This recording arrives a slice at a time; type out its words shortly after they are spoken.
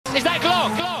Is that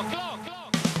Glock?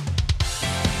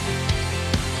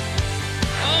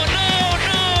 Oh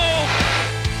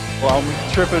no! Well, I'm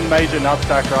tripping major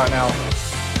nutsack right now.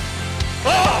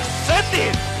 Oh,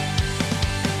 send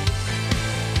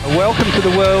Welcome to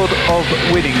the world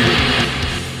of winning.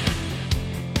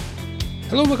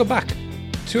 Hello and welcome back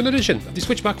to another edition of the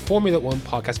Switchback Formula 1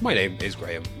 podcast. My name is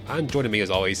Graham, and joining me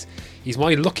as always, he's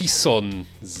my lucky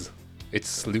sons.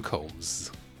 It's Luke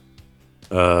Holmes.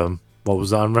 What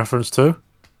was that in reference to?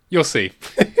 You'll see.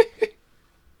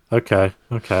 Okay.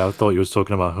 I thought you was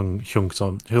talking about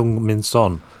Heung Min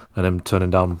Son and him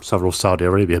turning down several Saudi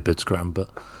Arabia bids, Graham, but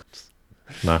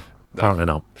no, apparently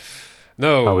not.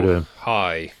 No. How are we doing?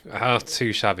 Hi. How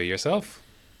too shabby yourself?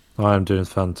 I am doing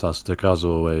fantastic, as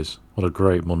always. What a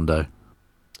great Monday.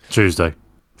 Tuesday.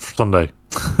 Sunday.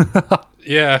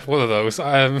 Yeah, one of those.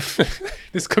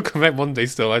 This could come out Monday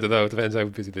still, I don't know. It depends how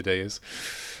busy the day is.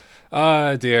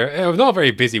 Dear. It was not a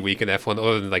very busy week in F1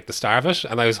 other than like the start of it,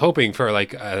 and I was hoping for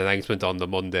like an announcement on the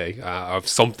Monday of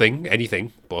something,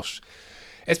 anything, but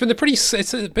it's been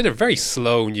been a very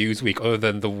slow news week other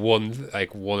than the one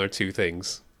or two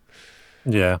things.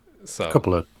 Yeah. So A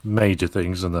couple of major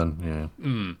things and then,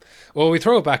 yeah. Well, we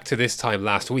throw it back to this time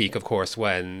last week, of course,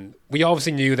 when we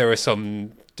obviously knew there was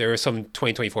some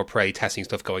 2024 Pirelli testing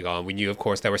stuff going on. We knew, of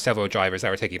course, there were several drivers that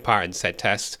were taking part in said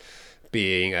test,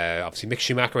 being obviously Mick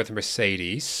Schumacher with the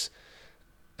Mercedes.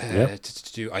 Yep.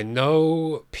 I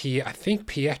know, I think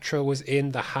Pietro was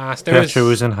in the Haas. Pietro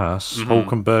was in Haas.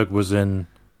 Hulkenberg was in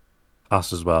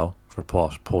Haas as well for a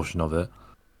portion of it.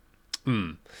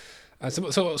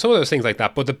 So some of those things like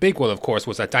that. But the big one, of course,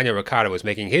 was that Daniel Ricciardo was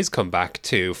making his comeback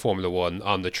to Formula 1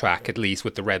 on the track, at least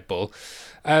with the Red Bull.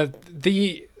 I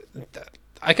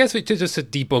guess just to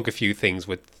debunk a few things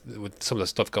with some of the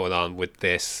stuff going on with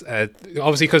this.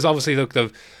 Obviously, look,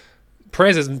 the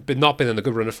Perez has not been in a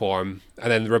good run of form.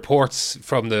 And then the reports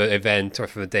from the event or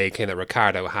from the day came that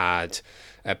Ricciardo had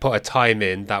put a time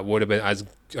in that would have been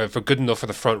for good enough for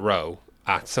the front row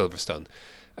at Silverstone.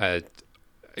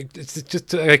 It's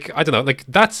just like, I don't know, like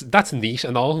that's neat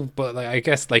and all, but like, I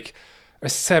guess like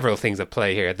there's several things at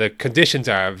play here. The conditions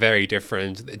are very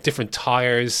different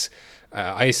tires.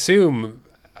 I assume,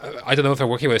 I don't know if they're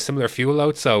working with a similar fuel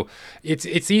load, so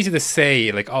it's easy to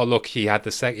say like, oh look, he had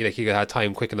he had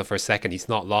time quick enough for a second, he's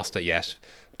not lost it yet.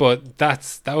 But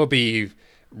that would be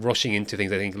rushing into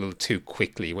things, I think, a little too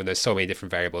quickly when there's so many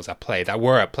different variables at play that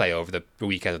were at play over the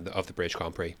weekend of the British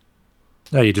Grand Prix.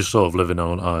 Yeah, you're just sort of living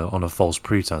on a false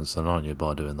pretense, then, aren't you?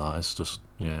 By doing that, it's just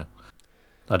I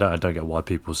don't get why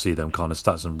people see them kind of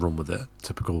stats and run with it.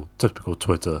 Typical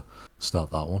Twitter.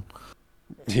 Start that one.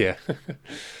 Yeah.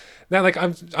 Now, like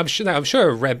I'm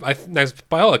sure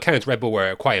by all accounts, Red Bull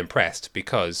were quite impressed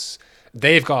because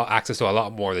they've got access to a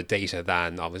lot more of the data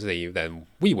than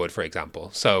we would, for example.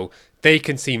 So they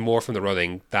can see more from the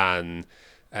running than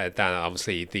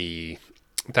obviously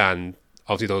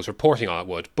those reporting on it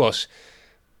would, but.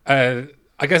 I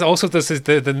guess also this is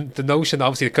the notion,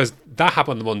 obviously, because that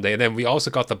happened on Monday, and then we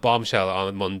also got the bombshell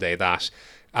on Monday that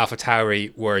Alpha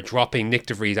Tauri were dropping Nyck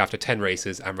de Vries after 10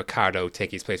 races and Ricciardo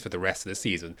taking his place for the rest of the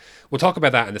season. We'll talk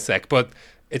about that in a sec, but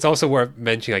it's also worth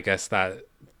mentioning, I guess, that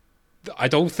I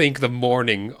don't think the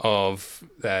morning of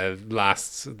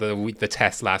the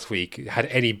test last week had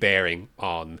any bearing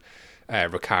on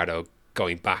Ricciardo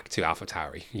going back to Alpha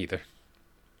Tauri either.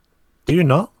 Do you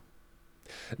not?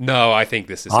 No, I think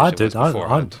this decision was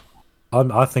beforehand.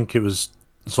 I think it was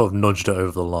sort of nudged it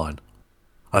over the line.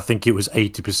 I think it was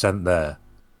 80% there,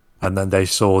 and then they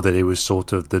saw that it was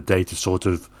sort of the data sort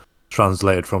of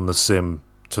translated from the sim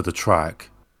to the track,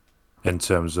 in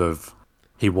terms of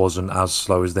he wasn't as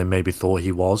slow as they maybe thought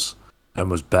he was, and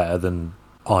was better than,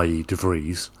 i.e., de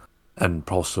Vries and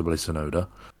possibly Tsunoda,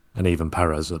 and even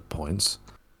Perez at points,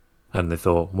 and they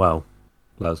thought, well,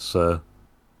 let's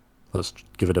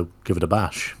give it a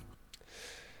bash.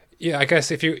 Yeah, I guess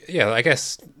I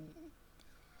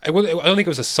don't think it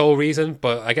was the sole reason,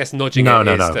 but I guess nudging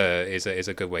is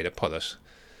a good way to put it.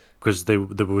 Because there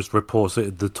was reports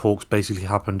that the talks basically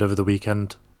happened over the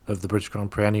weekend of the British Grand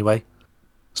Prix anyway,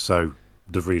 so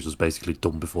de Vries was basically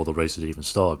done before the race had even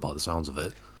started, by the sounds of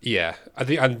it. Yeah, I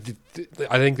think the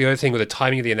other thing with the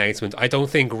timing of the announcement, I don't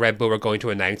think Red Bull were going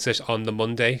to announce it on the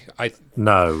Monday.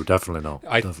 No, definitely not.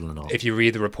 Definitely not. If you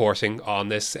read the reporting on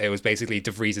this, it was basically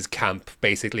de Vries' camp.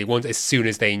 Basically, as soon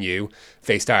as they knew,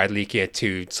 they started leaking it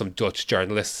to some Dutch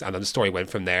journalists, and then the story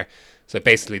went from there. So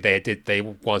basically, they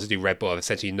wanted to do Red Bull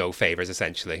essentially no favors,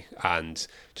 essentially, and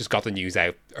just got the news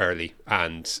out early.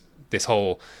 And this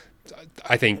whole,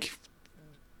 I think,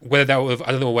 whether that would have,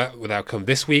 I don't know what would come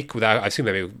this week. I assume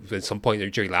maybe at some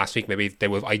point during last week, maybe they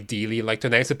would have ideally like to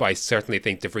announce it, but I certainly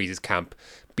think De Vries' camp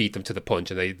beat them to the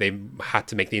punch, and they had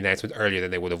to make the announcement earlier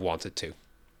than they would have wanted to.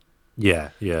 Yeah.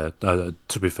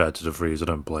 To be fair to De Vries, I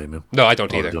don't blame him. No, I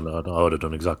don't either. I would have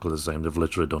done exactly the same. They've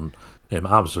literally done him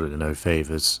absolutely no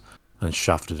favours and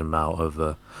shafted him out of.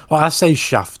 Well, I say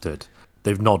shafted.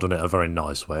 They've not done it a very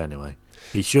nice way anyway.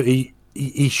 He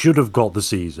should have got the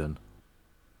season,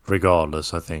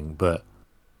 regardless, I think, but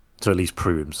to at least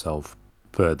prove himself.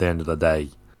 But at the end of the day,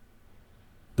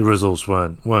 the results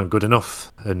weren't good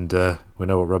enough, and we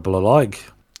know what Red Bull are like,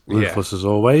 ruthless as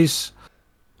always,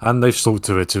 and they've stuck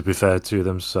to it. To be fair to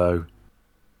them, so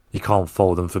you can't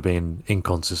fault them for being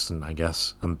inconsistent, I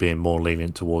guess, and being more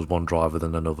lenient towards one driver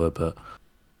than another. But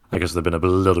I guess they've been a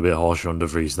little bit harsher on De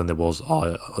Vries than there was,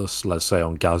 let's say,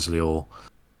 on Gasly or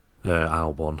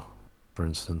Albon, for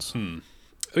instance.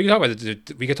 We can talk about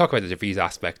the De Vries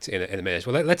aspect in a minute.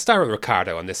 Well, let's start with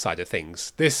Ricciardo on this side of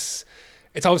things.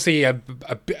 It's obviously a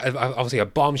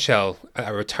bombshell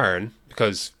a return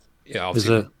because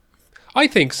obviously. Is it? I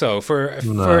think so for a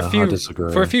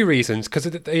few reasons, because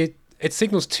it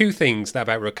signals two things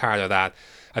about Ricciardo that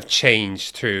have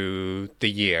changed through the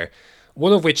year.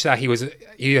 One of which that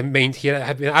he had been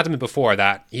adamant before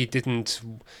that he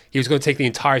was going to take the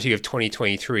entirety of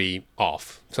 2023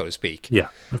 off, so to speak. Yeah,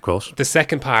 of course. The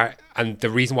second part, and the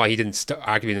reason why he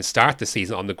arguably didn't start the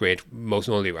season on the grid, most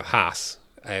notably with Haas,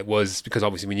 was because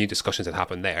obviously we knew discussions had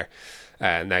happened there.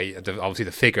 Now, obviously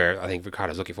the figure I think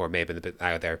Ricciardo's looking for may have been a bit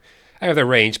out of their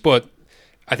range, but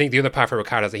I think the other part for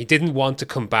Ricciardo is that he didn't want to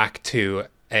come back to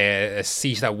a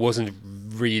seat that wasn't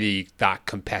really that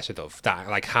competitive, that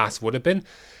like Haas would have been,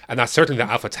 and that's certainly the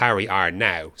Alpha Tauri are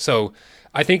now. So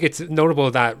I think it's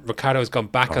notable that Ricciardo has gone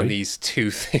back on these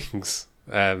two things,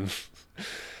 because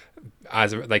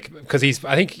he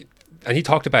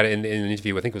talked about it in an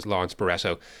interview. I think it was Lawrence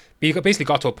Barretto. He basically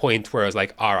got to a point where I was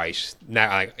like, all right,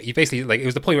 now he basically it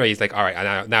was the point where he's like, all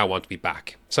right, now I want to be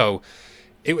back. So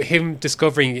him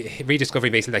rediscovering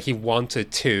basically that he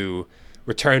wanted to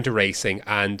return to racing,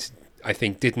 and I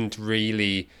think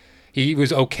he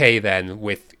was okay then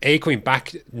with A, coming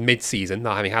back mid-season,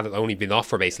 not having only been off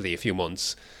for basically a few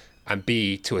months, and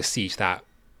B, to a seat that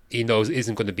he knows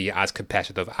isn't going to be as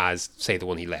competitive as, say, the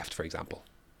one he left, for example.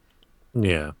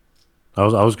 Yeah. I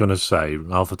was going to say,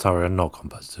 Alpha Tauri are not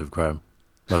competitive, Graham.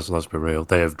 Let's be real.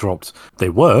 They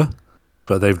were,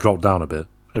 but they've dropped down a bit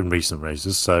in recent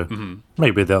races, so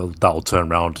maybe that'll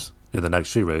turn around in the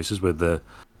next few races with the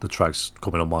tracks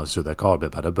coming on might suit their car a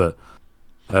bit better. But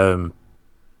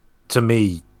to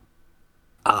me,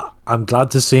 I'm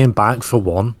glad to see him back for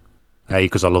one. A,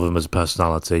 because I love him as a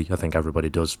personality. I think everybody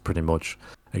does pretty much,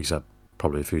 except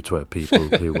probably a few Twitter people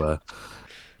who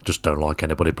just don't like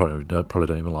anybody. Probably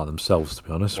don't even like themselves, to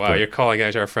be honest. Wow, you're calling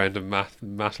out our friend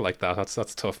Matt like that.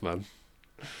 That's tough, man.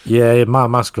 Yeah,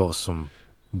 Matt's got some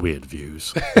weird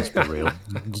views. Let's be real.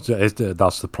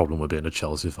 That's the problem with being a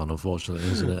Chelsea fan, unfortunately,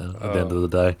 isn't it? At the end of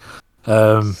the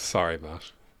day. Sorry,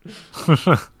 Matt.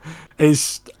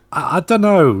 I don't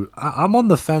know. I'm on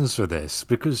the fence with this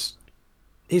because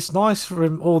it's nice for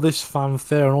him, all this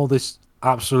fanfare and all this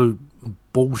absolute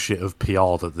bullshit of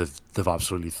PR that they've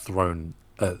absolutely thrown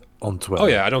on Twitter. Oh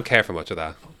yeah, I don't care for much of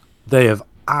that. They have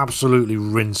absolutely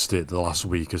rinsed it the last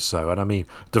week or so, and I mean,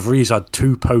 De Vries had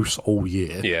 2 posts all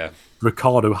year. Yeah.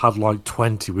 Ricciardo had like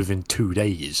 20 within 2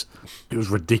 days. It was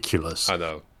ridiculous.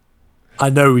 I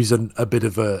know he's a bit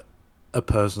of a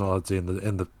personality in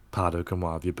the paddock and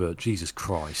what have you, but Jesus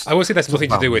Christ. I would say that's nothing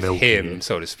to do with him,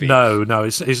 so to speak. No,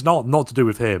 it's not to do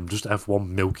with him, just F1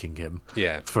 milking him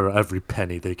for every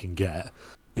penny they can get.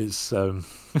 It's don't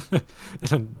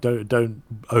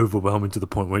overwhelm him to the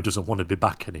point where he doesn't want to be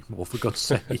back anymore, for God's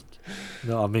sake. You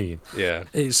know what I mean? Yeah.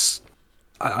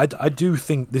 I do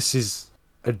think this is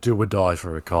a do or die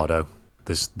for Ricciardo.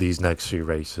 These next few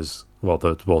races, to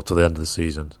the end of the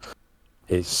season,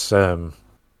 it's a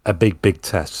big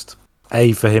test.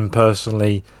 A, for him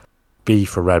personally, B,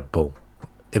 for Red Bull,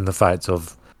 in the fact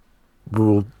of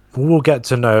we'll get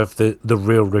to know if the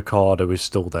real Ricciardo is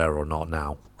still there or not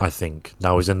now. I think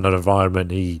now he's in an environment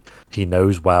he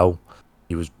knows well,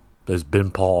 has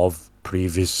been part of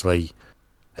previously,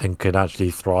 and can actually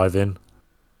thrive in.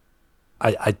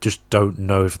 I just don't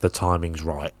know if the timing's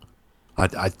right.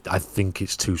 I think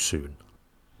it's too soon,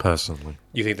 personally.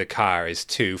 You think the car is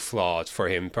too flawed for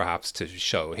him, perhaps, to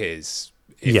show his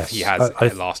yes, he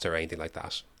has lost or anything like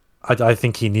that? I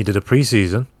think he needed a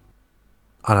pre-season,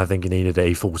 and I think he needed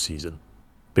a full season,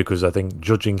 because I think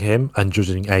judging him and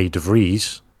judging De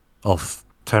Vries off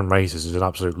 10 races is an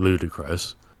absolute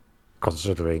ludicrous,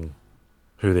 considering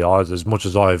who they are. As much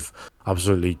as I've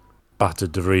absolutely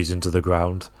battered De Vries into the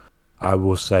ground, I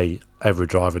will say every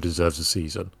driver deserves a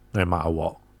season, no matter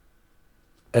what.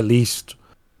 At least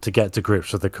to get to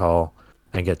grips with the car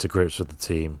and get to grips with the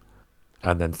team,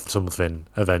 and then something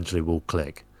eventually will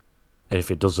click. And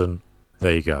if it doesn't,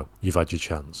 there you go. You've had your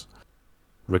chance.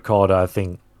 Ricciardo, I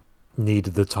think,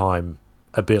 needed the time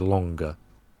a bit longer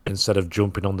instead of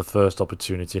jumping on the first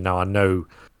opportunity. Now, I know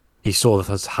he sort of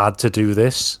has had to do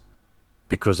this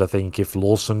because I think if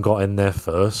Lawson got in there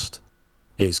first,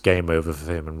 it's game over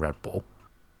for him and Red Bull.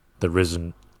 There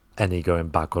isn't any going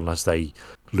back unless they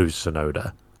lose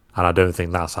Tsunoda. And I don't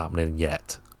think that's happening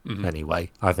yet. Anyway,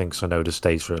 I think Tsunoda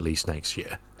stays for at least next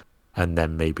year. And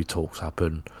then maybe talks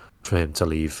happen for him to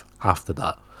leave after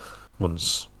that.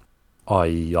 Once,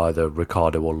 i.e. either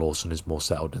Ricciardo or Lawson is more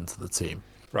settled into the team.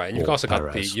 Right, and you've also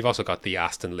got the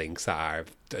Aston Links that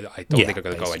I don't think are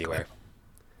going to go anywhere.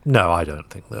 No, I don't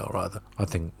think they are either. I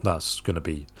think that's going to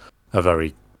be a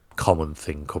very common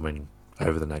thing coming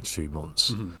over the next few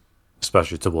months,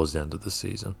 especially towards the end of the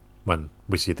season. When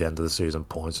we see the end of the season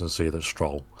points and see that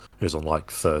Stroll is on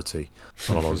like 30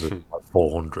 and Alonso is like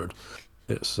 400,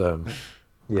 it's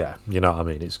yeah, you know what I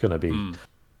mean. It's going to be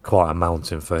quite a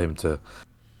mountain for him to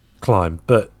climb.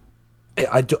 But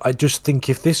I just think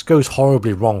if this goes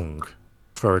horribly wrong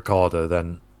for Ricciardo,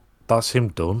 then that's him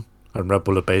done. And Red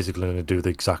Bull are basically going to do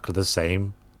exactly the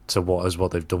same to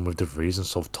what they've done with De Vries and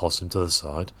sort of toss him to the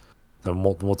side. Then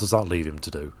what does that leave him to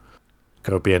do?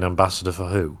 Go be an ambassador for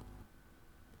who?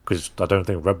 Because I don't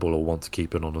think Red Bull will want to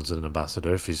keep him on as an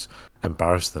ambassador if he's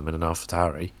embarrassed them in an Alpha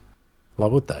Tauri. Why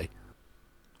would they?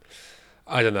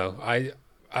 I don't know. I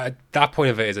that point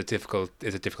of it is a difficult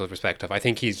perspective. I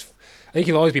think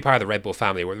he'll always be part of the Red Bull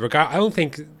family. I don't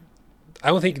think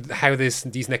how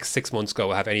these next 6 months go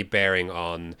will have any bearing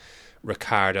on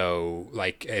Ricciardo.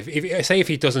 Like if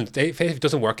it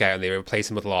doesn't work out and they replace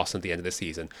him with Lawson at the end of the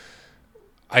season,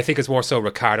 I think it's more so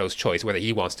Ricciardo's choice whether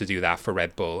he wants to do that for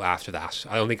Red Bull after that.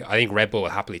 I think Red Bull will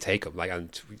happily take him.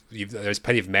 There's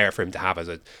plenty of merit for him to have as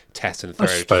a test and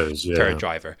third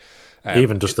driver.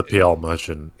 Even just the PR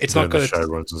merchant, it's not going to show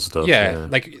runs and stuff. Yeah,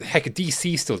 like heck,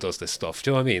 DC still does this stuff. Do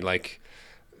you know what I mean? Like,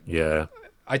 yeah,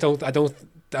 I don't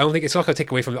think it's not going to take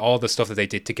away from all the stuff that they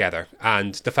did together,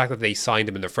 and the fact that they signed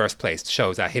him in the first place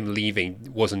shows that him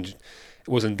leaving wasn't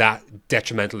that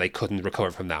detrimental. They couldn't recover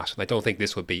from that, and I don't think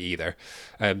this would be either.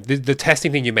 The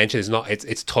testing thing you mentioned is not.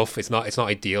 It's tough. It's not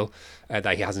ideal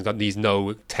that he hasn't got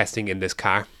no testing in this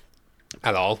car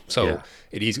at all. So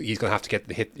he's going to have to get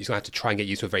the hit. He's going to have to try and get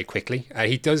used to it very quickly.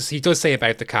 He does say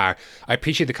about the car, I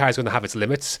appreciate the car is going to have its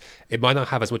limits. It might not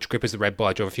have as much grip as the Red Bull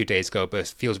I drove a few days ago, but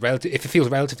if it feels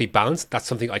relatively balanced, that's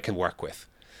something I can work with.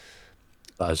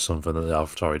 That is something that the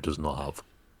Alpha Tauri does not have.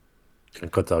 I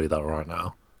can tell you that right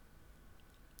now.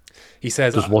 He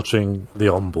says, just watching the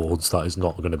onboards, that is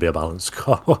not going to be a balanced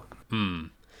car.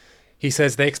 He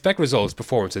says they expect results,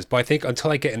 performances, but I think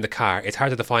until I get in the car, it's hard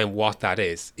to define what that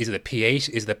is. Is it a P8?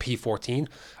 Is it a P14?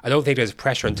 I don't think there's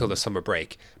pressure until the summer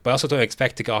break, but I also don't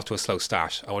expect to get off to a slow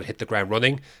start. I want to hit the ground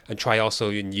running and try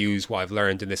also and use what I've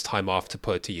learned in this time off to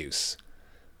put it to use.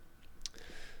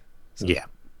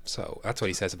 So that's what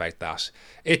he says about that.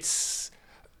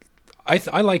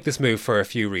 I like this move for a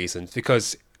few reasons,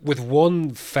 because with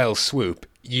one fell swoop,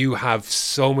 you have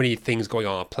so many things going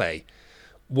on at play.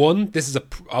 One, this is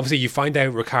obviously you find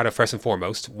out Ricciardo first and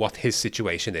foremost what his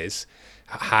situation is.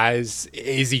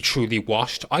 Is he truly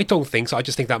washed? I don't think so. I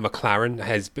just think that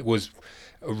McLaren was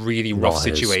a really rough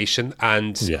situation,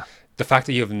 and the fact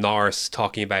that you have Norris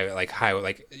talking about how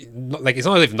it's not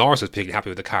as if Norris was particularly happy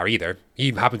with the car either.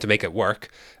 He happened to make it work,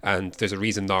 and there's a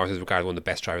reason Norris is regarded one of the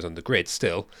best drivers on the grid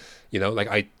still. He's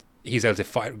able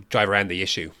to drive around the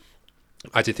issue.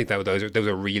 I did think that those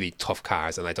are really tough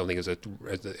cars, and I don't think it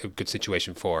was a good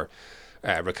situation for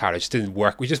Ricciardo. It just didn't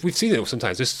work. We've seen it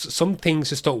sometimes. There's some things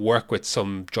just don't work with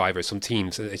some drivers, some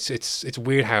teams. It's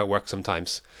weird how it works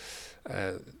sometimes.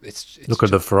 Look at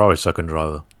the Ferrari second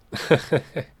driver.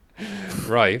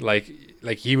 Right, like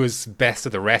he was best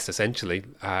of the rest essentially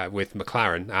with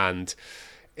McLaren, and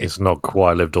it's not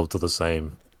quite lived up to the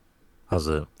same, has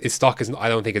it? His stock I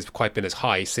don't think it's quite been as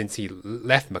high since he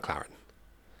left McLaren.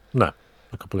 No.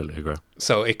 I completely agree.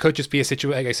 So it could just be a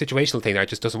situational thing that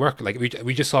just doesn't work. Like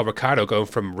we just saw Ricciardo going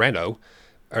from Renault,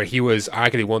 or he was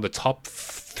arguably one of the top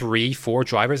 3-4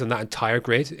 drivers in that entire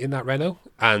grid in that Renault,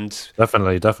 and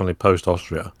definitely post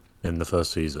Austria in the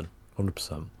first season,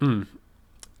 100%.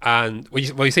 And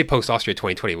you say post Austria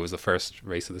 2020 was the first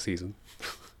race of the season.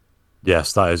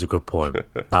 Yes, that is a good point.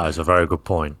 That is a very good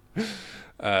point.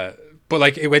 But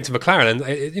it went to McLaren,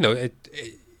 and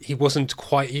he wasn't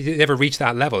quite. He never reached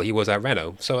that level he was at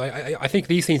Renault. So I think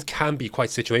these things can be quite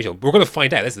situational. We're going to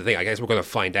find out. That's the thing. I guess we're going to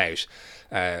find out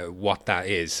what that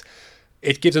is.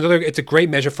 It gives another. It's a great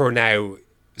measure for now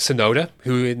Tsunoda,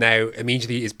 who now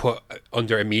immediately is put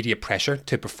under immediate pressure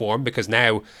to perform, because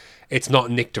now it's not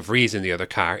Nyck de Vries in the other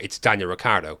car, it's Daniel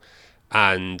Ricciardo.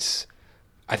 And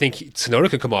I think Tsunoda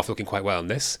could come off looking quite well in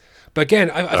this. But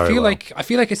again, I feel like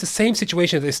it's the same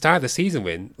situation at the start of the season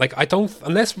when, like, I don't,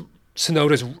 unless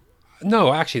Tsunoda's,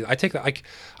 no, actually, I take that,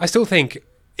 I still think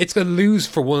it's going to lose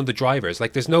for one of the drivers.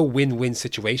 Like, there's no win-win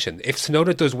situation. If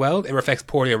Tsunoda does well, it reflects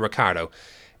poorly on Ricciardo.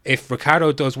 If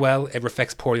Ricciardo does well, it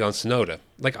reflects poorly on Tsunoda.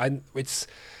 Like, it's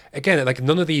again, like,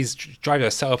 none of these drivers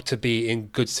are set up to be in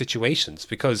good situations,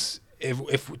 because if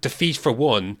victory for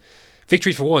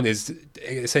one is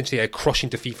essentially a crushing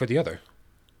defeat for the other.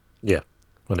 Yeah,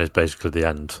 and it's basically the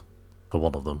end for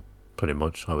one of them, pretty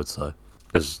much, I would say.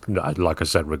 Because, like I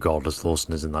said, regardless,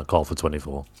 Lawson is in that car for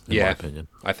 24, in my opinion.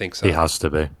 I think so. He has to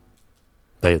be.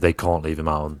 They can't leave him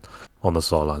out on the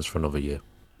sidelines for another year.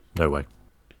 No way.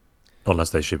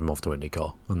 Unless they ship him off to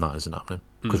IndyCar, and that isn't happening.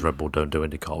 Because Red Bull don't do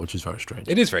IndyCar, which is very strange.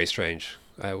 It is very strange.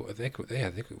 I think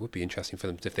it would be interesting for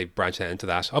them if they branch out into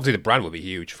that. Obviously, the brand would be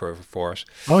huge for it.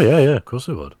 Oh, yeah, of course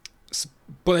it would.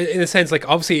 But in a sense, like,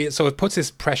 obviously, so it puts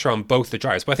this pressure on both the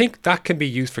drivers. But I think that can be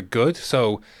used for good.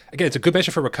 So, again, it's a good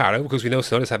measure for Ricciardo, because we know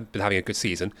Tsunoda's been having a good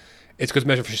season. It's a good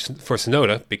measure for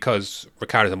Tsunoda, because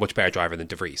Ricciardo's a much better driver than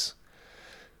de Vries.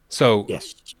 So,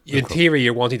 yes, in theory,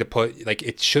 you're wanting to put, like,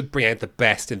 it should bring out the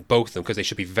best in both of them, because they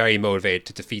should be very motivated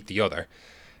to defeat the other.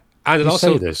 And it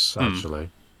also say this, actually.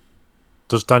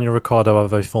 Does Daniel Ricciardo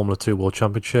have a Formula 2 World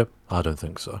Championship? I don't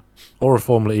think so. Or a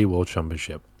Formula E World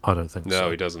Championship? I don't think so.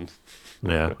 No, he doesn't.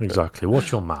 Yeah, exactly.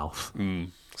 Watch your mouth.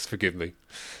 Forgive me.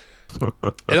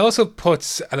 It also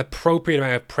puts an appropriate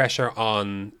amount of pressure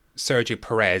on Sergio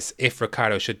Perez if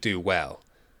Ricciardo should do well.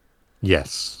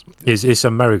 Yes. It's a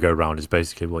merry-go-round is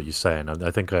basically what you're saying. And I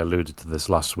think I alluded to this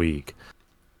last week.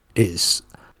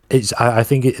 I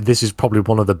think this is probably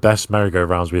one of the best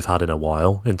merry-go-rounds we've had in a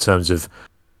while, in terms of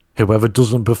whoever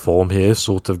doesn't perform here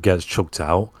sort of gets chucked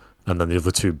out, and then the other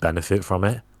two benefit from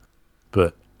it.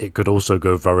 But it could also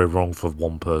go very wrong for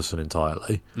one person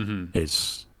entirely.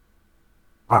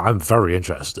 I'm very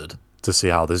interested to see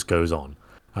how this goes on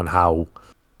and how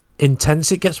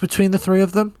intense it gets between the three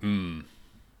of them.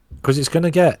 Because it's going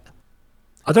to get...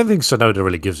 I don't think Tsunoda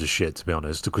really gives a shit, to be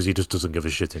honest, because he just doesn't give a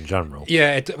shit in general.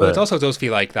 Yeah, it also does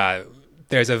feel like that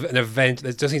there's an event...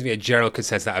 There does seem to be a general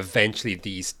consensus that eventually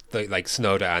these, like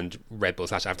Tsunoda and Red Bull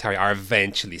 / Alpha Tauri, are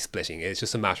eventually splitting. It's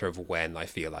just a matter of when, I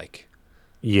feel like.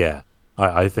 Yeah.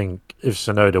 I think if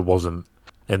Tsunoda wasn't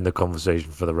in the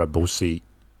conversation for the Red Bull seat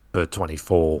for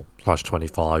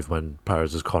 24/25 when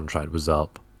Perez's contract was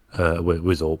up, then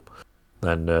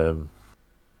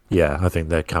I think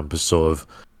their camp is sort of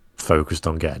focused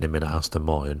on getting him in at Aston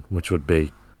Martin, which would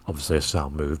be obviously a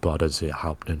sound move, but I don't see it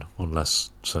happening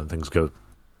unless certain things go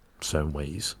certain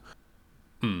ways.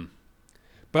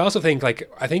 But I also think, I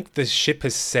think the ship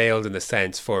has sailed in the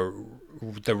sense for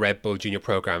the Red Bull Junior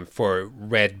program for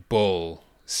Red Bull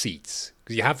seats,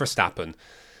 because you have Verstappen,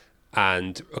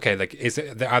 and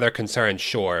are there concerns?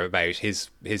 Sure, about his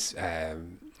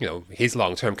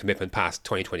long-term commitment past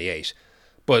 2028,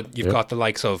 but you've got the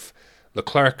likes of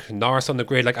Leclerc, Norris on the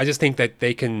grid. Like, I just think that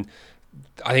they can.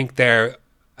 I think they're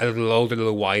a little older, a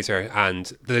little wiser,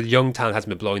 and the young talent hasn't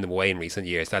been blowing them away in recent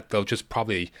years. That they'll just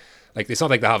probably. Like, it's not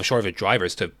like they'll have a shortage of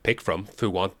drivers to pick from who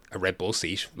want a Red Bull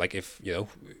seat. Like, if,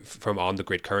 from on the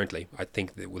grid currently, I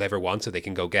think that whatever wants it, they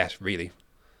can go get, really.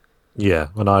 Yeah,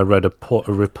 and I read a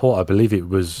report, I believe it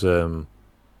was on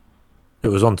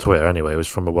Twitter anyway, it was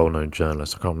from a well-known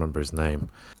journalist, I can't remember his name,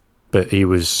 but he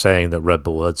was saying that Red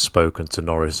Bull had spoken to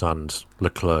Norris and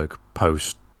Leclerc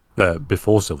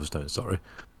before Silverstone,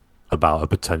 about a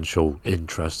potential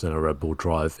interest in a Red Bull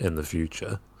drive in the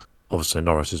future. Obviously,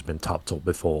 Norris has been tapped up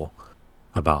before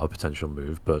about a potential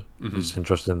move, but it's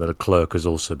interesting that Leclerc has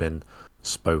also been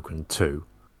spoken to.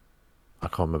 I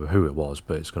can't remember who it was,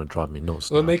 but it's going to drive me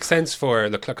nuts. Well, it makes sense for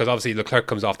Leclerc, because obviously Leclerc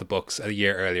comes off the books a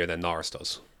year earlier than Norris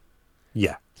does.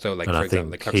 Yeah. So, and for I example,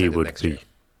 think Leclerc's he in would next be... year.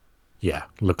 Yeah,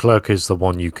 Leclerc is the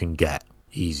one you can get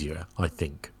easier, I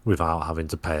think, without having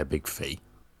to pay a big fee.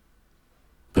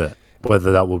 But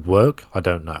whether that would work, I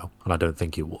don't know, and I don't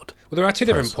think it would. Well, there are two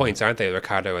different points, aren't they,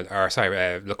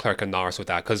 Leclerc and Norris with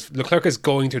that, because Leclerc is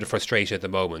going through the frustration at the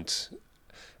moment,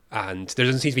 and there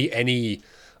doesn't seem to be any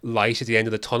light at the end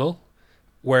of the tunnel.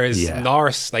 Whereas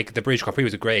Norris, the British Grand Prix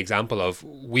was a great example of,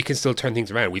 we can still turn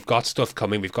things around. We've got stuff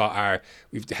coming. Their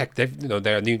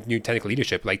new technical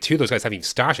leadership. Like, two of those guys haven't even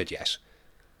started yet.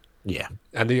 Yeah.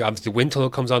 And the wind tunnel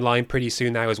comes online pretty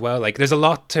soon now as well. Like there's a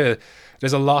lot to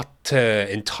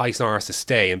entice Norris to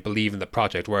stay and believe in the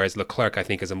project. Whereas Leclerc, I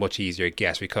think, is a much easier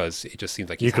guess because it just seems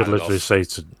like You could literally say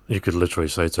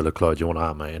to Leclerc, "Do you want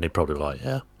out, mate?" And he'd probably be like,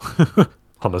 "Yeah."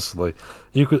 Honestly,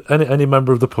 you could any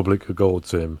member of the public could go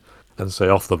to him and say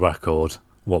off the record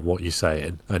what you're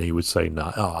saying, and he would say,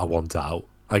 "No, I want out.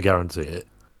 I guarantee it."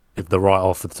 If the right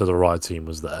offer to the right team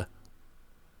was there.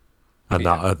 And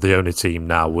that the only team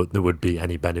now there would be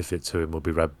any benefit to him would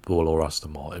be Red Bull or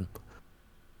Aston Martin.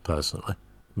 Personally,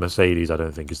 Mercedes, I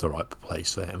don't think is the right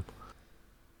place for him.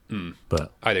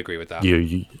 But I'd agree with that.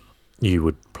 You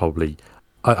would probably,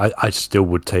 I still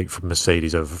would take from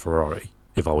Mercedes over Ferrari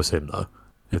if I was him though.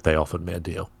 If they offered me a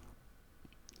deal,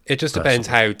 it just depends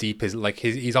how deep he's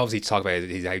obviously talking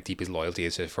about how deep his loyalty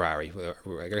is to Ferrari.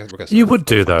 You would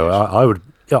do though. I would.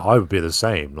 Yeah, I would be the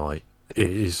same. Like, it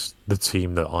is the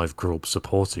team that I've grew up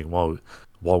supporting. Why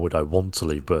would I want to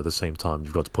leave? But at the same time,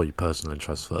 you've got to put your personal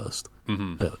interests first.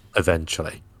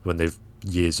 Eventually, when they've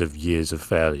years of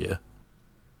failure,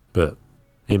 but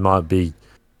it might be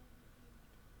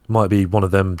one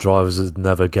of them drivers that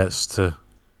never gets to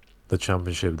the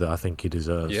championship that I think he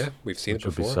deserves. Yeah, we've seen it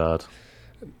before. Would be sad.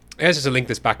 Just to link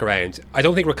this back around, I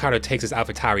don't think Ricciardo takes his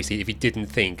Alpha Tauri seat if he didn't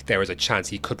think there was a chance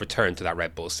he could return to that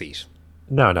Red Bull seat.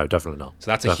 No, definitely not. So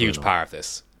that's a huge part of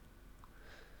this.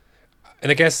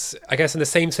 And I guess in the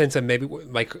same sense that maybe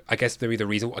maybe the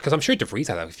reason, because I'm sure De Vries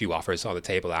had a few offers on the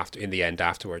table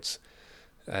afterwards.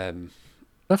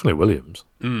 Definitely Williams.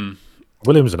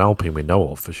 Williams and Alpine we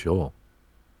know of for sure.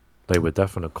 They were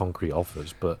definite concrete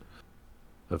offers, but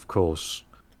of course,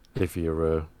 if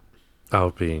you're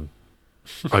Alpine,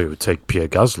 I would take Pierre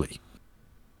Gasly.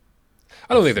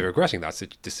 I don't think they're regretting that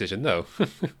decision, though.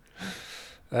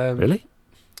 Really?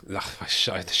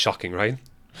 Shocking, right?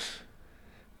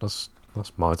 That's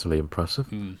mightily impressive.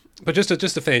 But just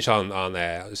to finish on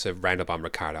just a round up on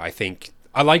Ricciardo, I think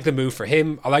I like the move for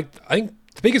him. I think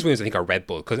the biggest winners I think are Red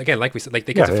Bull because again, like we said, like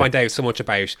they get to find out so much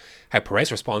about how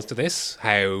Perez responds to this,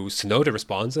 how Tsunoda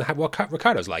responds, and what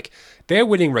Ricciardo's like. They're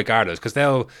winning regardless because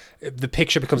the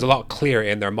picture becomes a lot clearer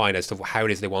in their mind as to how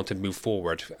it is they want to move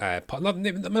forward.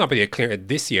 Not be clear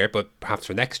this year, but perhaps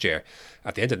for next year.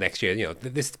 At the end of next year,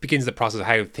 this begins the process of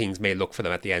how things may look for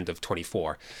them at the end of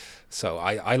 24. So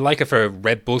I like it for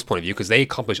Red Bull's point of view because they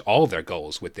accomplish all of their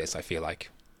goals with this, I feel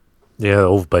like. Yeah,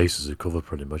 all bases are covered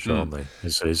pretty much, aren't they?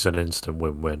 It's an instant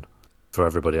win-win. For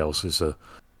everybody else, it's a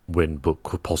win but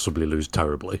could possibly lose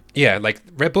terribly. Yeah, like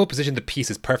Red Bull positioned the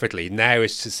pieces perfectly. Now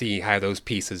it's to see how those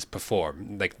pieces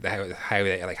perform, like how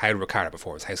Ricciardo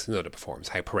performs, how Tsunoda performs,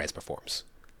 how Perez performs.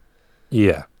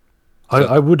 Yeah. So,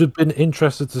 I would have been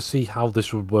interested to see how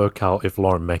this would work out if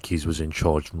Lauren Mekies was in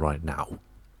charge right now.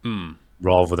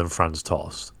 Rather than Franz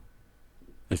Tost.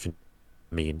 If you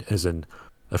mean, as in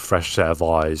a fresh set of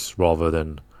eyes, rather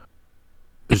than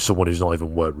someone who's not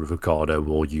even worked with Ricciardo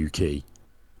or Yuki,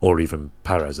 or even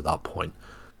Perez at that point.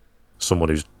 Someone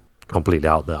who's completely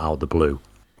out of the blue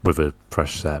with a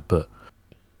fresh set, but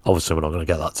obviously we're not going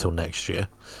to get that till next year.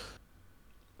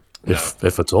 No.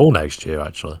 If at all next year,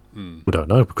 actually. We don't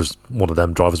know, because one of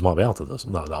them drivers might be out of this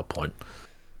at that point.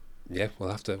 Yeah, we'll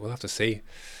have to see.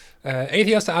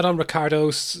 Anything else to add on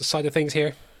Ricciardo's side of things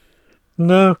here?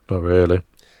 No, not really.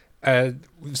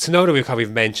 Tsunoda,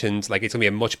 we've mentioned, like it's going to be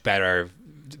a much better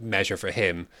measure for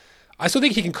him. I still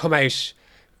think he can come out.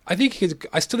 I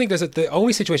still think there's the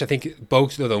only situation I think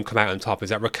both of them come out on top is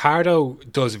that Ricciardo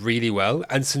does really well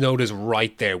and Tsunoda's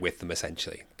right there with them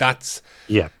essentially. That's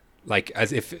like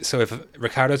if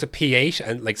Ricciardo's a P8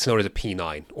 and like Tsunoda's a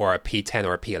P9 or a P10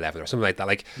 or a P11 or something like that.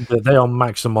 Like they are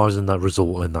maximising that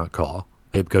result in that car.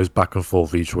 It goes back and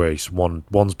forth each race.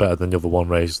 One's better than the other one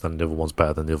race, then the other one's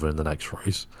better than the other in the next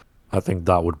race. I think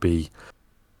that would be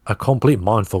a complete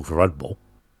mindfuck for Red Bull.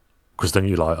 Because then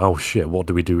you're like, oh shit, what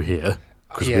do we do here?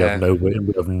 Because we have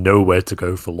nowhere to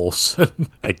go for Lawson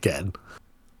again.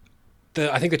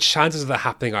 I think the chances of that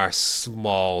happening are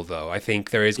small, though. I think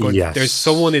there's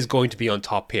someone is going to be on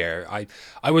top here.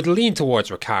 I would lean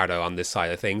towards Ricciardo on this side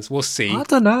of things. We'll see. I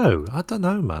don't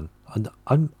know, man.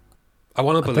 I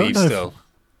want to believe still.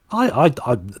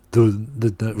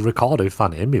 The Ricciardo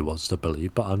fan in me wants to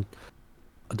believe, but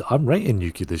I'm rating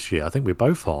Yuki this year. I think we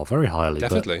both are very highly.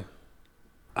 Definitely.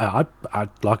 I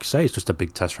like I say, it's just a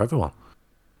big test for everyone.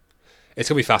 It's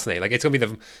gonna be fascinating. Like it's gonna be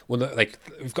the one that, like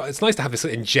we've got. It's nice to have this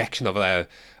injection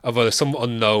of some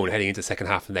unknown heading into the second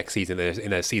half of next season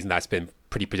in a season that's been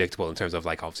pretty predictable in terms of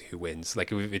like obviously who wins.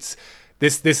 Like it's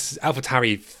this Alpha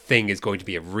Tauri thing is going to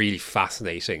be a really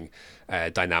fascinating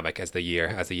dynamic as the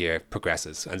year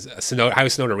progresses, and how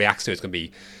Tsunoda reacts to it is going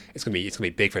to be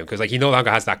big for him, because like he no longer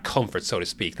has that comfort, so to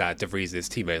speak, that De Vries'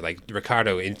 teammate. Like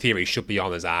Ricciardo in theory should be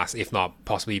on his ass, if not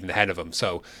possibly even ahead of him.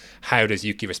 So how does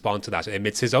Yuki respond to that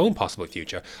amidst his own possible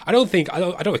future? I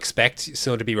don't expect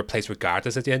Tsunoda to be replaced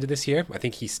regardless at the end of this year. I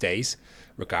think he stays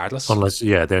regardless, unless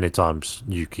the only times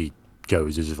Yuki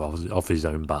goes is off his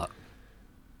own bat,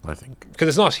 I think, because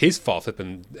it's not his fault that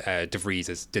De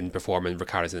Vries didn't perform and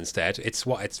Ricciardo's instead. It's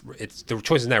the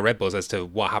choice is now Red Bulls as to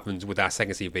what happens with that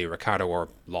second seat, be Ricciardo or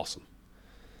Lawson.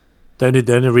 The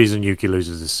only reason Yuki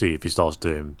loses the seat if he starts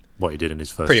doing what he did in his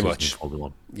first season in Formula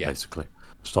One, basically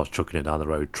starts chucking it down the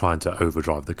road, trying to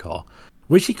overdrive the car,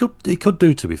 which he could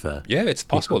do, to be fair. Yeah, it's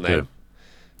possible now.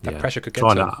 That pressure could get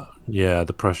to him. Yeah,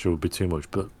 the pressure would be too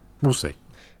much, but we'll see.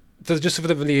 So just for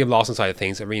the Liam Lawson side of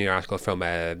things, I'm reading an article from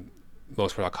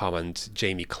motorsport.com and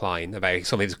Jamie Klein about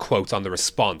some of his quotes on the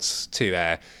response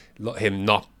to him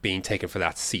not being taken for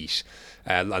that seat.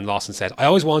 And Lawson said, "I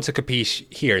always wanted to compete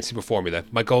here in Super Formula.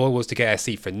 My goal was to get a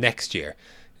seat for next year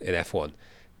in F1.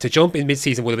 To jump in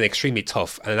mid-season would have been extremely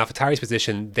tough, and in Alpha Tauri's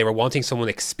position, they were wanting someone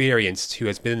experienced who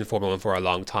has been in Formula 1 for a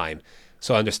long time,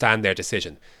 so I understand their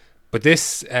decision. But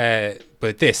this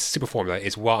Super Formula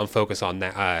is what I'm focused on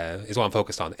now.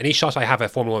 Any shot I have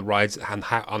at Formula 1 rides on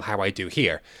how I do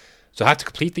here. So I have to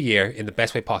complete the year in the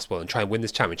best way possible and try and win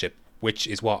this championship, which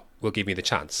is what will give me the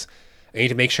chance. I need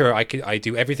to make sure I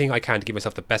do everything I can to give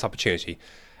myself the best opportunity.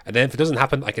 And then if it doesn't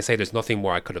happen, I can say there's nothing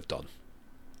more I could have done."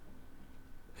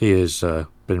 He has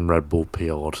been Red Bull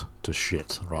PR'd to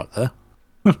shit right there.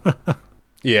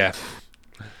 Yeah.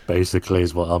 Basically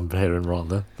is what I'm hearing right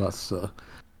there. That's...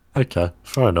 okay,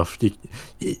 fair enough.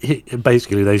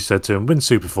 Basically, they said to him, win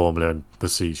Super Formula and the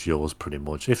seat's yours, pretty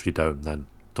much. If you don't, then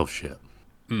tough shit.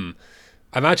 I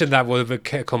imagine that would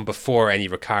have come before any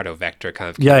Ricciardo vector kind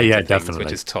of things, definitely,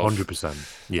 which is tough. 100%.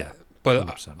 Yeah. But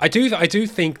 100%. I do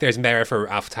think there's merit for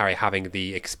AlphaTauri having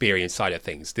the experience side of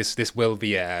things. This will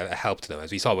be a help to them,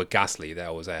 as we saw with Gasly.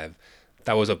 That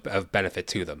was a benefit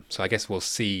to them. So I guess we'll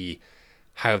see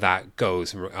how that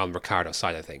goes on Ricciardo's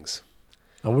side of things.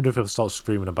 I wonder if he'll start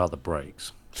screaming about the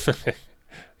brakes.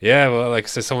 Yeah, well, like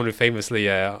so someone who famously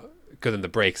good on the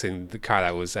brakes in the car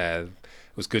that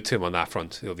was good to him on that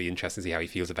front. It'll be interesting to see how he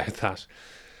feels about that.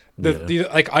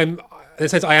 In a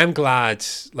sense, I am glad.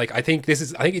 Like, I think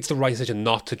it's the right decision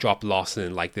not to drop Lawson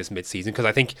in like this mid-season, because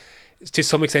I think to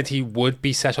some extent he would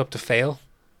be set up to fail.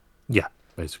 Yeah,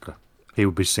 basically, he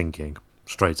would be sinking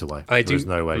straight away. There's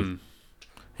no way.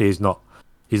 He's not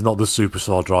the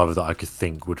superstar driver that I could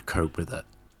think would cope with it.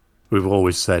 We've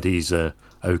always said he's a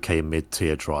okay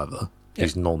mid-tier driver. Yeah.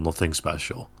 He's nothing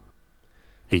special.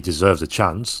 He deserves a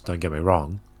chance, don't get me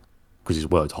wrong, because he's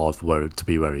worked hard to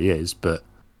be where he is, but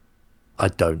I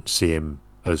don't see him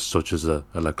as such as a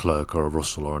Leclerc or a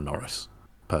Russell or a Norris,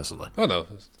 personally. Oh, no.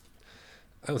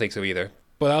 I don't think so either.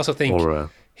 But I also think... Or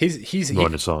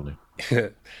Renaissani.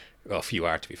 Well, a few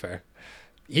are, to be fair.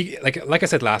 He like I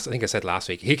said last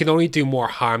week, he can only do more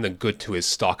harm than good to his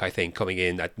stock, I think, coming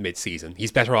in at mid-season.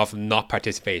 He's better off not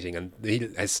participating, and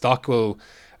his stock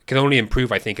can only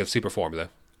improve, I think, of Super Formula.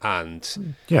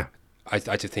 And yeah, I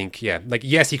just think,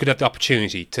 yes, he could have the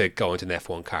opportunity to go into an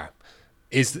F1 car.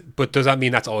 But does that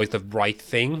mean that's always the right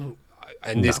thing?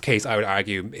 In this case, I would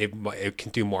argue it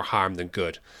can do more harm than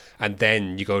good. And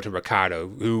then you go to Ricciardo,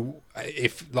 who,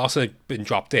 if Lawson had been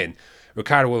dropped in,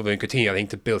 Ricciardo will then continue, I think,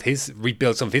 to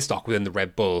rebuild some of his stock within the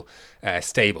Red Bull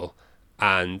stable.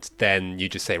 And then you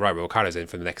just say, right, well, Ricciardo's in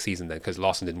for the next season then, because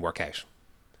Lawson didn't work out.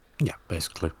 Yeah,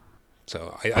 basically.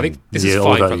 So I think this is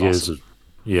fine for Lawson.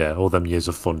 All them years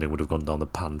of funding would have gone down the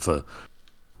pan for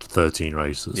 13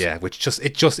 races. Yeah, it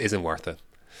just isn't worth it.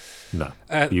 No,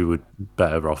 you would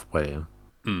better off waiting.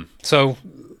 So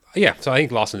I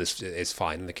think Lawson is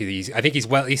fine. Like I think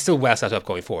he's still well set up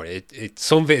going forward.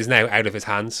 Some of it is now out of his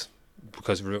hands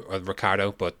because of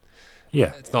Ricciardo, but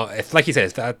yeah, it's not. It's like he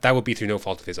says, that would be through no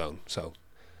fault of his own. So,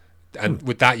 and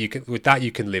with that you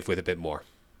can live with a bit more.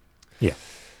 Yeah.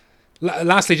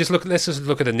 Lastly, let's just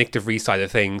look at the Nyck de Vries side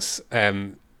of things.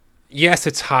 Yes,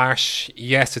 it's harsh.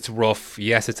 Yes, it's rough.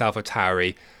 Yes, it's Alpha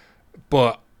Tauri,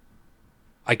 but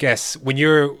I guess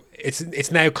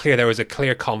it's now clear there was a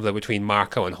clear conflict between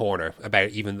Marco and Horner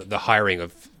about even the hiring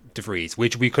of de Vries,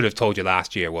 which we could have told you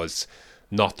last year was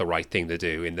not the right thing to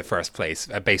do in the first place,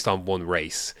 based on one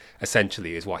race,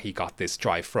 essentially, is what he got this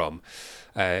drive from.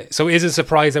 So is it a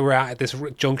surprise that we're at this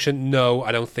junction? No,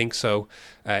 I don't think so.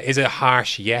 Is it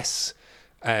harsh? Yes.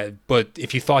 But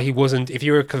if you thought if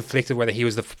you were conflicted whether he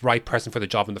was the right person for the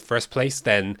job in the first place,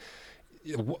 then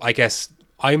I guess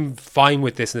I'm fine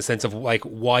with this in the sense of like,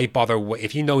 why bother?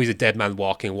 If you know he's a dead man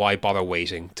walking, why bother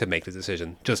waiting to make the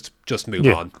decision? Just move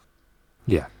on.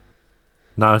 Yeah.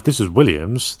 Now, if this was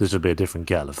Williams, this would be a different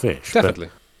kettle of fish. Definitely.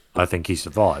 But I think he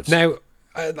survives. Now,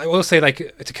 I will say, like,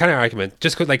 it's a counter argument.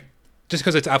 Just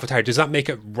because it's Alpha Tauri, does that make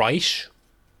it right?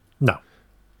 No,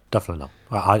 definitely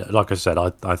not. Like I said,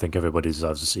 I think everybody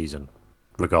deserves a season,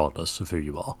 regardless of who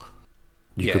you are.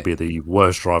 You could be the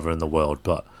worst driver in the world,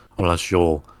 but unless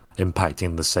you're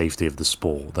impacting the safety of the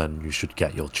sport, then you should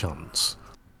get your chance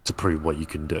to prove what you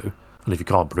can do. And if you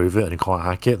can't prove it and you can't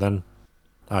hack it, then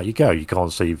out you go. You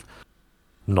can't say you've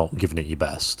not given it your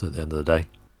best at the end of the day.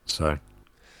 So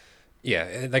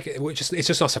yeah, like it's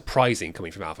just not surprising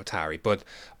coming from Alpha Tauri. But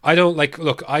I don't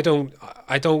I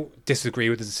don't disagree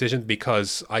with the decision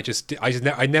because I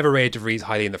never rated De Vries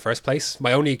highly in the first place.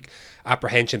 My only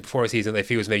apprehension before the season, if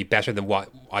he was maybe better than what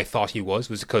I thought he was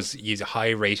because he's high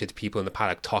rated people in the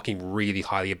paddock talking really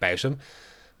highly about him.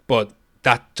 But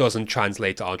that doesn't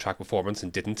translate to on-track performance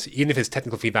and didn't. Even if his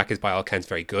technical feedback is by all accounts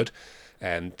very good,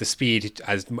 the speed,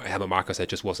 as Helmut Marko said,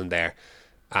 just wasn't there.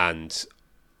 And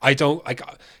I think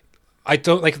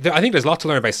there's a lot to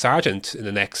learn about Sargent in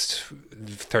the next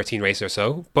 13 races or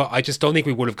so, but I just don't think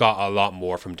we would have got a lot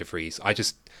more from De Vries. I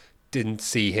just didn't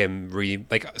see him really,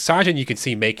 like Sargent you could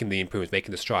see making the improvements,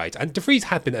 making the strides, and De Vries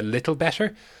had been a little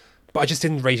better, but I just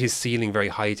didn't rate his ceiling very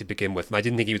high to begin with, and I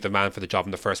didn't think he was the man for the job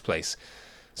in the first place.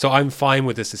 So I'm fine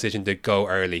with this decision to go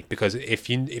early, because if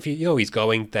you know he's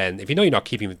going, then if you know you're not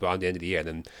keeping him beyond the end of the year,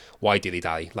 then why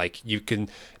dilly-dally? Like, you can,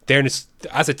 as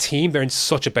a team, they're in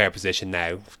such a better position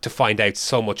now to find out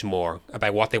so much more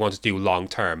about what they want to do long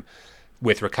term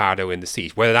with Ricciardo in the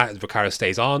seat. Whether that Ricciardo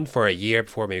stays on for a year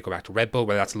before maybe go back to Red Bull,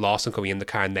 whether that's Lawson coming in the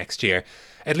car next year,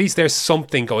 at least there's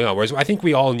something going on. Whereas I think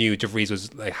we all knew De Vries was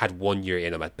had 1 year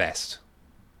in him at best.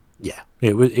 Yeah,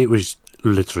 it was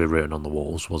literally written on the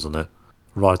walls, wasn't it?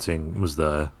 Writing was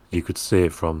there. You could see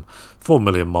it from 4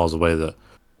 million miles away that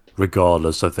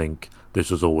regardless, I think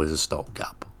this was always a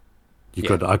stopgap.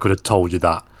 I could have told you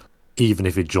that even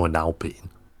if he joined Alpine,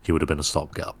 he would have been a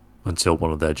stopgap until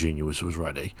one of their juniors was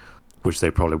ready, which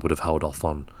they probably would have held off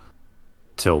on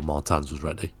till Martins was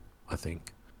ready, I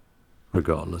think,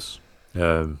 regardless.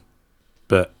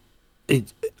 But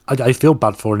I feel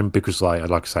bad for him because,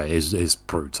 like I say, it is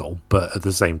brutal, but at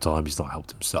the same time, he's not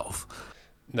helped himself.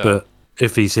 No. But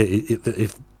if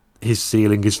his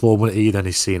ceiling is Formula E, then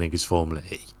his ceiling is Formula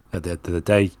E. At the end of the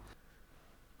day,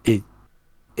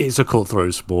 it's a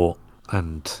cutthroat sport,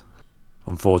 and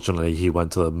unfortunately, he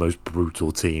went to the most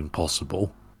brutal team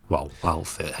possible. Well,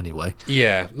 outfit anyway.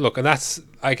 Yeah, look, and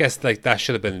I guess like that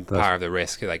should have been part of the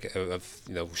risk, like of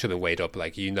should have been weighed up.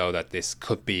 Like, that this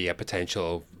could be a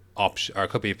potential option, or it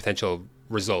could be a potential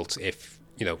result if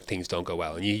things don't go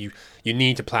well, and you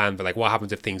need to plan for like what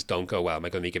happens if things don't go well. Am I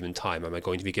going to be given time? Am I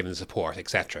going to be given support,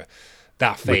 etc.?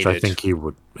 That faded. Which I think he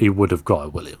would have got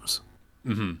at Williams.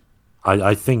 Mm-hmm.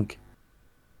 I think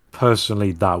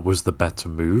personally that was the better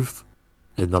move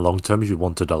in the long term. If you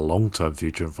wanted a long-term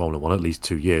future in Formula One, at least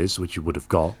 2 years, which you would have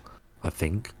got, I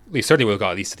think. We certainly would have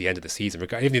got at least to the end of the season.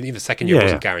 Even the second year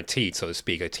wasn't guaranteed, so to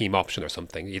speak, a team option or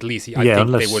something. At least I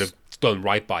think they would have done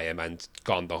right by him and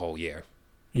gone the whole year.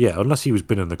 Yeah, unless he was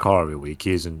binning the car every week,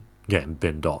 he isn't getting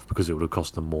binned off because it would have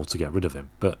cost them more to get rid of him.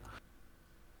 But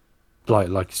like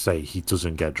you say, he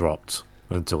doesn't get dropped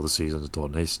until the season's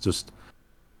done. It's just,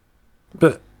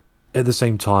 but at the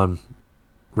same time,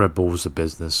 Red Bull's a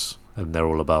business, and they're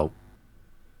all about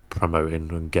promoting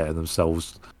and getting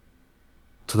themselves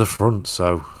to the front.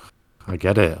 So I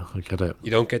get it.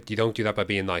 You don't do that by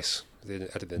being nice at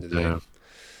the end of the day.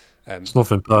 It's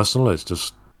nothing personal. It's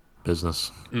just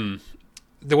business.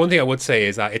 The one thing I would say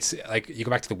is that it's like, you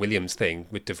go back to the Williams thing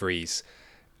with De Vries.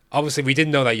 Obviously, we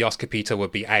didn't know that Jos Capito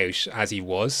would be out as he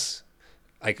was,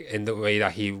 like in the way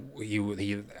that he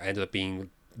ended up being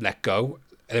let go.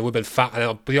 And it would have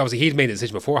been but obviously he'd made a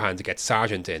decision beforehand to get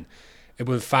Sargent in. It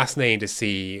would have been fascinating to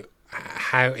see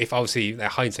how, if obviously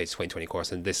hindsight's 2020, of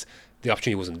course, and the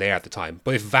opportunity wasn't there at the time.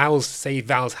 But if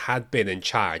Vowles had been in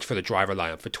charge for the driver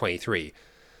lineup for 23.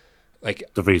 Like,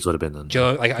 De Vries would have been then.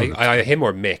 Either him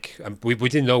or Mick. And we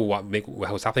didn't know what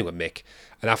was happening with Mick.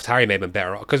 And AlphaTauri may have been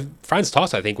better. Because Franz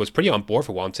Tost, I think, was pretty on board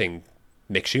for wanting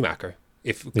Mick Schumacher.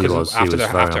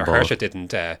 After Hershey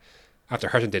didn't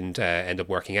end up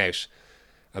working out.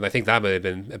 And I think that would have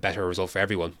been a better result for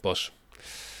everyone. But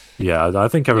yeah, I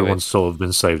think everyone's sort of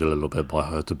been saved a little bit by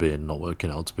Herta being not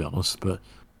working out, to be honest. But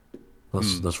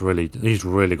that's really, he's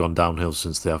really gone downhill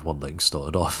since the F1 thing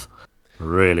started off.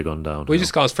 Really gone down. Well, he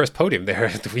just got his first podium there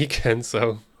at the weekend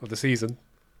of the season.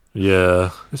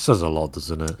 Yeah, it says a lot,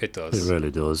 doesn't it? It does. It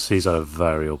really does. He's had a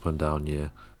very up and down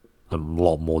year. A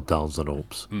lot more downs than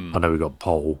ups. I know we got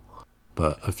pole,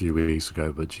 but a few weeks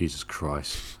ago, but Jesus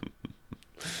Christ.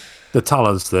 The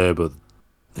talent's there, but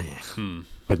when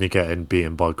you're getting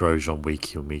beaten by Grosjean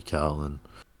week in, week out, and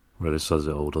really says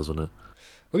it all, doesn't it?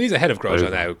 Well, he's ahead of Grosjean Over.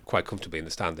 now, quite comfortably in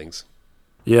the standings.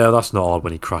 Yeah, that's not odd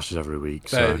when he crashes every week.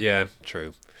 So Yeah,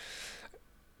 true.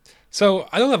 So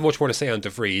I don't have much more to say on De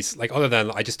Vries, like other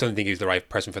than I just don't think he was the right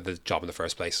person for the job in the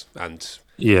first place, and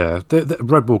yeah, the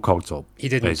Red Bull cocked up. he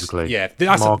didn't. Basically, Yeah,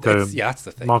 that's Marco. that's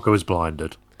the thing. Marco was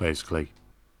blinded basically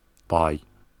by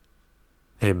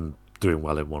him doing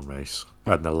well in one race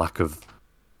and the lack of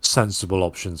sensible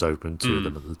options open to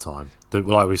them at the time.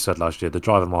 Like we said last year, the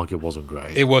driver market wasn't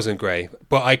great. It wasn't great,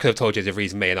 but I could have told you De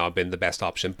Vries may not have been the best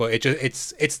option. But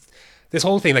it's this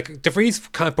whole thing. Like De Vries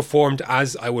kind of performed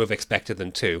as I would have expected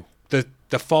them to.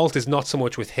 The fault is not so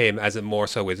much with him as it more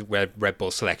so with Red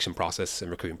Bull's selection process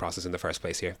and recruiting process in the first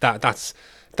place here. That's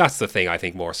the thing I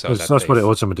think more so. That's what it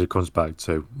ultimately comes back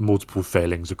to. Multiple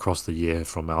failings across the year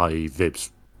from i.e. Vips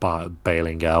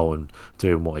bailing out and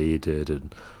doing what he did,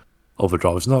 and other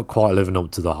drivers not quite living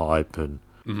up to the hype, and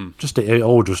just it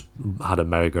all just had a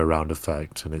merry-go-round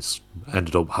effect, and it's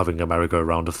ended up having a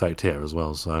merry-go-round effect here as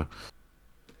well. So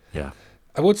yeah,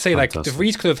 I would say like fantastic. De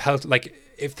Vries could have helped, like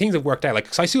if things had worked out, like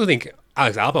because I still think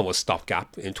Alex Albon was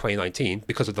stopgap in 2019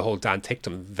 because of the whole Dan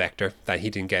Ticktum vector that he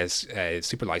didn't get his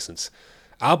super license.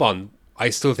 Albon, I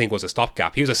still think was a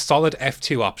stopgap. He was a solid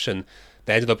F2 option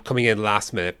that ended up coming in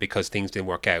last minute because things didn't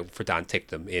work out for Dan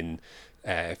Ticktum in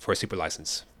for a super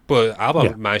license. But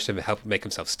Albon managed to help make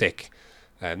himself stick.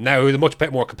 Now it was a much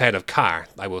more competitive car,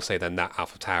 I will say, than that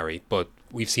Alpha Tauri. But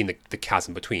we've seen the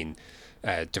chasm between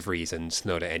De Vries and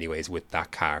Tsunoda anyways with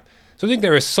that car. So I think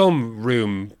there is some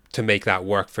room to make that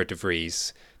work for De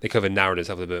Vries. They could have narrowed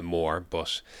themselves a bit more,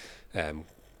 but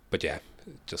yeah,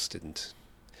 it just didn't.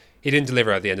 He didn't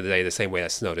deliver at the end of the day the same way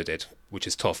that Tsunoda did, which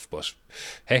is tough. But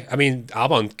hey, I mean,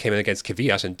 Albon came in against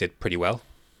Kvyat and did pretty well.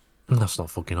 that's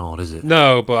not fucking hard, is it?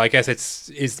 No, but I guess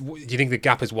do you think the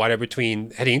gap is wider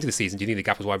between heading into the season? Do you think the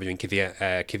gap is wider between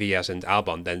Kvyat and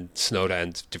Albon than Tsunoda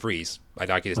and De Vries? I'd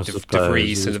argue I De suppose,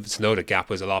 Vries yeah. and the Tsunoda gap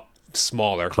was a lot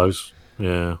smaller Close.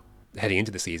 Yeah. heading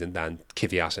into the season than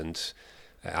Kvyat and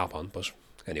Albon. But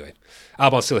anyway,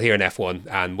 Albon's still here in F1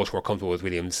 and much more comfortable with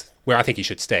Williams, where I think he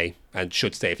should stay and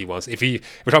should stay if he wants. If we're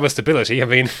talking about stability, I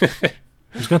mean,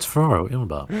 He's going to Ferrari. What are you on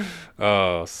about?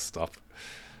 oh, stop.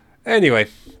 Anyway,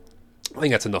 I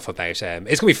think that's enough about it's going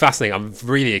to be fascinating. I'm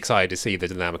really excited to see the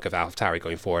dynamic of AlphaTauri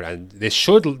going forward, and this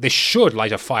should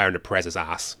light a fire under Perez's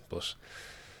ass, but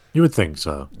You would think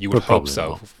so. you but would hope probably so.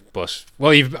 not. But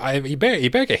well, you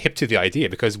better get hip to the idea,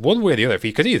 because one way or the other, if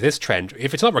he continues this trend,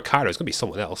 if it's not Ricciardo, it's going to be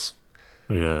someone else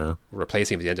Yeah.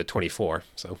 replacing him at the end of 24.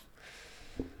 So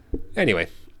anyway,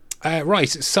 right.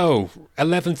 So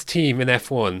 11th team in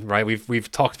F1. Right,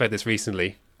 we've talked about this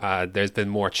recently. There's been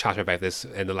more chatter about this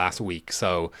in the last week.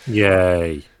 So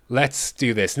Yay. let's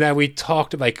do this. Now, we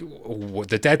talked about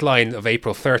the deadline of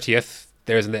April 30th.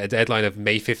 There's a deadline of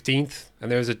May 15th,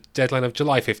 and there's a deadline of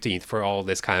July 15th for all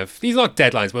this kind of... These are not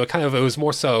deadlines, but it was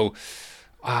more so,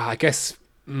 I guess,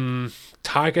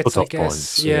 targets, I Cut-off guess.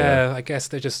 points, Yeah, I guess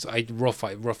they're just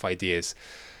rough ideas.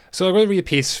 So I'm going to read a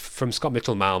piece from Scott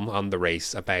Mitchell-Malm on the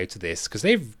race about this, because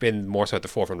they've been more so at the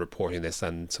forefront reporting this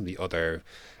than some of the other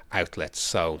outlets.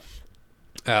 So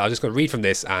I'm just going to read from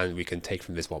this, and we can take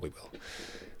from this what we will.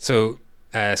 So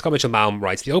Scott Mitchell-Malm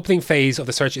writes, the opening phase of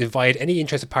the search invited any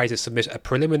interested party to submit a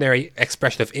preliminary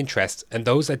expression of interest, and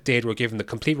those that did were given the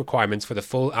complete requirements for the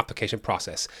full application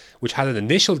process, which had an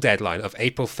initial deadline of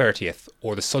April 30th,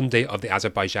 or the Sunday of the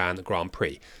Azerbaijan Grand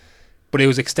Prix. But it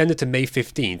was extended to May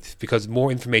 15th because more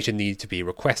information needed to be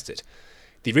requested.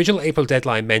 The original April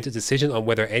deadline meant a decision on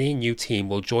whether any new team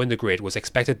will join the grid was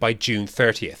expected by June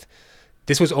 30th.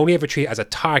 This was only ever treated as a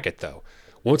target, though.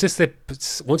 Once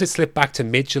it slipped back to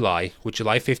mid-July, with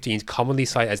July 15th commonly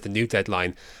cited as the new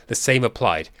deadline, the same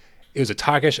applied. It was a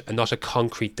target and not a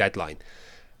concrete deadline.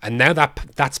 And now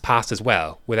that's passed as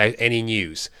well, without any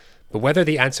news. But whether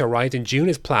the answer arrived in June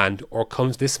as planned, or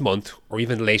comes this month, or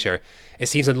even later, it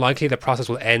seems unlikely the process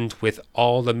will end with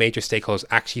all the major stakeholders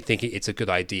actually thinking it's a good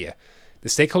idea. The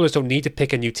stakeholders don't need to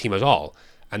pick a new team at all,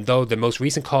 and though the most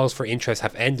recent calls for interest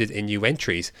have ended in new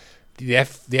entries, the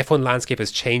F1 landscape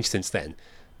has changed since then.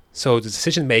 So the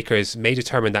decision makers may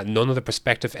determine that none of the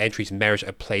prospective entries merit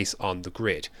a place on the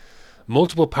grid.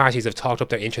 Multiple parties have talked up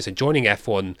their interest in joining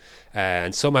F1,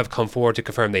 and some have come forward to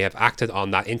confirm they have acted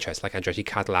on that interest, like Andretti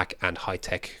Cadillac and High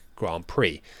Tech Grand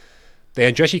Prix. The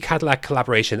Andretti-Cadillac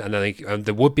collaboration and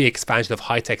the would-be expansion of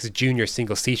High-Tech's junior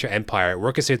single-seater empire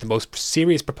were considered the most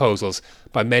serious proposals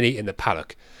by many in the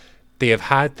paddock. They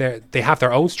have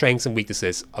their own strengths and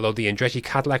weaknesses, although the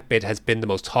Andretti-Cadillac bid has been the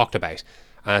most talked about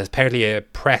and has apparently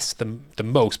pressed the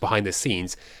most behind the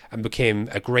scenes and became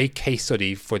a great case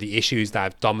study for the issues that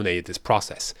have dominated this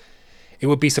process. It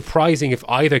would be surprising if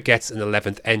either gets an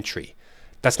 11th entry.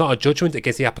 That's not a judgment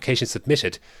against the application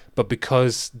submitted, but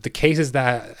because the cases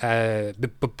that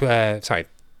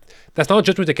that's not a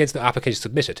judgment against the application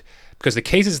submitted, because the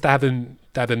cases that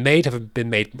have been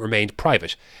made remained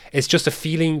private. It's just a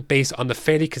feeling based on the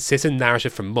fairly consistent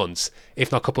narrative for months,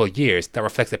 if not a couple of years, that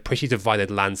reflects a pretty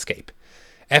divided landscape.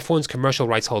 F1's commercial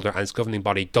rights holder and its governing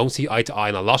body don't see eye to eye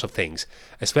on a lot of things,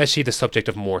 especially the subject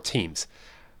of more teams.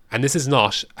 And this is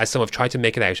not, as some have tried to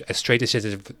make it out, a straight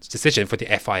decision for the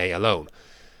FIA alone.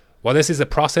 While this is a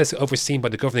process overseen by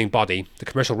the governing body, the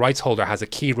commercial rights holder has a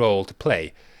key role to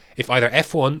play. If either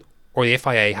F1 or the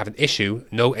FIA have an issue,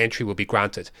 no entry will be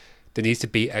granted. There needs to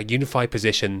be a unified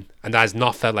position, and that has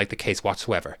not felt like the case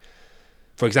whatsoever.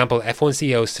 For example, F1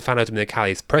 CEO Stefano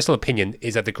Domenicali's personal opinion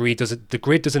is that the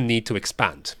grid doesn't need to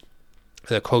expand.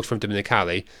 And a quote from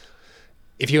Domenicali: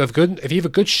 If you have a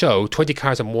good show, 20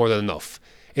 cars are more than enough.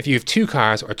 If you have 2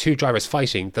 cars or 2 drivers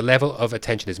fighting, the level of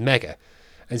attention is mega.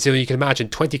 And so you can imagine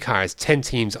 20 cars, 10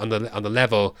 teams on the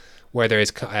level where there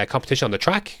is competition on the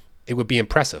track. It would be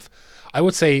impressive. I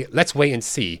would say, let's wait and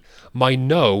see. My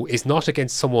no is not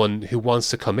against someone who wants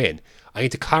to come in. I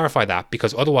need to clarify that,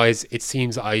 because otherwise it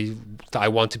seems that I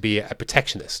want to be a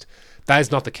protectionist. That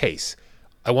is not the case.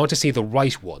 I want to see the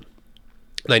right one.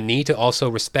 And I need to also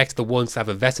respect the ones that have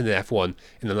invested in F1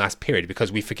 in the last period,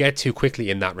 because we forget too quickly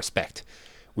in that respect.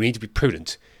 We need to be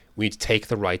prudent. We need to take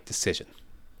the right decision.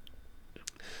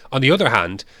 On the other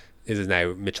hand, this is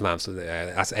now Mitchell Lamson,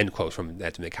 that's an end quote from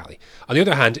Domenicali. On the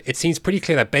other hand, it seems pretty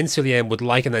clear that Ben Sulayem would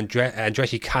like an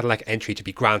Andretti Cadillac entry to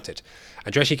be granted.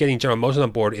 Andretti getting General Motors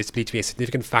on board is believed to be a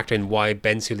significant factor in why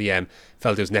Ben Sulayem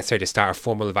felt it was necessary to start a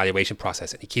formal evaluation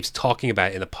process, and he keeps talking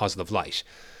about it in a positive light.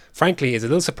 Frankly, it's a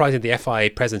little surprising the FIA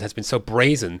president has been so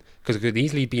brazen, because it could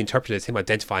easily be interpreted as him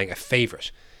identifying a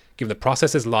favourite. Given the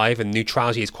process is live and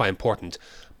neutrality is quite important,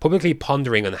 publicly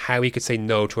pondering on how he could say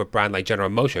no to a brand like General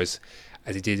Motors,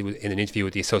 as he did in an interview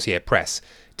with the Associated Press,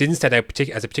 didn't stand out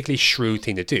as a particularly shrewd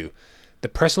thing to do. The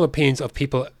personal opinions of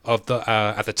people at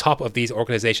the top of these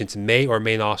organisations may or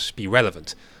may not be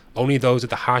relevant. Only those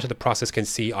at the heart of the process can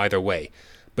see either way.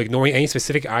 But ignoring any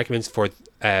specific arguments for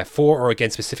or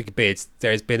against specific bids,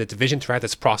 there has been a division throughout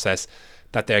this process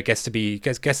that there gets to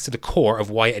the core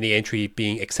of why any entry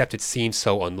being accepted seems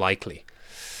so unlikely.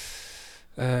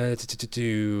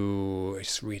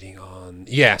 Just reading on.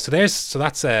 Yeah, so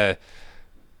that's a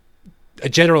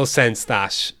general sense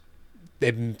that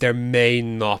there may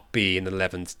not be an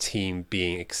 11th team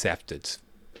being accepted.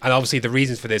 And obviously the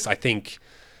reasons for this, I think,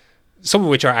 some of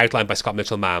which are outlined by Scott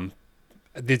Mitchell-Mam.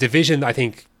 The division, I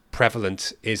think,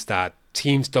 prevalent is that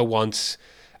teams don't want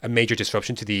a major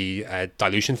disruption to the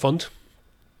dilution fund.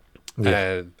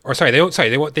 Yeah. They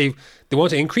want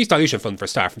to increase dilution fund for a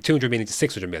start from 200 million to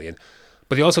 600 million.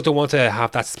 But they also don't want to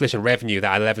have that split in revenue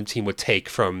that an 11 team would take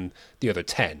from the other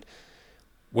 10,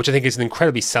 which I think is an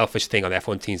incredibly selfish thing on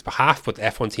F1 teams' behalf, but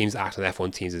F1 teams act on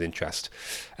F1 teams' interest.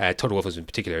 Toto Wolff has been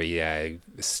particularly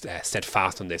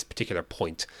steadfast on this particular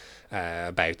point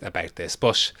about this.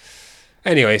 But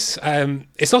anyways,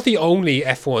 it's not the only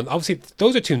F1. Obviously,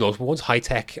 those are two notable ones,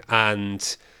 High-Tech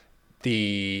and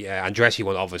the Andretti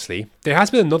one, obviously. There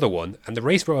has been another one, and the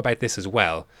race wrote about this as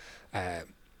well.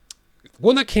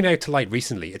 One that came out to light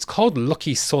recently. It's called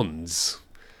Lucky Sons,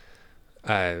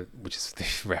 which is the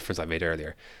reference I made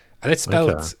earlier. And it's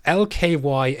spelled Lkysunz,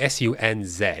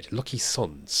 Lucky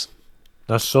Sons.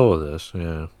 I saw this,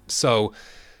 yeah. So,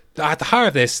 at the heart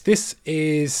of this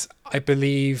is, I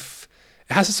believe,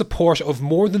 it has the support of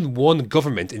more than one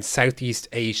government in Southeast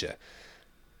Asia,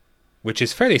 which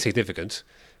is fairly significant.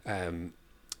 What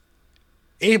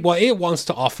it wants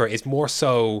to offer is more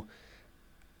so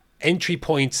entry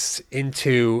points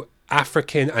into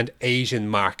African and Asian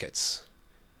markets,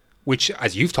 which,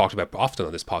 as you've talked about often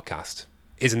on this podcast,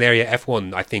 is an area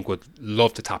F1, I think, would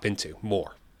love to tap into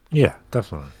more. Yeah,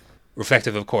 definitely.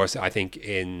 Reflective, of course, I think,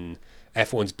 in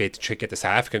F1's bid to get the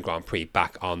South African Grand Prix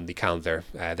back on the calendar,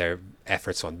 their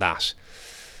efforts on that.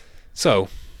 So,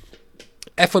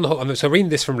 F1, so reading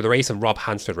this from the race, and Rob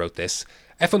Hansford wrote this,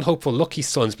 F1 hopeful Lucky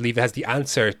Sons believe it has the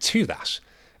answer to that.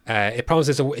 It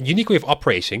promises a unique way of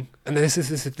operating, and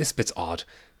this bit's odd.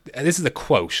 This is a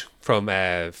quote from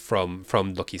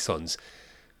Lucky Sons.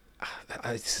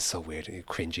 This is so weird and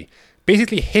cringy.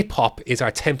 Basically, hip hop is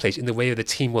our template in the way that the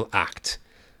team will act.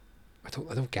 I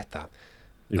don't get that.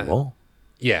 What?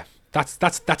 Yeah,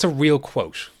 that's a real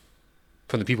quote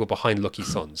from the people behind Lucky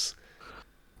Sons.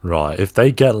 Right, if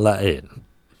they get let in,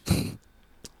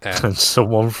 and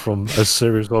someone from a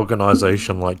serious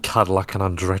organisation like Cadillac and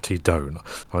Andretti don't,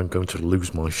 I'm going to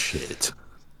lose my shit.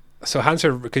 So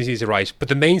Hanser continues to write, but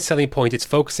the main selling point it's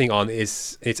focusing on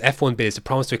is its F1 bid is to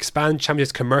promise to expand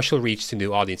Championship's commercial reach to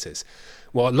new audiences.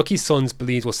 What Lucky Sons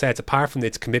believes will set it apart from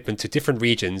its commitment to different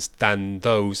regions than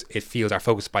those it feels are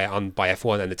focused by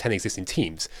F1 and the 10 existing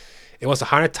teams. It wants to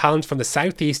harness talent from the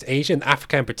Southeast Asia and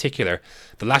Africa in particular.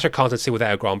 The latter continent still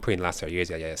without a Grand Prix in the last 30 years.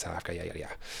 Yeah, South Africa,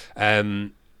 yeah.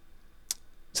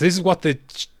 So this is what the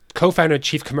co-founder and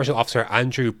chief commercial officer,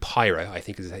 Andrew Pyra, I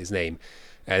think is his name.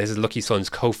 This is Lucky Son's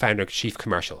co-founder and chief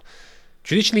commercial.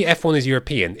 Traditionally, F1 is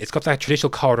European. It's got that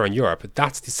traditional corridor in Europe.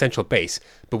 That's the central base.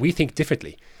 But we think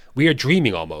differently. We are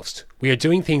dreaming almost. We are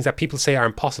doing things that people say are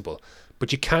impossible.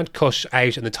 But you can't cut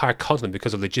out an entire continent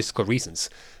because of logistical reasons.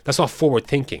 That's not forward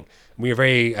thinking. We are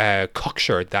very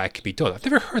cocksure that it can be done. I've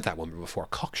never heard that one before,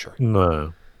 cocksure.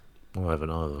 No, I haven't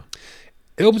either.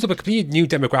 It opens up a completely new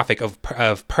demographic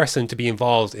of person to be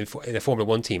involved in a Formula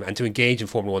 1 team and to engage in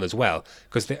Formula 1 as well,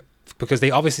 because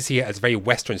they obviously see it as a very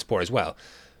Western sport as well.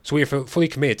 So we are fully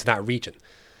committed to that region.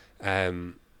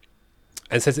 And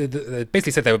says it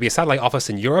basically said there will be a satellite office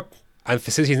in Europe and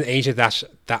facilities in Asia that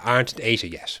aren't in Asia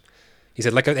yet. He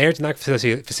said, like an aerodynamic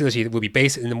facility will be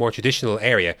based in the more traditional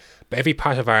area, but every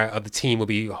part of the team will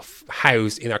be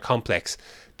housed in our complex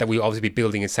that we will obviously be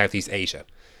building in Southeast Asia.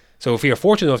 So if we are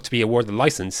fortunate enough to be awarded the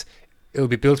license, it will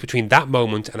be built between that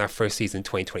moment and our first season in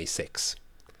 2026.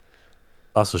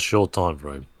 That's a short time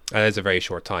frame. That is a very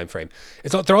short time frame.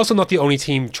 They're also not the only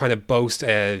team trying to boast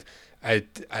a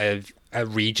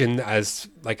region as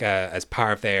as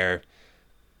part of their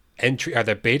entry or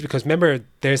their bid, because remember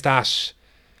there's that.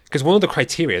 Because one of the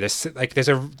criteria,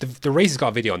 the race has got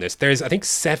a video on this. There's I think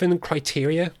 7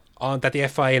 criteria that the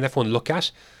FIA and F1 look at.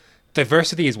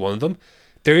 Diversity is one of them.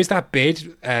 There is that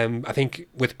bid, I think,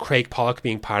 with Craig Pollock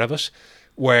being part of it,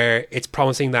 where it's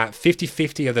promising that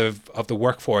 50-50 of the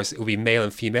workforce will be male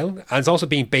and female, and it's also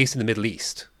being based in the Middle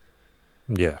East.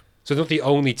 Yeah. So they're not the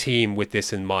only team with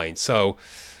this in mind. So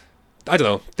I don't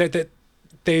know.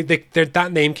 That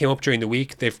name came up during the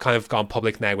week. They've kind of gone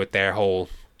public now with their whole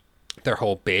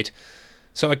bid.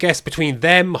 So I guess between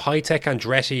them, Hitech,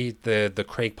 Andretti, the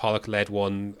Craig Pollock led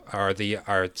one, I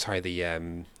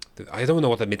don't know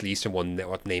what the Middle Eastern one,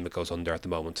 what name it goes under at the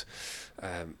moment.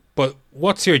 But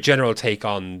what's your general take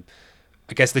on,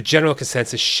 I guess, the general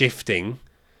consensus shifting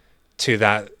to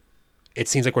that it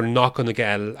seems like we're not going to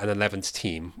get an 11th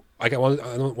team? I want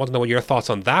to know what your thoughts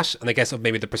on that, and I guess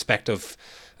maybe the perspective,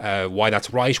 why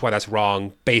that's right, why that's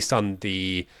wrong, based on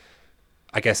the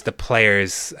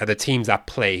players, the teams that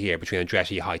play here between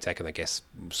Andretti, Hitech, and I guess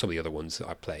some of the other ones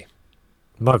that play.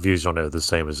 My views on it are the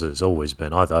same as it's always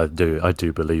been. I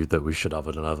do believe that we should have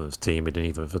an 11th team and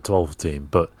even for 12th team.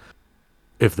 But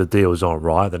if the deals aren't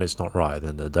right, then it's not right at the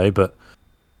end of the day. But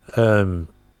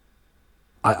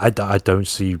I don't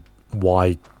see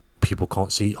why people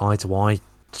can't see eye to eye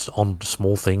on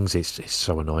small things. It's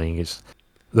so annoying. It's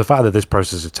the fact that this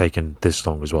process has taken this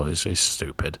long as well is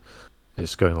stupid.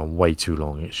 It's going on way too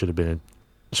long. It should have been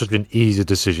an easy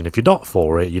decision. If you're not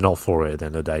for it, you're not for it at the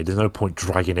end of the day. There's no point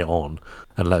dragging it on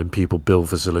and letting people build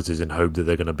facilities and hope that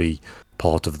they're going to be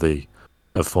part of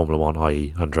Formula One,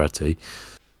 i.e. Andretti,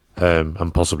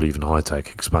 and possibly even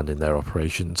Hitech expanding their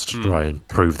operations to try and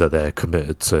prove that they're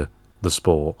committed to the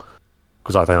sport.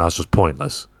 Because I think that's just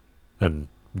pointless and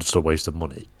just a waste of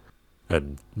money.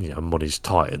 And money's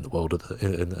tight in the world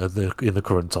in the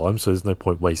current time, so there's no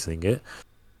point wasting it.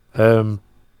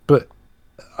 But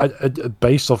I,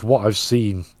 based off what I've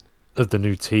seen of the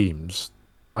new teams,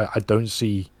 I don't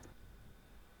see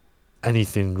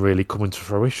anything really coming to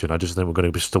fruition. I just think we're going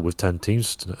to be stuck with 10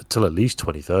 teams till at least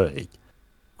 2030,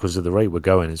 because at the rate we're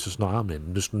going, it's just not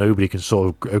happening. Just nobody can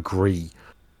sort of agree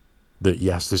that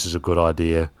yes, this is a good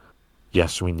idea.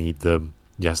 Yes, we need them.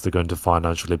 Yes, they're going to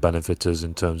financially benefit us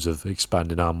in terms of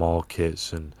expanding our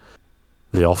markets, and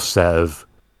the offset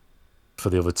for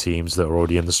the other teams that are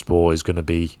already in the sport is going to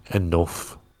be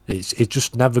enough. It's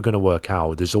just never going to work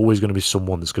out. There's always going to be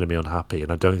someone that's going to be unhappy,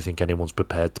 and I don't think anyone's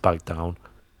prepared to back down.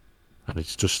 And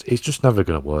it's just never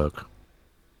going to work.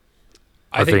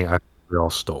 I think we are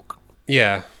stuck.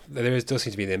 Yeah, does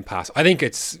seem to be an impasse. I think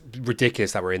it's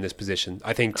ridiculous that we're in this position.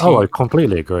 I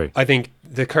completely agree. I think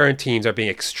the current teams are being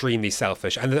extremely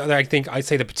selfish, and I think I'd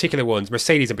say the particular ones,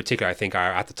 Mercedes in particular, I think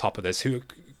are at the top of this.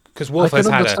 Because Wolf has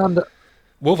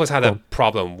had a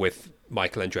problem with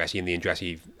Michael Andretti and the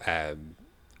Andretti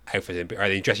outfit, or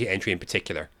the Andretti entry in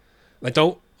particular. I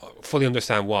don't fully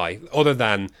understand why, other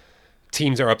than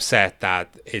teams are upset that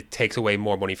it takes away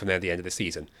more money from them at the end of the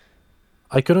season.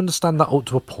 I can understand that up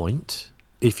to a point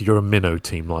if you're a minnow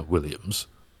team like Williams,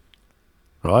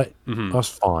 right? Mm-hmm. That's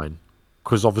fine.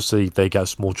 Because obviously they get a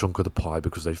small chunk of the pie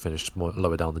because they finished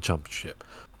lower down the championship.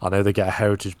 I know they get a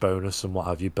heritage bonus and what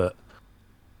have you, but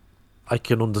I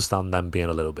can understand them being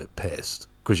a little bit pissed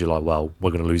because you're like, well,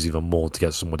 we're going to lose even more to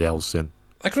get somebody else in.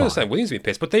 I can understand Williams being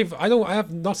pissed, but I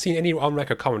have not seen any on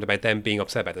record comment about them being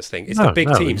upset about this thing. It's the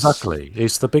big teams, exactly.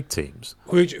 It's the big teams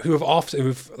who have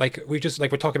often we're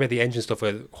talking about the engine stuff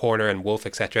with Horner and Wolf,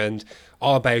 etc., and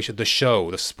all about the show,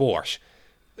 the sport.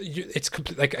 It's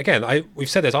like, again, we've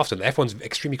said this often. F1's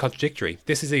extremely contradictory.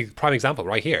 This is a prime example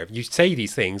right here. You say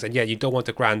these things, and yet you don't want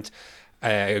to grant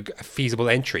a feasible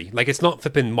entry. Like, it's not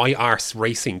flipping my arse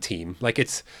racing team. Like,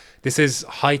 this is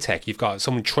high tech. You've got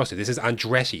someone trusted. This is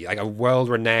Andretti, like a world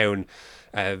renowned.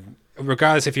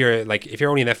 Regardless if you're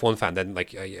only an F1 fan, then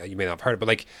like you may not have heard it, but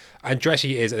like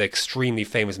Andretti is an extremely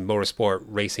famous motorsport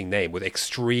racing name with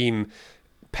extreme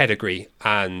pedigree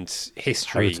and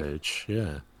history. Heritage,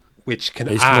 yeah. Which can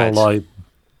it's add. Not like.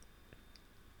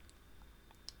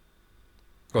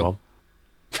 Go on.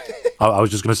 I was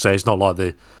just going to say it's not like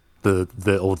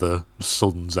the other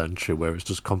Suns entry where it's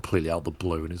just completely out of the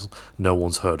blue and no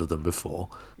one's heard of them before.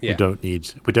 Yeah.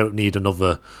 We don't need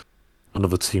another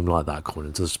team like that coming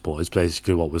into the sport. It's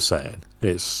basically what we're saying.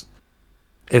 It's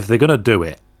if they're going to do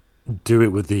it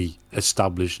with the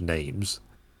established names.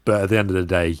 But at the end of the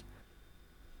day,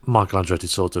 Michael Andretti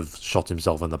sort of shot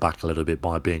himself in the back a little bit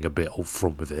by being a bit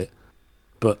upfront with it.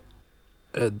 But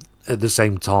at the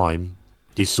same time,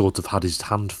 he sort of had his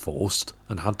hand forced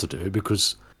and had to do it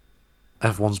because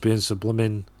F1's being so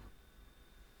blooming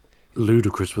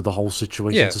ludicrous with the whole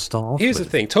situation to start off. Here's the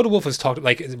thing: Toto Wolff has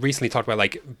recently talked about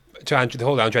the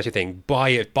whole Andretti thing. Buy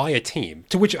a team,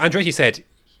 to which Andretti said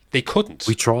they couldn't.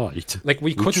 We tried.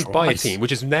 We couldn't buy a team,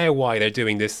 which is now why they're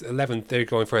doing this 11. They're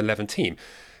going for 11 team.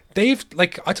 They've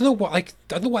I don't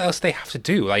know what else they have to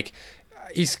do. Like,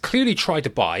 he's clearly tried to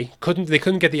buy. They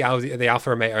couldn't get the Alfa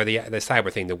Romeo or the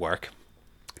Sauber thing to work.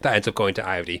 That ends up going to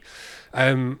Audi.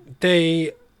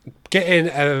 They get in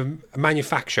a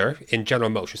manufacturer in General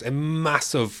Motors, a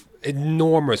massive,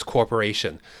 enormous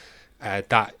corporation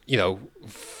that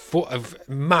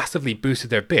massively boosted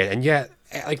their bid, and yet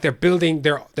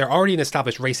they're already an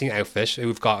established racing outfit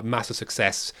who've got massive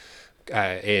success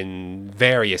in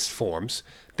various forms.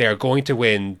 They're going to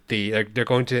win they're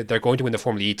going to win the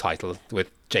Formula E title with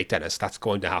Jake Dennis. That's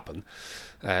going to happen.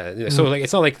 So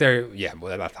it's not like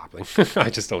that's happening. I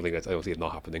just don't see it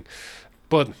not happening.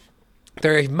 But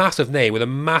they're a massive name with a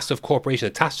massive corporation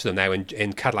attached to them now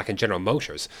in Cadillac and General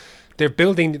Motors. They're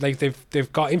building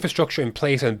they've got infrastructure in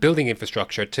place and building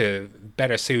infrastructure to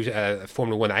better suit a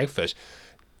Formula One outfit.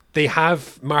 They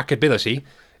have marketability.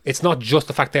 It's not just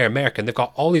the fact they're American. They've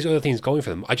got all these other things going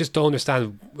for them. I just don't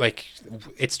understand.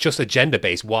 It's just agenda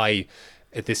based. Why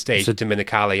at this stage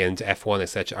Dominicali and F1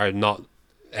 etc. are not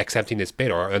accepting this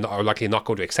bid or are likely not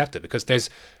going to accept it, because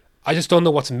I just don't know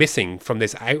what's missing from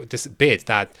this bid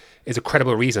that is a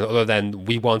credible reason other than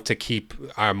we want to keep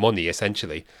our money,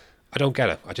 essentially. I don't get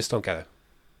it. I just don't get it.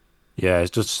 Yeah,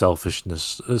 it's just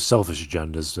selfishness, selfish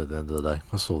agendas at the end of the day.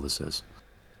 That's all this is.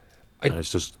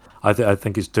 It's just, I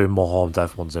think it's doing more harm to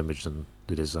F1's image than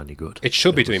it is any good. It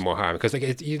should be doing more harm because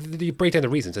you break down the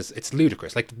reasons. It's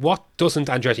ludicrous. Like, what doesn't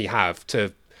Andretti have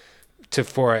to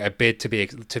for a bid to be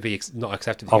not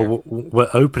accepted here? We're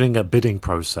opening a bidding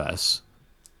process,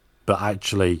 but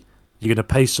actually you're going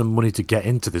to pay some money to get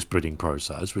into this bidding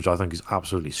process, which I think is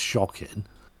absolutely shocking.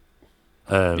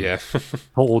 Put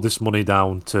all this money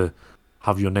down to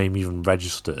have your name even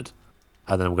registered,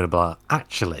 and then we're going to be like,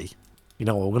 actually, you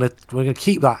know what, we're going to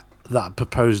keep that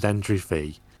proposed entry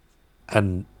fee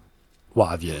and what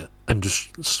have you, and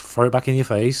just throw it back in your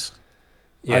face.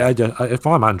 Yeah. If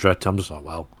I'm Andretti, I'm just like,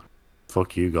 well,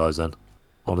 fuck you guys then.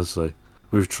 Honestly,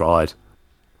 we've tried,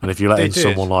 and if you let in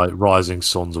someone like Rising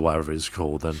Suns or whatever it's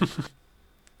called, then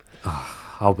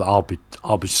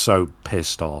I'll be so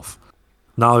pissed off.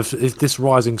 Now, if this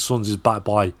Rising Suns is backed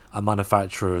by a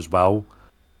manufacturer as well,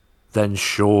 then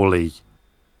surely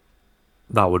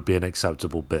that would be an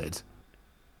acceptable bid.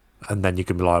 And then you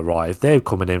can be like, right, if they're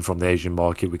coming in from the Asian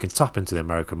market, we can tap into the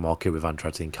American market with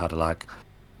Andretti and Cadillac.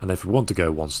 And if we want to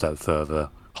go one step further,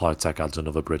 High Tech adds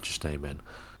another British name in.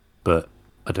 But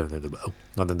I don't think they will.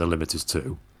 I think the limit is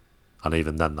 2. And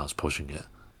even then, that's pushing it.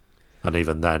 And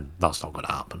even then, that's not going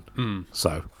to happen.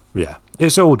 So, yeah,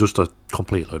 it's all just a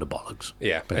complete load of bollocks.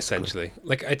 Yeah, basically. Essentially.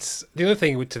 Like, it's the other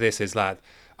thing to this is that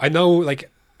I know, like,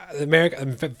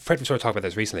 Fred was sort of talking about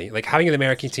this recently. Like having an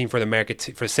American team for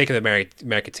the sake of the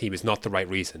American team is not the right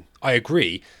reason. I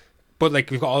agree, but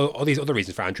like we've got all these other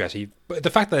reasons for Andretti. But the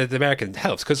fact that the American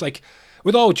helps, because like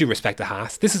with all due respect to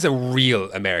Haas, this is a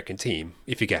real American team.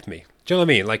 If you get me, do you know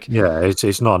what I mean? Like yeah,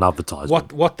 it's not an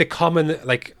advertisement. What the common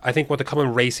I think what the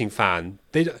common racing fan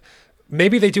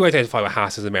maybe they do identify with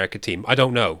Haas as an American team. I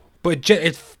don't know. But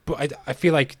I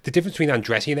feel like the difference between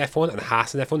Andretti and F1 and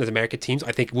Haas and F1 as American teams,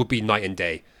 I think would be night and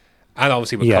day, and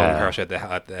obviously with Colin Hirsch at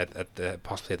the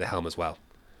possibly at the helm as well.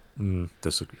 I don't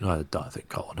think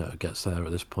Colin Hirsch gets there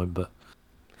at this point, but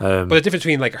the difference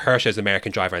between like Hirsch as an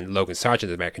American driver and Logan Sargent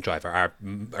as an American driver are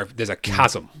there's a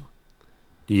chasm.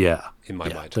 Yeah, in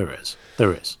my mind, there is.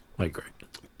 I agree,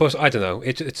 but I don't know.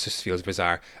 It just feels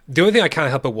bizarre. The only thing I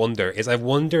can't help but wonder is I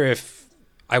wonder if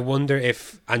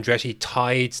Andretti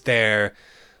tied their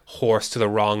horse to the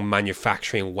wrong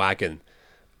manufacturing wagon.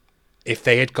 If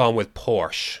they had gone with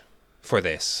Porsche for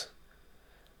this,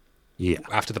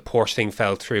 after the Porsche thing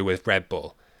fell through with Red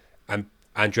Bull, and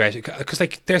Andretti, because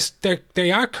like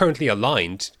they are currently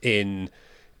aligned in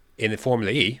the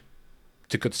Formula E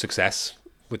to good success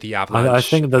with the Avalanche. I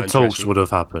think the Andretti. talks would have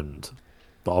happened.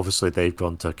 But obviously they've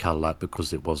gone to Cadillac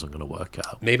because it wasn't going to work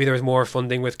out. Maybe there was more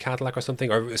funding with Cadillac or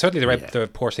something, or certainly the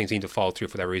Porsche thing seemed to fall through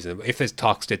for that reason. If these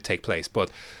talks did take place, but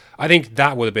I think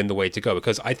that would have been the way to go,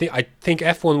 because I think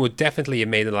F1 would definitely have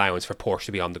made an allowance for Porsche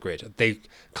to be on the grid. They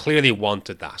clearly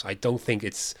wanted that. I don't think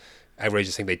it's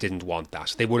outrageous thing they didn't want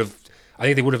that. They would have. I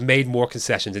think they would have made more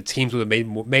concessions, and teams would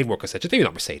have made more concessions. Maybe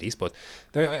not Mercedes, but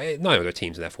none of their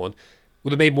teams in F1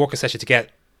 would have made more concessions to get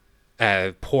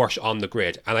Porsche on the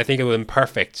grid, and I think it would have been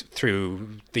perfect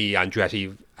through the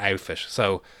Andretti outfit.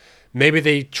 So maybe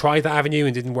they tried that avenue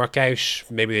and didn't work out.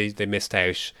 Maybe they missed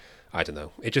out. I don't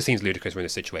know. It just seems ludicrous. We're in a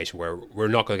situation where we're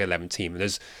not going to get 11 teams, and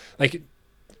there's like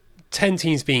 10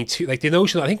 teams being too. Like the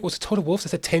notion, I think it was Toto Wolff that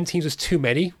said 10 teams was too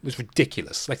many. Was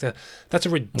ridiculous. Like that's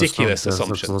a ridiculous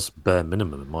assumption. That's bare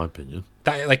minimum in my opinion.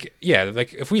 That like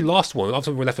if we lost one,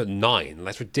 obviously we're left at 9.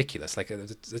 That's ridiculous. Like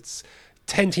it's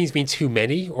 10 teams being too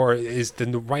many, or is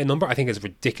the right number? I think it's a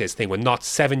ridiculous thing. When not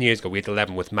 7 years ago we had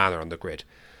 11 with Manor on the grid.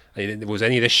 Was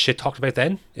any of this shit talked about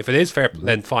then? If it is fair,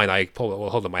 then fine. Will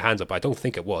hold up my hands up. But I don't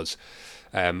think it was.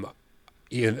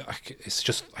 It's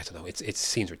just, I don't know. It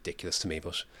seems ridiculous to me.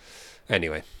 But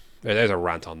anyway, there's a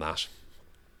rant on that.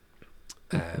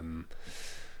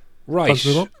 Right.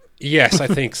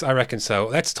 Yes, I reckon so.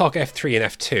 Let's talk F3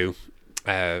 and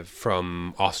F2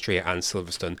 from Austria and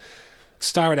Silverstone.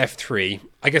 Start at F3.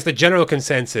 I guess the general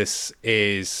consensus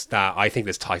is that I think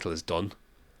this title is done.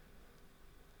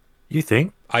 You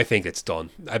think? I think it's done.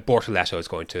 Bortoletto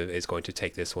is going to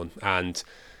take this one, and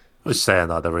I was saying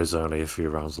that there is only a few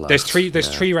rounds left. There's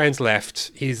 3 rounds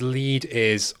left. His lead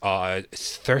is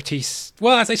 30.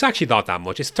 Well, it's actually not that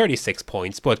much. It's 36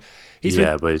 points, but he's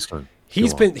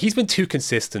been too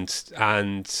consistent,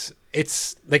 and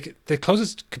it's like the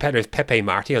closest competitor is Pepe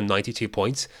Marti on 92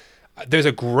 points. There's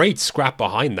a great scrap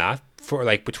behind that for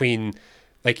like between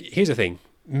like here's the thing.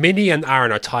 Mini and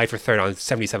Aaron are tied for third on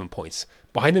 77 points.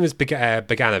 Behind them is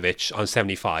Boganovic on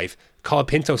 75,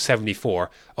 Colapinto 74,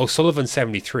 O'Sullivan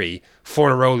 73,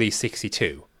 Fornaroli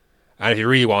 62. And if you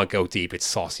really want to go deep, it's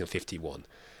Saucy on 51.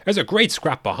 There's a great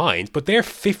scrap behind, but they're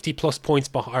 50 plus points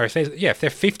behind. If they're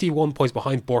 51 points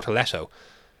behind Bortoletto,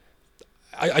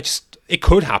 it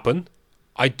could happen.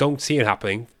 I don't see it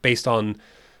happening based on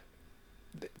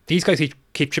these guys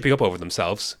keep tripping up over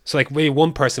themselves. So like maybe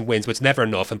one person wins, but it's never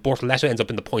enough, and Bortoletto ends up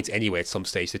in the points anyway at some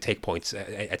stage to take points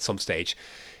at some stage.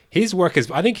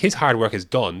 I think his hard work is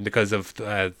done because of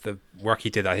the work he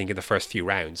did, I think, in the first few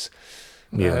rounds.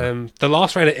 Yeah. The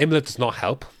last round at Imola does not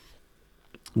help.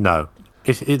 No.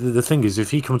 The thing is,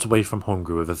 if he comes away from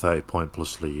Hungary with a 30-point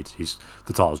plus lead,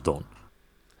 the title's done.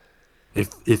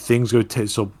 If things go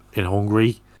tits up in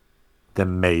Hungary,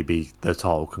 then maybe the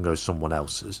title can go someone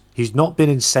else's. He's not been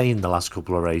insane the last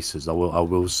couple of races. I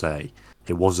will say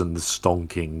it wasn't the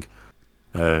stonking,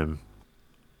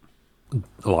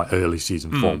 like early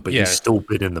season form, but he's still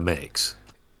been in the mix.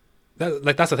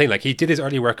 That's the thing. Like he did his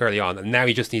early work early on, and now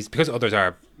he just needs because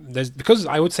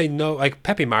I would say no. Like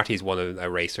Pepe Marti's won a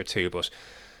race or two, but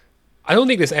I don't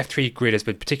think this F3 grid has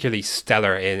been particularly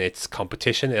stellar in its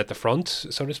competition at the front,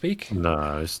 so to speak.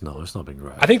 No, it's not. It's not been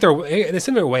great. I think they're in a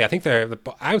similar way. I think they're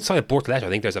outside of Bortoletto. I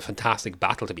think there's a fantastic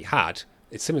battle to be had.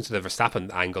 It's similar to the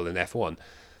Verstappen angle in F1,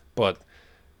 but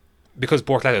because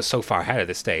Bortoletto is so far ahead at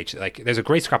this stage, like there's a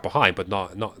great scrap behind, but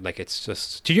not like it's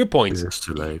just to your point. It's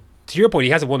too late. To your point, he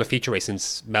hasn't won a feature race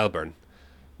since Melbourne,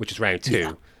 which is round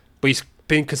 2, but he's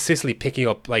been consistently picking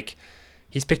up like.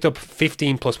 He's picked up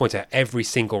 15 plus points at every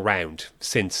single round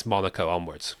since Monaco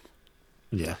onwards.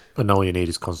 Yeah, but all you need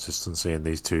is consistency in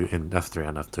these two, in F3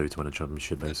 and F2, to win a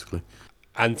championship, basically.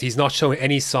 And he's not showing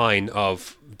any sign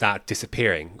of that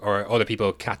disappearing or other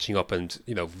people catching up and,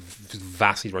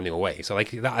 vastly running away. So, I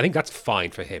think that's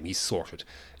fine for him. He's sorted.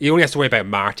 He only has to worry about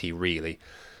Marty, really.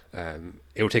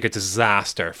 It would take a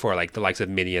disaster for the likes of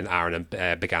Mini and Aaron and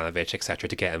Beganovic, etc.,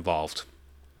 to get involved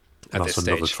at this That's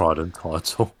another stage. Trident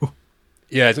title.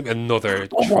 Yeah, it's another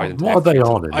Trident. What are they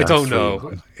on in I don't F3?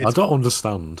 know. I don't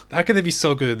understand. How can they be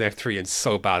so good in F3 and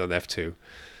so bad in F2?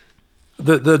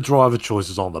 The driver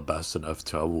choices aren't the best in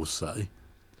F2, I will say.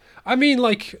 I mean,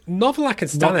 Novalak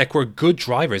and Stanek were good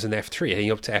drivers in F3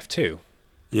 heading up to F2.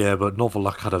 Yeah, but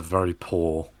Novalak had a very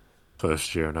poor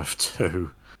first year in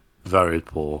F2. Very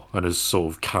poor. And has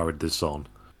sort of carried this on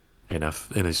in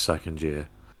his second year.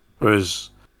 Whereas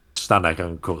Stanek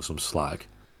can cut some slack.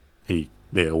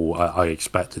 I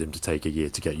expected him to take a year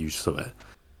to get used to it.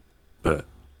 But,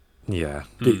 yeah,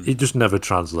 it just never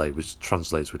translates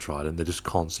with Trident. They just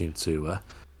can't seem to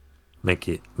make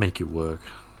it work.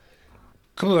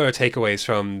 A couple of other takeaways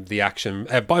from the action.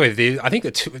 By the way, I think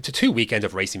the two weekends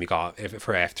of racing we got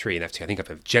for F3 and F2, I think have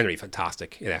been generally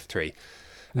fantastic in F3.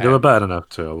 They were better than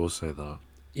F2, I will say that.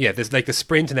 Yeah, there's the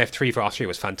sprint in F3 for Austria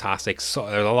was fantastic. So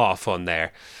there's a lot of fun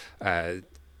there.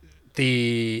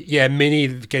 Mini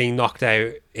getting knocked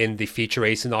out in the feature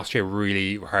race in Austria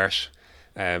really hurt.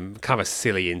 Kind of a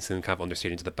silly incident, kind of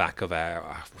understeered into the back of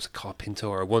was it called Pinto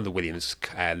or one of the Williams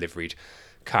liveried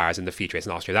cars in the feature race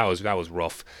in Austria. That was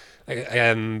rough.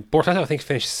 Bortoleto, I think,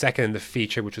 finished second in the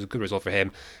feature, which was a good result for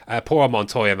him. Poor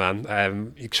Montoya,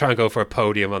 man. You try and go for a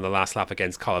podium on the last lap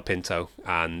against Colapinto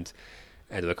and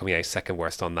ended up coming out second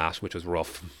worst on that, which was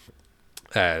rough.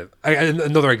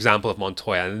 Another example of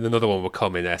Montoya, and another one will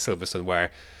come in Silverstone,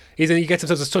 where he gets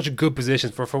himself in such a good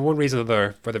position for one reason or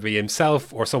another, whether it be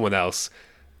himself or someone else,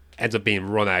 ends up being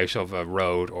run out of a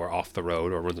road or off the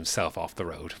road or runs himself off the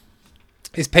road.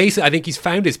 His pace, I think he's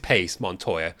found his pace,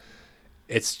 Montoya.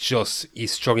 It's just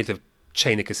he's struggling to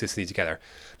chain the consistency together.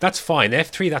 That's fine.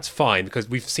 F3, that's fine, because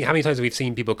we've seen how many times we've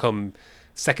seen people come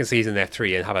second season in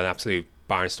F3 and have an absolute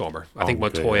barnstormer. I think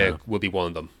Montoya will be one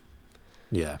of them.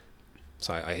 Yeah.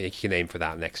 So I think you can aim for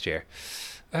that next year.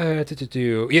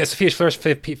 Sophia first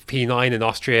P9 in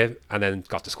Austria and then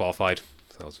got disqualified.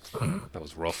 So that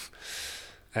was rough.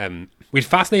 We had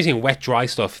fascinating wet dry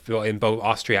stuff in both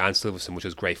Austria and Silverstone, which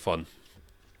was great fun.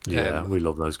 Yeah, we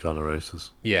love those kind of races.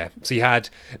 Yeah, so you had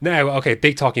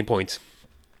big talking point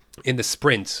in the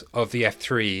sprint of the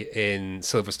F3 in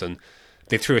Silverstone.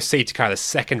 They threw a safety car the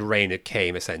second rain it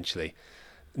came, essentially.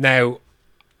 Now,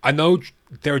 I know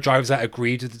there are drivers that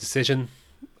agreed with the decision.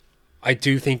 I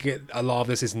do think a lot of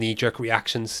this is knee-jerk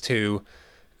reactions to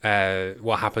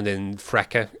what happened in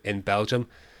Frekke in Belgium.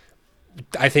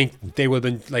 I think they would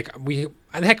have been you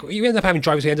end up having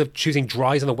drivers who end up choosing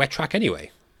dries on a wet track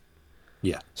anyway.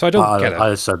 Yeah. So I don't get it.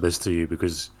 I said this to you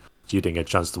because you didn't get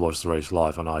a chance to watch the race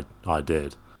live, and I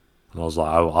did. And I was like,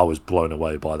 I was blown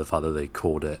away by the fact that they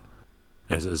called it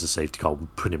as a safety car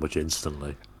pretty much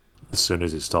instantly. As soon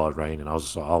as it started raining, I was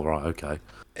just like, oh, right, okay.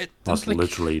 That's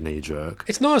literally knee-jerk.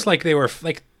 It's not as like they were,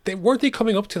 weren't they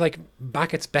coming up to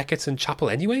Beckett's and Chapel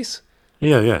anyways?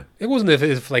 Yeah. It wasn't as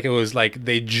if it was like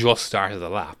they just started the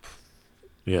lap.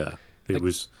 Yeah, it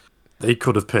was. They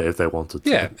could have pit if they wanted to.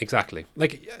 Yeah, exactly.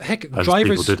 Heck, As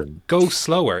drivers people didn't. go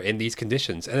slower in these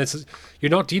conditions, and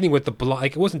you're not dealing with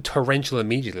it wasn't torrential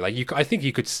immediately. I think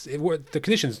you could. The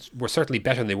conditions were certainly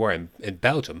better than they were in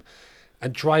Belgium,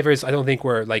 and drivers, I don't think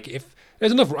were if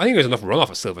there's enough. I think there's enough runoff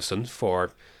at Silverstone for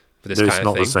this kind of thing. It's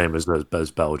not the same as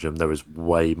Belgium. There is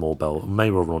way more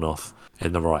runoff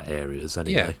in the right areas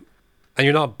anyway. Yeah, and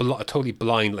you're not totally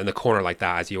blind in a corner like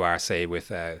that as you are, say,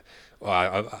 with.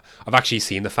 I've actually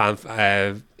seen the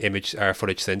fan image or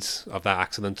footage since of that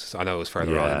accident. So I know it was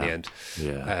further on in the end.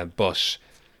 Yeah. But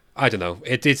I don't know.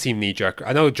 It did seem knee-jerk.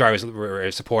 I know drivers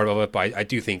were supportive of it, but I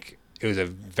do think it was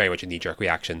very much a knee-jerk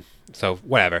reaction. So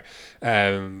whatever.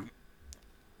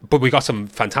 But we got some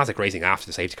fantastic racing after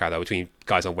the safety car, though, between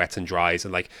guys on wets and dries.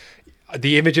 And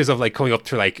the images of coming up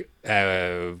through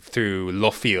through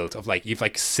Luffield of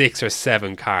you've 6 or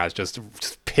 7 cars just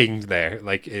pinged there.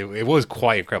 It was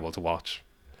quite incredible to watch.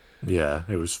 Yeah,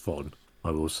 it was fun.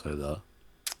 I will say that.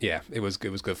 Yeah, it was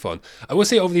good fun. I will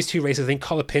say over these 2 races, I think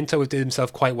Colapinto did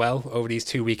himself quite well over these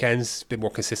 2 weekends. A bit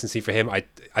more consistency for him. I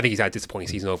think he's had a disappointing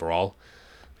season overall.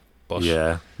 But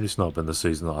yeah, it's not been the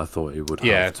season that I thought it would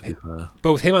have, to be fair.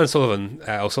 Both him and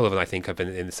O'Sullivan, I think, have been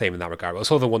in the same in that regard.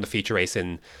 O'Sullivan won the feature race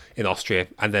in Austria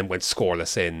and then went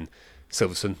scoreless in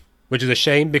Silverstone, which is a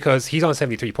shame because he's on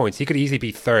 73 points. He could easily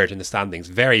be third in the standings,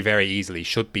 very, very easily.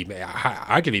 Should be,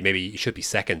 arguably, maybe he should be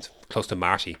second, close to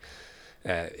Marty.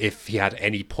 if he had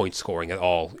any point scoring at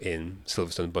all in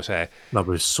Silverstone. But that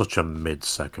was such a mid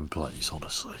second place.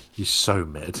 Honestly, he's so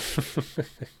mid.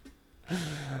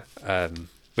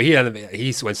 But he went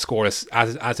scoreless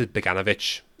as did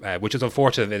Bogdanovic, which is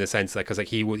unfortunate in a sense, because like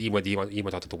he went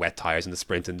onto the wet tires in the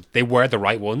sprint, and they were the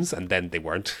right ones, and then they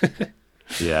weren't.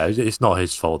 Yeah, it's not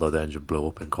his fault that the engine blew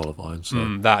up in qualifying.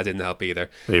 So That didn't help either.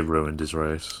 He ruined his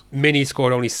race. Mini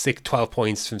scored only 12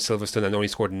 points from Silverstone and only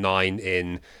scored 9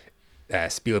 in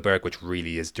Spielberg, which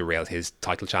really has derailed his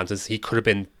title chances. He could have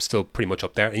been still pretty much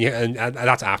up there, and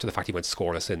that's after the fact he went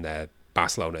scoreless in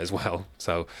Barcelona as well.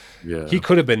 So he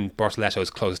could have been Bortoletto's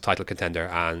closest title contender,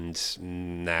 and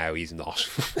now he's not.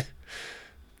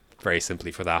 Very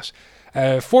simply for that. 4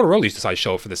 in a row he's decided to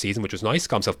show up for the season, which was nice.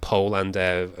 Got himself pole and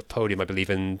a podium, I believe,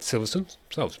 in Silverstone.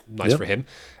 So that was nice for him.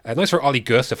 Nice for Ollie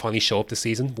Gus to finally show up this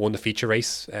season. Won the feature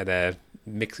race at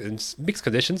mixed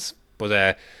conditions.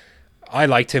 But I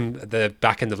liked him at the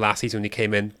back end of last season when he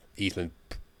came in. He's been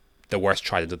the worst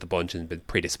trident of the bunch and been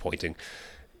pretty disappointing.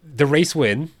 The race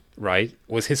win, right,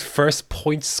 was his first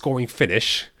point scoring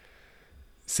finish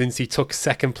since he took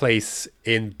second place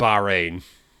in Bahrain.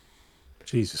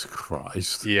 Jesus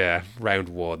Christ. Yeah, round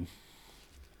 1.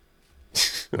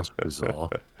 That's bizarre.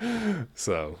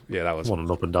 So, yeah, that was... What an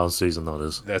up and down season that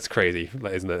is. That's crazy,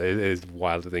 isn't it? It is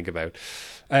wild to think about.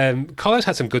 Collins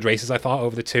had some good races, I thought,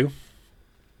 over the 2.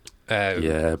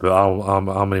 Yeah, but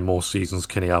how many more seasons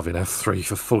can he have in F3,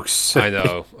 for fuck's sake?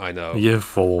 I know. Year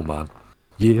 4, man.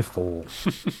 Year 4.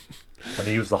 And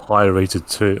he was the higher rated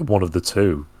one of the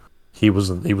 2. He was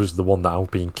the one that was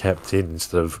being kept in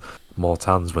instead of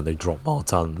Martins when they dropped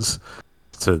Martins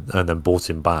and then brought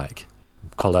him back.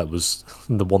 Collette was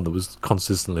the one that was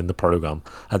consistently in the program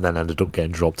and then ended up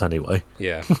getting dropped anyway.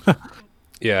 Yeah.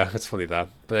 Yeah, it's funny that.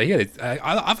 But yeah,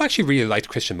 I've actually really liked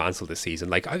Christian Mansell this season.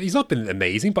 Like, he's not been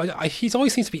amazing, but he's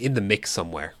always seems to be in the mix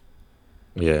somewhere.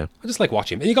 Yeah. I just like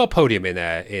watching him. And he got a podium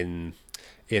in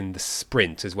the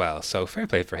sprint as well, so fair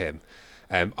play for him.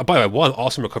 By the way, one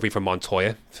awesome recovery from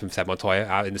Seb Montoya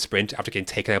out in the sprint after getting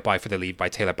taken out for the lead by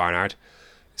Taylor Barnard.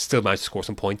 Still managed to score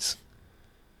some points.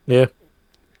 Yeah.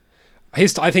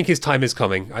 I think his time is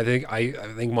coming. I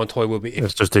think Montoya will be...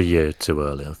 It's just a year too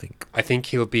early, I think. I think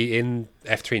he'll be in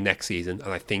F3 next season,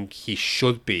 and I think he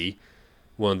should be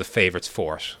one of the favourites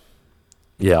for it.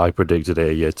 Yeah, I predicted it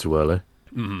a year too early.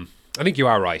 Mm-hmm. I think you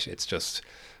are right. It's just...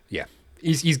 Yeah.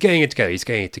 He's getting it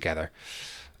together.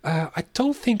 I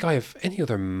don't think I have any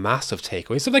other massive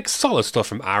takeaways. So like solid stuff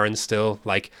from Aaron still.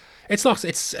 Like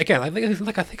again, I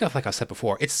think I said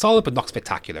before, it's solid but not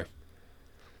spectacular.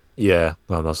 Yeah,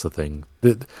 well, that's the thing.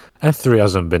 The F3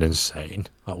 hasn't been insane.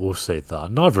 I will say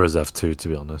that. Neither has F2, to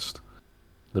be honest.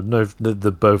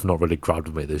 They're both not really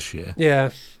grabbed me this year. Yeah.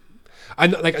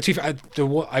 And like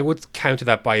I would counter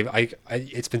that by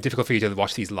it's been difficult for you to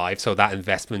watch these live, so that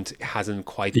investment hasn't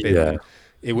quite been. Yeah.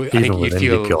 I think you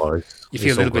feel a little bit. You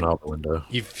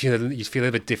feel a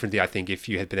little bit differently. I think if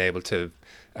you had been able to,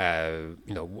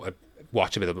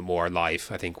 watch a little bit more live,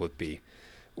 I think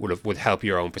would help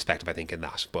your own perspective. I think in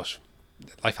that, but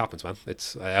life happens, man.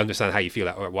 I understand how you feel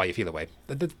or why you feel that way.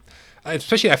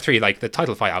 Especially F3, like the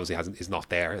title fight obviously is not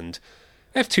there, and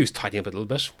F2's tightening up a little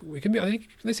bit.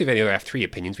 Let's see if any other F3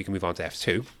 opinions. We can move on to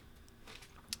F2.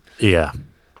 Yeah.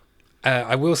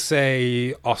 I will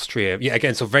say Austria. Yeah,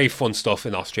 again, so very fun stuff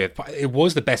in Austria. It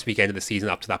was the best weekend of the season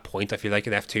up to that point, I feel like,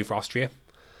 in F2 for Austria.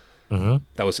 Mm-hmm.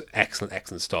 That was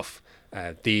excellent stuff.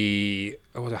 What do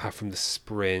I have from the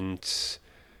sprint?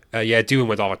 Doohan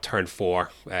went off at turn 4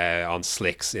 on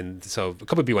slicks. So a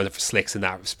couple of people went for slicks in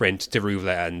that sprint. De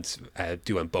Ruvla and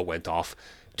Doohan both went off.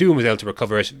 Doohan was able to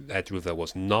recover it. De Ruvla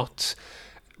was not.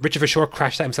 Richard Verschoor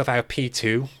crashed himself out of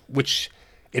P2, which...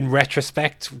 in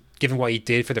retrospect, given what he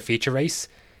did for the feature race,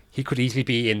 he could easily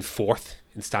be in 4th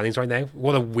in standings right now.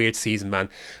 What a weird season, man.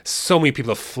 So many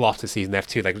people have flopped this season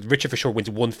F2. Like, Richard Verschoor wins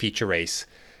one feature race,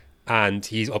 and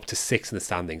he's up to 6th in the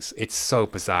standings. It's so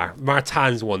bizarre.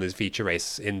 Martins won his feature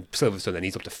race in Silverstone, and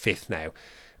he's up to 5th now.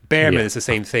 Behrman is the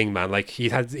same thing, man. Like,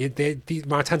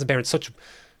 Martins and Behrman,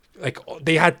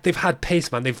 they've had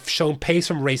pace, man. They've shown pace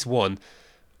from race 1.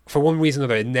 For one reason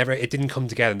or another, it didn't come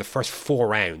together in the first 4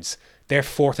 rounds. They're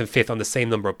 4th and 5th on the same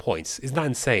number of points. Isn't that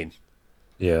insane?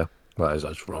 Yeah, that is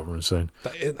actually rather insane.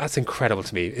 That's incredible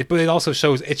to me. But it also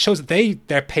shows that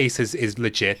their pace is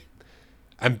legit,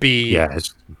 and B,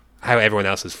 how everyone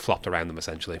else has flopped around them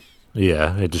essentially.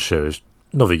 Yeah, it just shows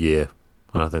another year,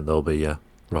 and I think they'll be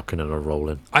rocking and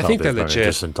rolling. I think they're legit.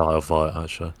 This entire fight,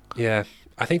 actually. Yeah,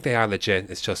 I think they are legit.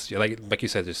 It's just like you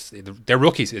said, they're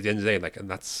rookies at the end of the day, and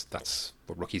that's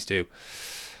what rookies do.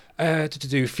 To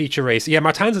do feature race. Yeah,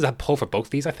 Martins has had pull for both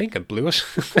these, I think, and blew it.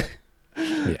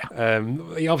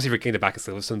 He obviously regained it back at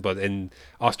Silverstone, but in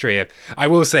Austria, I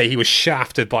will say he was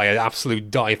shafted by an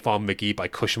absolute dive bomb McGee by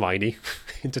Kushmini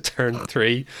into turn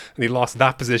 3, and he lost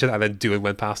that position, and then Doohan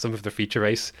went past him for the feature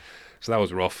race. So that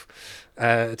was rough.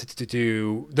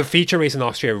 The feature race in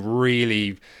Austria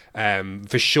really,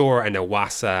 for sure, and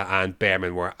Iwasa and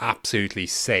Behrman were absolutely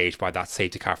saved by that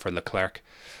safety car for Leclerc.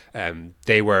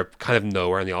 They were kind of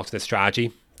nowhere in the alternate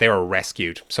strategy. They were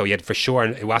rescued. So he had for sure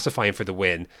Iwasa fighting for the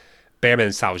win.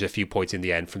 Behrman salvaged a few points in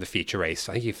the end from the feature race.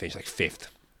 I think he finished like 5th.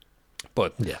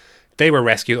 But they were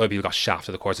rescued. Other people got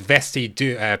shafted, of course. Vesti,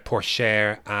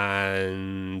 Pourchaire,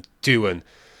 and Doohan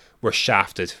were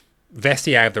shafted.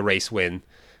 Vesti out of the race win.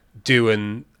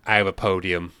 Doohan out of a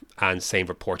podium, and same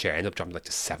for Pourchaire. Ended up dropping like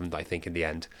to 7th, I think, in the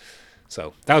end.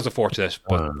 So that was unfortunate,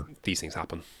 but these things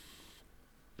happen.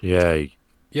 Yay.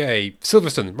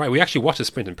 Silverstone. Right, we actually watched a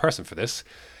sprint in person for this.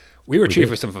 We were treated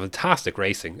for some fantastic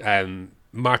racing.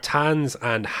 Martins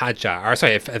and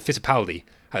Fittipaldi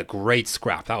had a great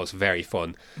scrap. That was very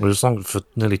fun. It was like for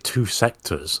nearly 2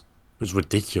 sectors. It was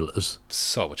ridiculous.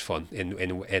 So much fun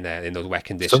in those wet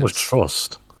conditions. So much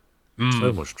trust.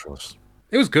 So much trust.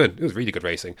 It was good. It was really good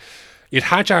racing. You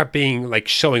had Hadjar being like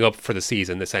showing up for the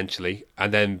season essentially,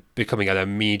 and then becoming an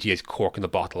immediate cork in the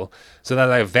bottle. So that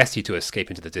allowed Vesti to escape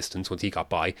into the distance once he got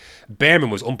by. Behrman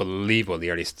was unbelievable in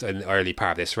the early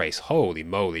part of this race. Holy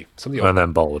moly! And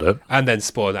then bowled it, and then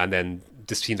spun, and then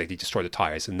just seemed like he destroyed the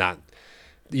tires. And that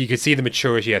you could see the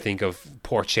maturity, I think, of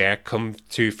Pourchaire come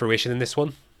to fruition in this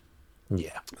one.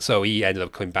 Yeah. So he ended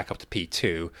up coming back up to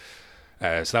P2.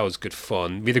 So that was good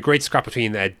fun. We had a great scrap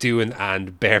between Doohan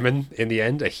and Behrman in the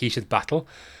end, a heated battle.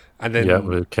 And then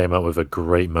we came out with a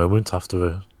great moment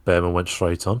after Behrman went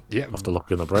straight on. Yeah. After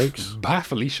locking the brakes. Bar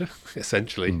Felicia,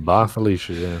 essentially. Bar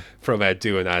Felicia, yeah. From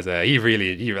Doohan as I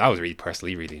was really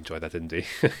personally, he really enjoyed that, didn't he?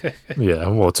 Yeah,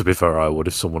 well, to be fair, I would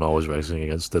if someone I was racing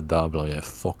against did that. I'd be like, yeah,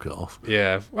 fuck it off.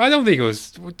 Yeah, well, I don't think it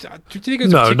was. Do you think it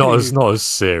was no, not as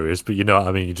serious, but you know what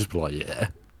I mean. You just be like,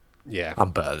 yeah, I'm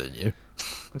better than you.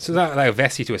 So that allowed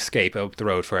Vesti to escape up the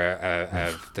road for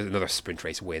another sprint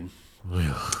race win.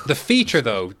 The feature,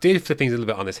 though, did flip things a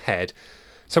little bit on its head.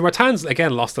 So Martins,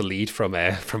 again, lost the lead from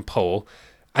pole,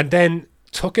 and then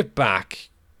took it back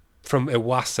from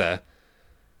Iwasa,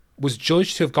 was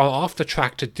judged to have gone off the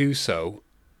track to do so,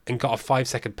 and got a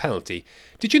 5-second penalty.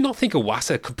 Did you not think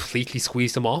Iwasa completely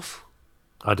squeezed him off?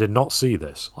 I did not see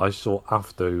this. I saw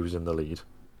after he was in the lead.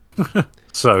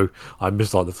 So I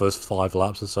missed like the first 5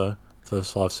 laps or so.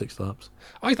 First 5-6 laps.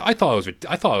 I thought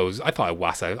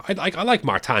Iwasa. I like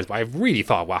Martins, but I really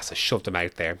thought Iwasa shoved him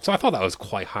out there. So I thought that was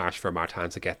quite harsh for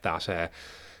Martins to get that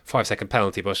 5-second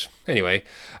penalty. But anyway,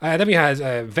 then we had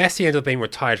Vesti ended up being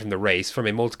retired from the race from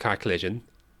a multi-car collision.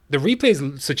 The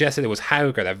replays suggested it was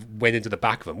Hauger that went into the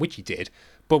back of him, which he did.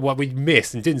 But what we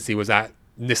missed and didn't see was that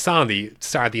Nissany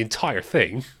started the entire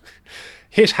thing,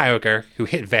 hit Hauger, who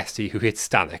hit Vesti, who hit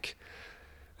Stanek,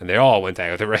 and they all went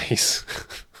out of the race.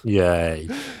 Yay,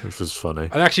 which was funny.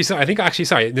 And actually,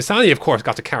 Nissany, of course,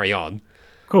 got to carry on.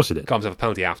 Of course he did. Got himself a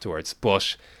penalty afterwards.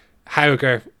 But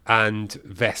Hauger and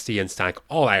Vesti and Stank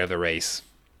all out of the race.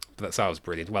 But that was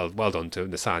brilliant. Well done to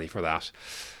Nissany for that.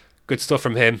 Good stuff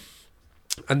from him.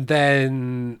 And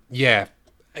then,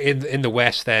 in the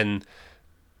West, then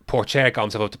Pourchaire got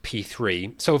himself up to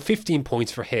P3. So 15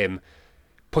 points for him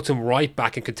puts him right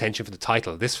back in contention for the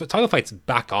title. This title fight's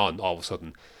back on all of a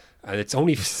sudden. And it's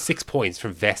only 6 points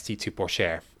from Vesti to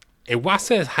Pourchaire.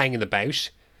 Iwasa is hanging about.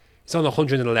 It's on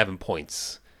 111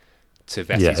 points to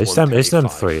Vesti's 135. It's them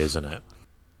 3, isn't it?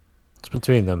 It's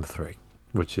between them 3,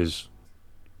 which is,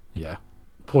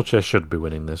 Pourchaire should be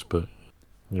winning this, but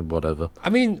whatever. I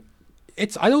mean,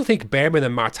 I don't think Behrman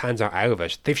and Martins are out of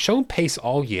it. They've shown pace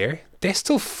all year. There's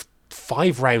still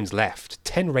 5 rounds left,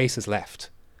 10 races left.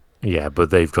 Yeah,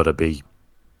 but they've got to be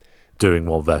doing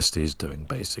what Vesti is doing,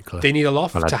 basically. They need a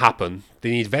lot to happen. They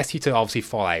need Vesti to obviously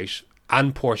fall out,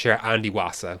 and Pourchaire and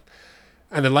Iwasa.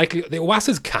 And the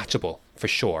Iwasa's catchable, for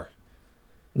sure.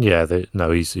 Yeah, he's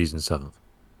in 7th.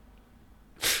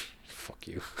 Fuck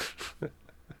you.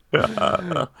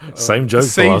 Same joke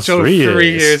for the last 3 years.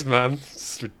 3 years, man.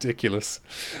 It's ridiculous.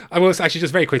 I will actually,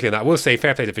 just very quickly on that, I will say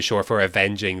fair play to for sure for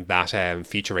avenging that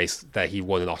feature race that he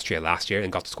won in Austria last year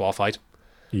and got disqualified.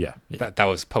 Yeah. That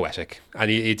was poetic, and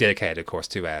he dedicated, of course,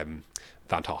 to Van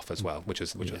Hoff as well, which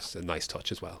was a nice touch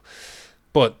as well.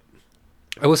 But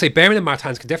I will say Behrman and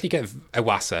Martins can definitely get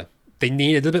Iwasa. They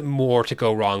need a little bit more to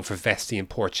go wrong for Vesti and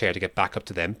Pourchaire to get back up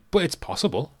to them, but it's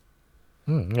possible.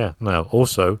 Yeah. Now,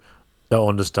 also, don't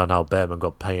understand how Behrman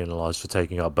got penalised for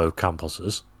taking out both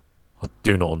Campuses. I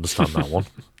do not understand that one.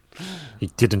 He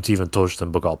didn't even touch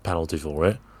them, but got a penalty for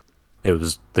it. it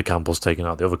was the Campos taking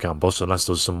out the other Campos, unless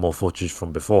there was some more footage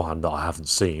from beforehand that I haven't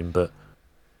seen, but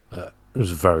it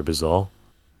was very bizarre.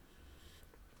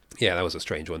 Yeah, that was a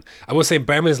strange one. I will say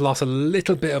Berman has lost a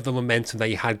little bit of the momentum that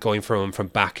he had going from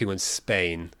Baku and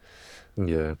Spain.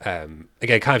 Yeah.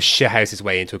 Again, kind of shithoused his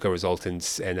way into a good result in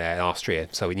Austria,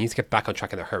 so he needs to get back on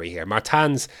track in a hurry here.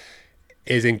 Martins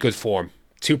is in good form.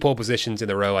 2 pole positions in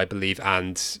a row, I believe,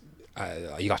 and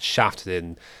he got shafted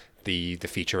in the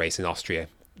feature race in Austria.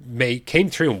 Came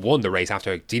through and won the race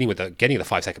after getting the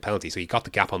 5-second penalty, so he got the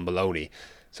gap on Maloney.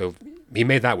 So he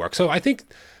made that work. So I think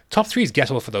top 3 is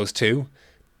gettable for those two.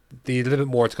 A little bit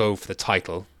more to go for the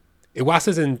title.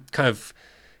 Iwasa's in kind of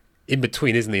in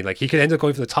between, isn't he? Like, he could end up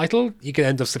going for the title, he could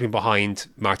end up slipping behind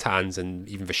Martins and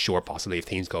even Versure possibly if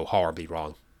things go horribly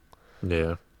wrong.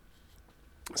 Yeah.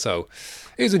 So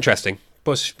it was interesting.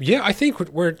 But yeah, I think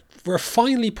we're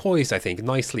finally poised, I think,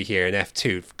 nicely here in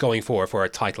F2 going forward for a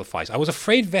title fight. I was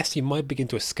afraid Vesti might begin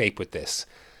to escape with this,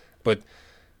 but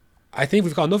I think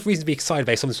we've got enough reason to be excited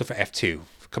about some of the stuff for F2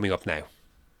 coming up now.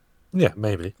 Yeah,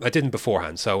 maybe. I didn't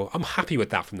beforehand, so I'm happy with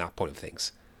that from that point of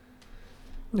things.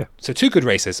 Yeah. So 2 good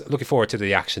races. Looking forward to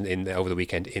the action over the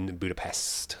weekend in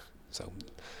Budapest. So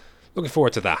looking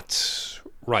forward to that.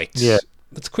 Right. Yeah.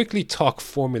 Let's quickly talk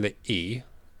Formula E.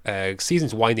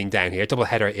 Season's winding down here. Double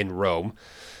header in Rome.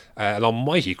 An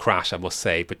almighty crash, I must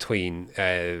say, between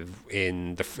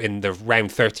in the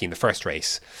round 13, the first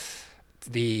race.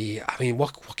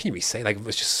 What can you really say? Like, it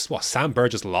was just Sam Burr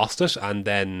just lost it, and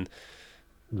then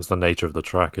it's the nature of the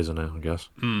track, isn't it? I guess.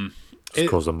 It's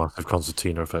caused a massive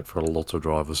concertina effect for a lot of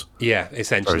drivers. Yeah,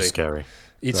 essentially. Very scary.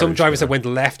 You had some drivers that went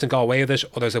left and got away with it,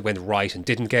 others that went right and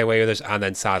didn't get away with it, and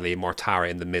then sadly Mortara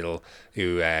in the middle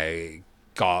who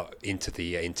got into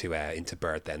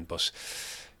Bird then. But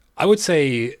I would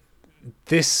say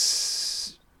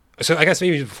this. So I guess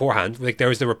maybe beforehand, like, there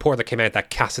was the report that came out that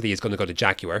Cassidy is going to go to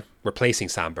Jaguar, replacing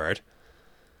Sam Bird.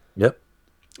 Yep.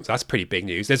 So that's pretty big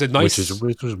news. There's a nice,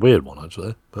 which is a weird one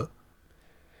actually, but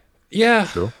yeah.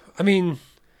 Sure. I mean,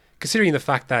 considering the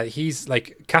fact that he's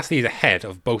like Cassidy is ahead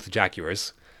of both the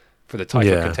Jaguars for the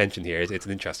title contention here, it's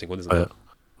an interesting one, isn't it?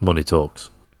 Money talks.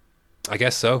 I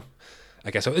guess so.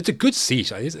 It's a good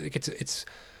seat. It's.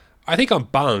 I think on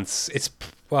balance, it's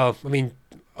well. I mean,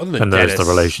 other than there's Dennis,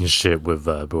 the relationship with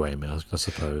Buemi, I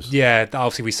suppose. Yeah,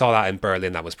 obviously we saw that in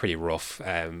Berlin. That was pretty rough.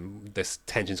 There's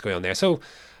tensions going on there. So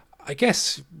I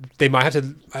guess they might have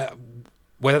to.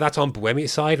 Whether that's on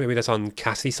Buemi's side, maybe that's on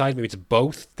Cassidy's side, maybe it's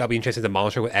both. That'll be interesting to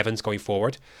monitor with Evans going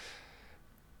forward.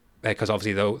 Because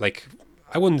obviously, though, like,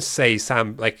 I wouldn't say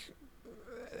Sam, like,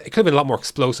 it could have been a lot more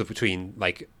explosive between,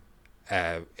 like,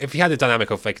 if you had the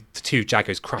dynamic of, like, the 2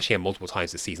 Jaguars crashing out multiple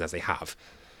times this season as they have.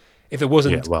 If it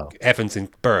wasn't Evans and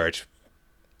Bird,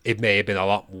 it may have been a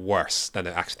lot worse than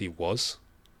it actually was.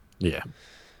 Yeah.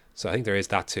 So I think there is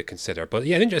that to consider. But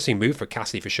yeah, an interesting move for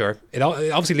Cassidy for sure. It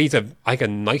obviously leaves a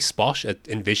nice spot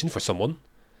in Vision for someone.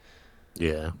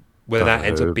 Yeah. Whether that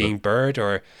ends up being Bird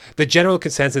or the general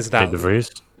consensus that Nyck de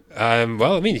Vries.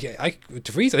 Well, I mean,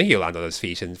 de Vries, I think he'll land on his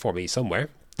feet in Formula E somewhere.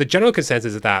 The general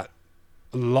consensus is that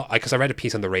because I read a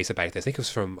piece on the race about this. I think it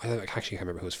was from. I actually can't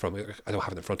remember who it was from. I don't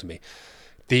have it in front of me.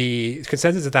 The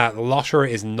consensus is that Lotterer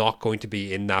is not going to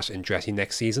be in that Andretti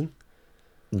next season.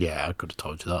 Yeah, I could have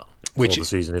told you that. Which before the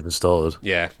season even started.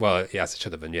 Yeah, well, yes, it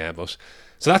should have been. Yeah, but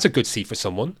so that's a good seat for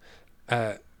someone.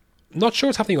 Not sure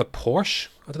what's happening with Porsche.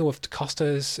 I don't know if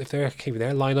Costa's if they're keeping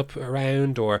their lineup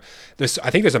around, or I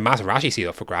think there's a Maserati seat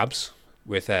up for grabs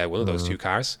with one of those 2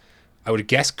 cars. I would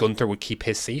guess Gunther would keep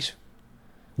his seat.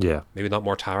 Yeah, maybe not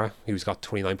Mortara, who's got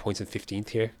 29 points in 15th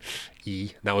here.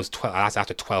 That was that's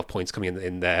after 12 points coming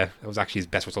in there. That was actually his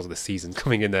best result of the season,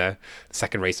 coming in the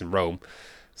second race in Rome.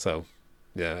 So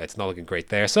yeah, it's not looking great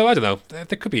there. So I don't know.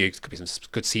 There could be some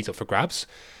good seats up for grabs.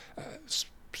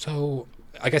 So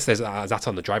I guess that's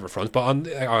on the driver front, but on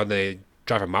the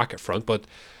driver market front. But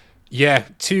yeah,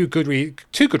 two good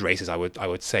races. I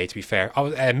would say, to be fair.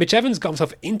 Mitch Evans got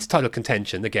himself into title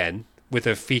contention again with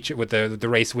the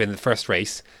race win, the first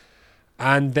race,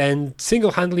 and then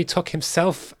single-handedly took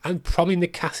himself and probably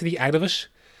Nick Cassidy out of it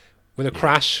with a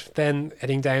crash. Then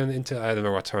heading down into, I don't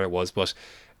remember what turn it was, but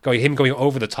going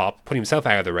over the top, putting himself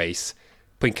out of the race,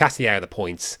 putting Cassidy out of the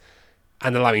points,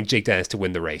 and allowing Jake Dennis to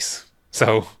win the race.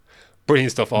 So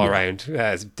brilliant stuff all around.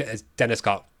 As Dennis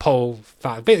got pole,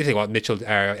 basically what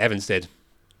Evans did.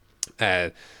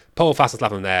 Pole, fastest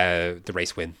lap on the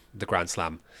race win, the Grand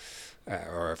Slam,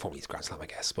 or Formula E's Grand Slam, I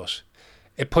guess. But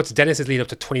it puts Dennis's lead up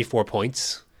to 24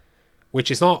 points,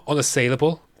 which is not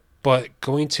unassailable, but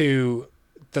going to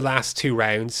the last 2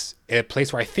 rounds in a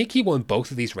place where I think he won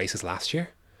both of these races last year.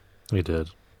 He did.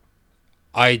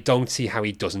 I don't see how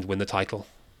he doesn't win the title.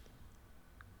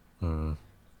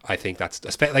 I think that's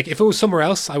like if it was somewhere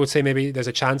else, I would say maybe there's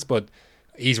a chance, but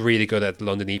he's really good at the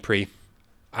London E-Prix,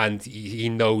 and he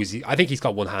knows. I think he's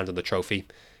got one hand on the trophy.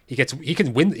 He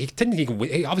can win. He technically can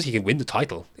win. Obviously, he can win the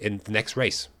title in the next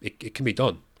race. It can be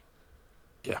done.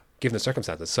 Yeah, given the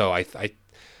circumstances. So I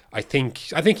think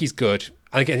he's good.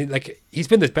 And again, like he's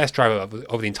been the best driver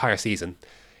over the entire season.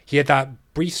 He had that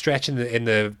brief stretch in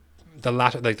the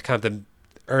latter, like kind of the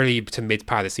early to mid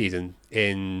part of the season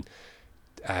in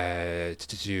India,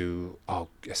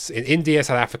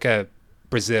 South Africa,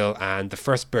 Brazil, and the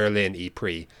first Berlin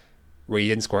E-Prix, where he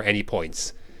didn't score any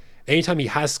points. Anytime he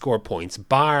has scored points,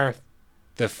 bar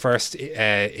the first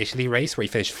Italy race where he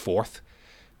finished fourth,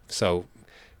 so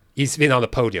he's been on the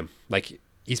podium. Like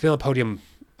he's been on the podium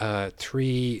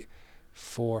 3,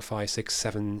 4, 5, 6,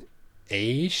 7,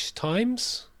 8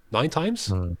 times, 9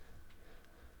 times.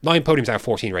 9 podiums out of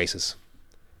 14 races.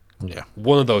 Yeah,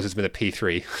 one of those has been a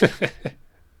P3.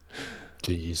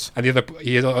 Jeez. And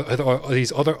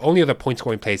his only other point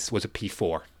scoring place was a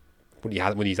P4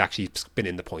 when he's actually been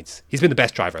in the points. He's been the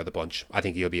best driver of the bunch. I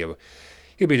think he'll be a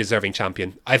deserving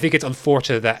champion. I think it's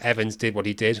unfortunate that Evans did what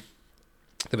he did,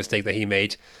 the mistake that he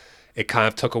made. It kind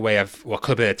of took away what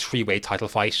could have been a 3-way title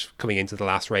fight coming into the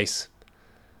last race.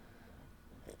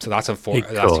 So that's unfortunate.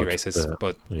 The last 2 races,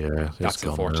 but yeah, that's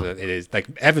unfortunate. It is like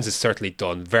Evans is certainly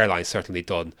done. Verline's certainly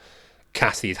done.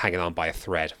 Cassidy is hanging on by a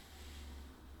thread.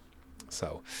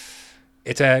 So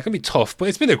it's going to be tough, but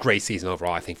it's been a great season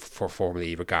overall, I think, for Formula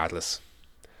E, regardless.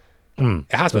 It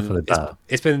has been.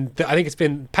 It's been. I think it's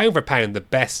been pound for pound the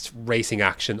best racing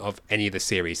action of any of the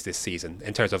series this season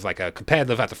in terms of like a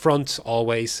competitive at the front.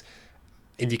 Always,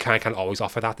 IndyCar can always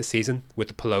offer that this season with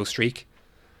the Pelot streak.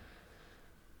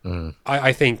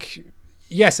 I think,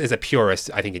 yes, as a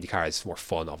purist, I think IndyCar is more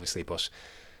fun, obviously, but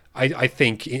I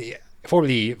think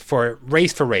Formula E for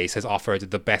race has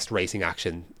offered the best racing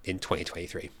action in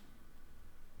 2023.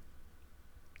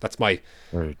 That's my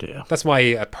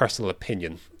personal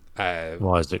opinion.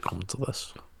 Why has it come to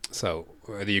this? So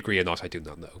whether you agree or not, I do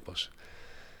not know. But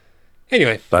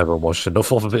anyway, I haven't watched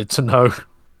enough of it to know.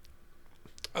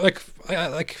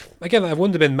 Again, I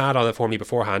wouldn't have been mad on it for me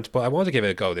beforehand, but I wanted to give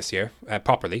it a go this year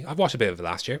properly. I've watched a bit of it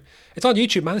last year. It's on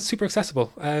YouTube, man. It's super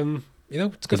accessible.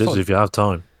 It's good fun. It is if you have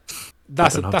time.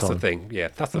 That's the thing. Yeah,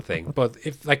 that's the thing. But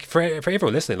if like for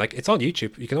everyone listening, like it's on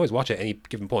YouTube. You can always watch it at any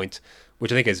given point,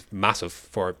 which I think is massive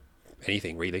for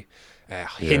anything really.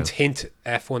 Hint,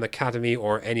 F1 Academy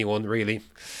or anyone really.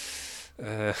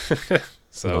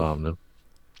 So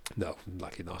no,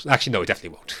 likely not. Actually, no, it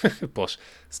definitely won't. But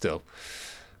still,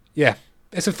 yeah,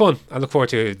 it's been fun. I look forward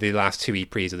to the last 2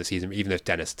 E-Prix of the season, even if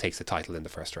Dennis takes the title in the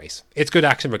first race. It's good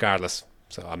action regardless.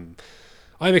 So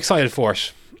I'm excited for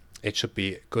it. It should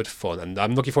be good fun, and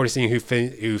I'm looking forward to seeing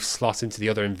who slots into the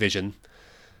other Envision,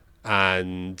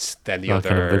 and then the other.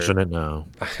 I can envision it now.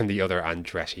 And the other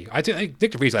Andretti. I think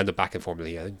Nyck de Vries will end up back in Formula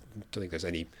E. I don't think there's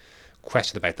any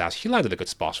question about that. He landed a good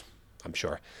spot, I'm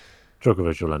sure.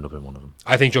 Djokovic will end up in one of them.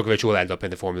 I think Djokovic will end up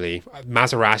in the Formula E.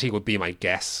 Maserati would be my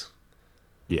guess.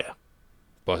 Yeah.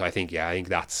 But I think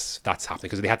that's happening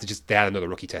because they had another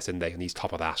rookie test, didn't they? And he's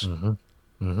top of that.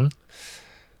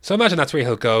 So I imagine that's where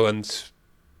he'll go, and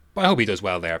I hope he does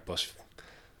well there. But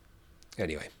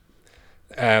anyway,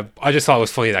 I just thought it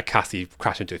was funny that Cassidy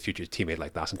crashed into a future teammate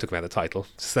like that and took him out of the title.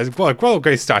 So, what a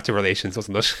great start to relations,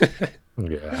 wasn't it?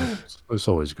 Yeah, it's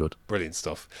always good. Brilliant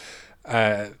stuff.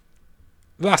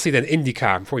 Lastly, then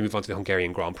IndyCar. Before we move on to the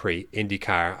Hungarian Grand Prix,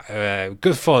 IndyCar,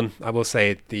 good fun, I will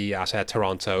say. At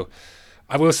Toronto,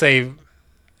 I will say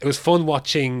it was fun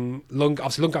watching.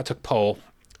 Obviously, Lundgaard took pole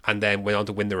and then went on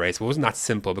to win the race. But it wasn't that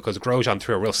simple because Grosjean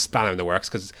threw a real spanner in the works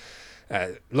because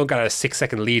Lundgaard had a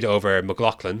 6-second lead over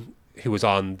McLaughlin, who was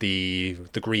on the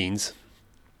greens,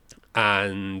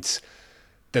 and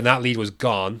then that lead was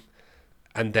gone.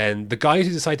 And then the guys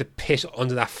who decided to pit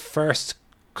under that first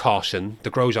caution,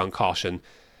 the Grosjean caution,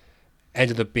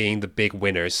 ended up being the big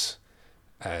winners.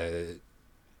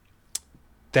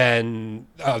 Then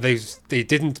they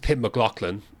didn't pit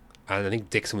McLaughlin, and I think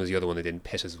Dixon was the other one they didn't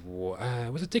pit as well.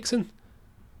 Was it Dixon?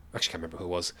 Actually, I can't remember who it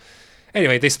was.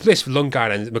 Anyway, they split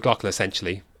Lundgaard and McLaughlin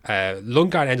essentially.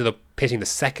 Lundgaard ended up pitting the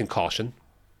second caution.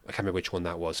 I can't remember which one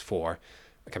that was for.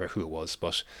 I can't remember who it was,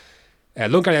 but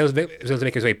Lundgaard was able to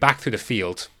make his way back through the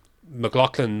field.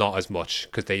 McLaughlin not as much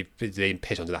because they didn't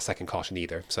pit under that second caution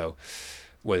either. So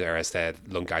whereas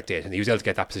Lundgaard did, and he was able to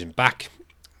get that position back.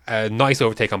 A nice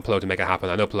overtake on Pelot to make it happen.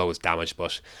 I know Pelot was damaged,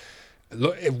 but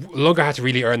Lundgaard had to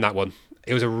really earn that one.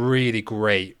 It was a really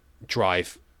great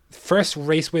drive. First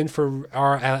race win for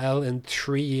RLL in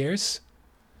 3 years.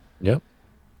 Yep.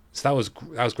 So that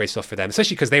was great stuff for them,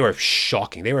 especially because they were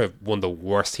shocking. They were one of the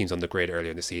worst teams on the grid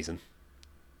earlier in the season.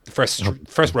 The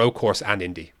first road course and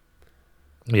Indy.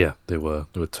 Yeah, they were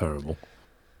terrible.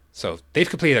 So they've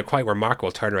completed a quite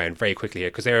remarkable turnaround very quickly here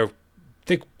because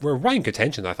they were right in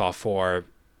contention, I thought, for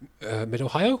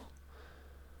Mid-Ohio.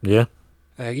 Yeah.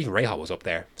 Even Rahal was up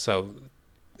there. So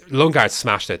Lundgaard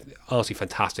smashed it. Honestly,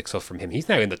 fantastic stuff from him. He's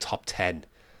now in the top 10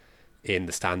 in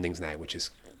the standings now, which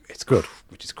is good.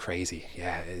 Which is crazy.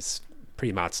 Yeah, it's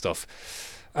pretty mad stuff.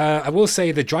 I will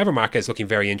say the driver market is looking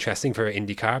very interesting for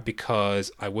IndyCar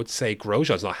because I would say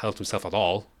Grosjean's not helped himself at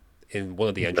all in one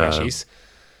of the Andretti's.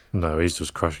 No, he's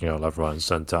just crashing out left, right, and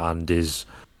centre, and is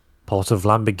part of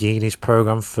Lamborghini's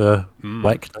program for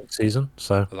WEC next season.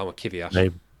 So Along with Kvyat.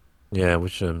 maybe, yeah,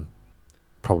 which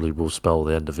probably will spell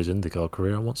the end of his IndyCar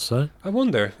career, I want to say. I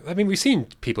wonder. I mean, we've seen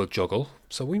people juggle,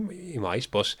 so we might.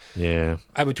 But yeah,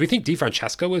 do we think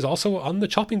DeFrancesco is also on the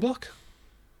chopping block?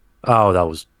 Oh,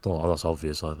 that's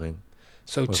obvious. I think.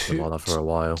 So It's been like that for a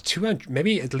while.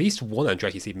 Maybe at least one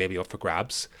Andretti seat maybe up for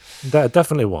grabs.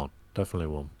 Definitely one. Definitely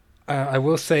one. I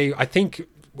will say, I think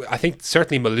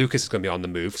certainly Malukas is going to be on the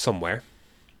move somewhere.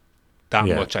 That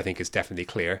much I think is definitely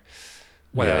clear.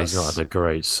 He's not had a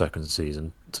great second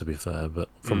season, to be fair, but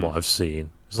from what I've seen,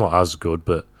 it's not as good.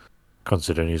 But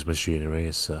considering his machinery,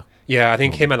 it's I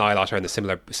think him and Eilert are in the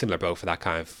similar boat for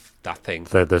that thing.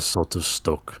 They're sort of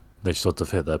stuck. They sort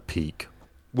of hit their peak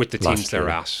with the teams they're year.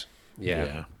 at.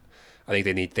 Yeah, I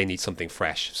think they need something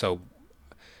fresh. So,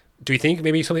 do you think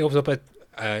maybe something opens up at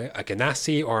a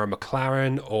Ganassi or a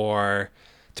McLaren, or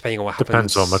depending on what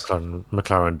happens? Depends what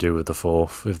McLaren do with the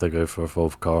fourth, if they go for a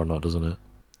fourth car or not, doesn't it?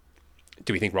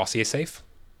 Do we think Rossi is safe?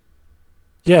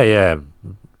 Yeah.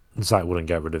 Zach wouldn't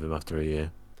get rid of him after a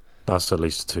year. That's at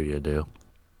least a 2-year deal.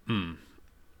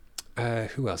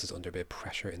 Who else is under a bit of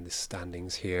pressure in the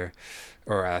standings here,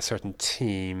 or a certain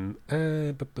team?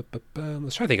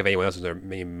 Let's try to think of anyone else under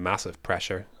maybe massive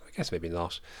pressure. I guess maybe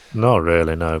not. Not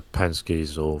really. No,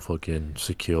 Penske's all fucking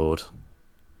secured.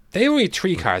 They only have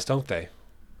 3 cars, don't they?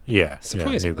 Yeah,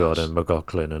 Surprising Newgarden, and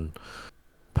McLaughlin and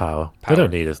Power. They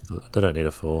don't need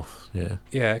a fourth. Yeah,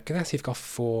 Ganassi have got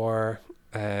 4.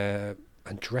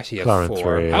 Andretti have McLaren 4.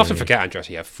 3. I often forget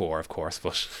Andretti have 4, of course,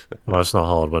 but well, it's not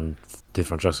hard when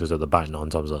DeFrancesco's at the back 9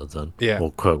 times out of 10. Yeah.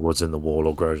 Or Kirkwood's in the wall,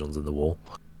 or Grosjean's in the wall,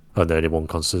 and the only one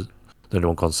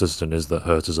consistent is that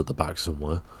Herta's at the back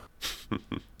somewhere.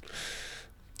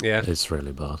 Yeah, it's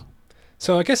really bad.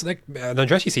 So I guess like an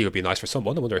Andretti seat would be nice for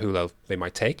someone. I wonder who they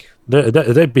might take.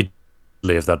 They'd be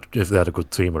deadly if they had a good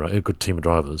team of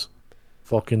drivers.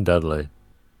 Fucking deadly.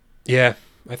 Yeah,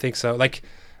 I think so. Like,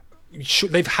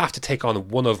 they'd have to take on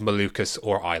one of Malukas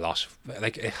or Eilert.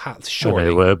 Like, it has surely.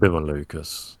 It would be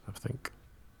Malukas, I think.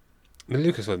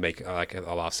 Malukas would make like a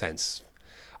lot of sense.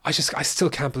 I still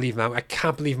can't believe now. I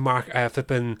can't believe Mark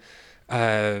flipping.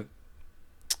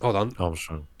 Hold on.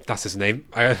 Armstrong. That's his name.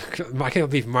 I can't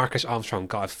believe Marcus Armstrong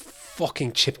got a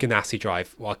fucking Chip Ganassi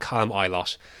drive while Callum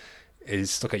Eilert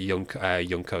is stuck at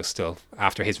Junco still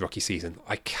after his rookie season.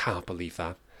 I can't believe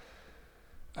that.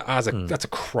 That's a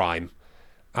crime.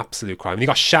 Absolute crime. And he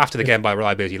got shafted again by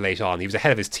reliability late on. He was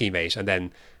ahead of his teammate and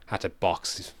then had to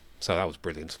box. So that was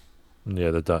brilliant.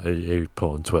 Yeah, he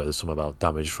put on Twitter something about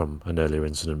damage from an earlier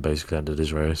incident basically ended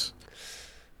his race.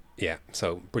 Yeah,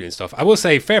 so brilliant stuff. I will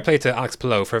say fair play to Alex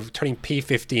Palou for turning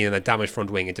P15 and a damaged front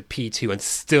wing into P2 and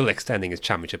still extending his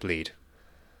championship lead.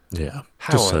 Yeah,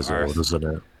 how just on says earth? it all, doesn't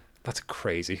it? That's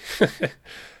crazy.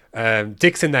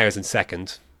 Dixon now is in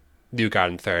second,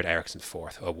 Newgarden in third, Ericsson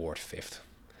fourth, Award fifth.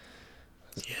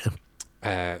 Yeah.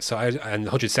 And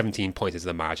 117 points is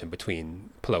the margin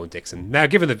between Palou and Dixon. Now,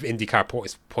 given the IndyCar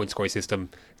point scoring system,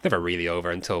 it's never really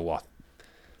over until what?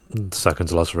 Second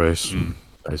to last race,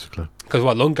 basically. Because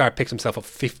Lundgaard picks himself up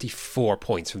 54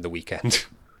 points from the weekend.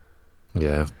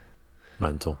 Yeah,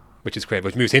 mental. Which is great,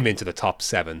 which moves him into the top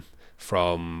 7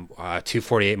 from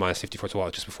 248 minus 54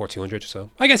 to just before 200. So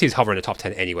I guess he's hovering in the top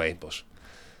 10 anyway. But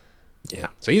yeah,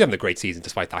 so he's having a great season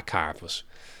despite that car. But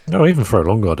no, even throw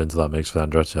Lundgaard into that mix for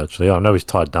Andretti. Actually, I know he's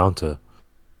tied down to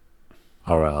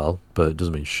RL, but it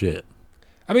doesn't mean shit.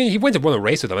 I mean, he went and won a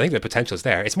race with them. I think the potential is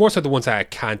there. It's more so the ones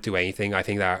that can't do anything. I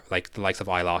think that like the likes of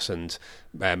Eilert and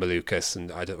Malukas,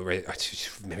 and I don't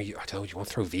know. You want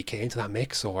to throw VK into that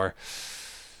mix or?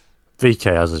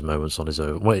 VK has his moments on his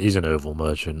own. Well, he's an oval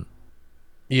merchant.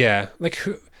 Yeah, like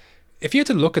if you had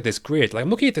to look at this grid, like I'm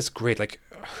looking at this grid, like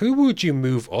who would you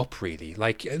move up really?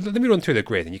 Like let me run through the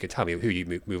grid and you can tell me who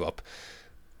you move up.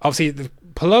 Obviously,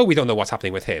 Palou, we don't know what's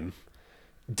happening with him.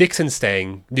 Dixon's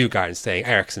staying, Newgarden's staying,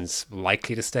 Ericsson's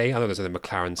likely to stay. I know there's other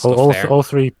McLaren stuff there. All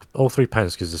three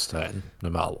Penske's are staying, no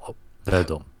matter what. They're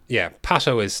done. Yeah,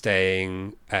 Pato is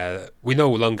staying. We know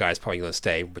Lundgaard is probably going to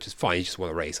stay, which is fine. He just won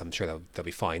a race. I'm sure they'll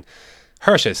be fine.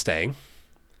 Hirsch is staying.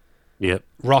 Yep.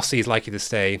 Rossi is likely to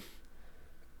stay.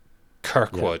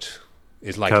 Kirkwood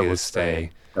is likely to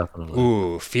stay. Definitely.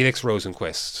 Ooh, Felix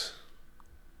Rosenquist.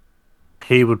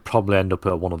 He would probably end up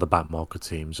at one of the back market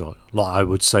teams. Or, like, I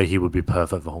would say he would be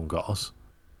perfect for Hungars.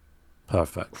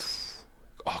 Perfect.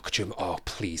 Oh, could you? Oh,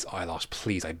 please, Eilers,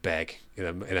 please, I beg. In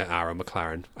an Arrow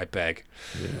McLaren, I beg.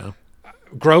 Yeah.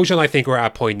 Grosjean, I think we're at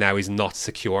a point now he's not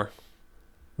secure.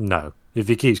 No, if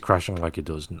he keeps crashing like he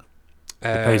does, the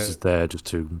pace is there. Just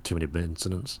too many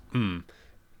incidents.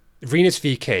 Venus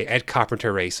VK, Ed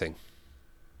Carpenter Racing.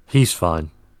 He's fine.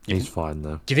 He's fine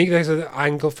though. Do you think there's an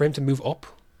angle for him to move up?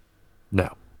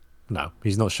 No,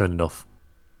 he's not shown enough.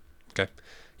 Okay.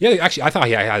 Yeah, actually, I thought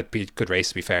he had a good race,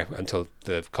 to be fair, until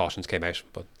the cautions came out,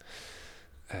 but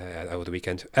over the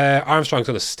weekend. Armstrong's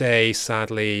going to stay,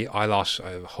 sadly. Eilert,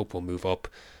 I hope, will move up.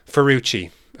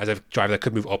 Ferrucci, as a driver that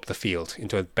could move up the field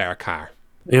into a better car.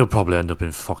 He'll probably end up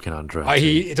in fucking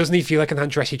Andretti. Doesn't he feel like an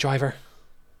Andretti driver?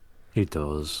 He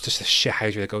does. Just a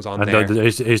shithousery that goes on and there.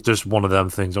 It's just one of them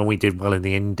things. When we did well in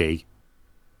the Indy,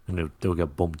 and they'll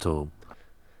get bumped up.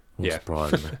 Yeah.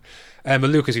 Surprise me.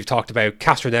 Malukas, we've talked about.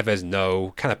 Castro Neves,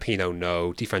 no. Canapino,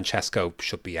 no. Di Francesco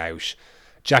should be out.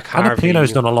 Jack Harvey.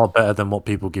 Canapino's done a lot better than what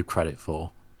people give credit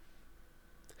for.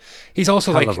 He's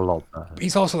also a lot better.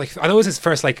 He's also like, I know it's his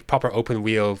first like proper open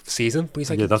wheel season, but he's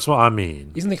like, yeah, that's what I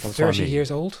mean. He's like 30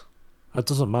 years old. It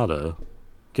doesn't matter.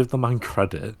 Give the man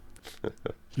credit.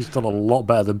 He's done a lot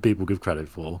better than people give credit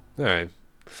for. All right.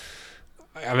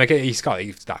 I mean, he's got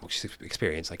that much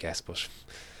experience, I guess, but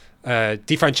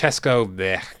Di Francesco,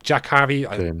 bleh. Jack Harvey,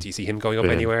 do you see him going up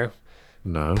anywhere?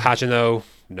 No. Pagano,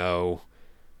 no.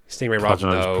 Stingray Rob,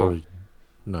 no.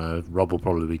 No, Rob will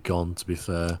probably be gone, to be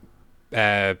fair.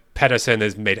 Pedersen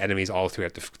has made enemies all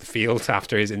throughout the field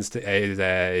after his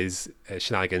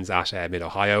shenanigans at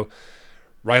Mid-Ohio.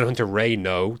 Ryan Hunter-Ray,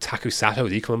 no. Taku Sato,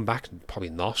 is he coming back? Probably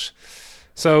not.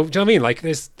 So, do you know what I mean? Like,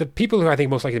 there's the people who I think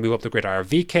most likely to move up the grid are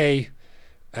VK,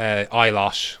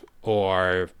 Eilert,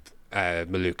 or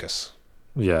Malukas.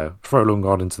 Yeah, throw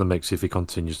Lundgaard into the mix if he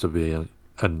continues to be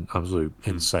an absolute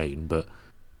insane, but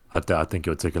I think it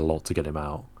would take a lot to get him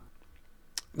out.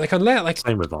 Like, unless, like,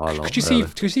 same with Eilert. Could you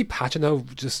see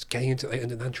Pagano just getting into an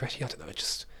Andretti? I don't know.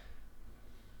 Just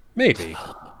maybe.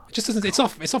 It just doesn't. It's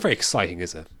not very exciting,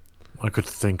 is it? I could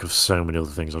think of so many other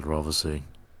things I'd rather see.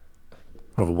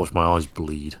 I'd rather watch my eyes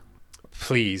bleed.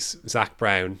 Please, Zach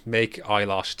Brown, make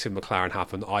Eilert to McLaren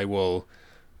happen. I will.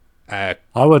 I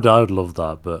would love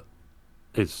that, but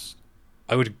it's.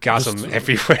 I would gas him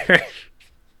everywhere.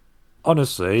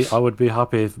 Honestly, I would be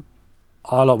happy if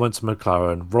Eilert went to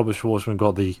McLaren, Robert Schwartzman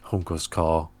got the Hunkers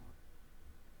car.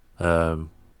 I think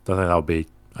that would be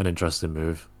an interesting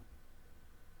move.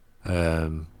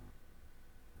 Bin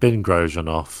Grosjean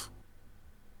off.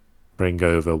 Bring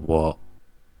over what?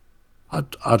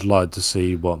 I'd like to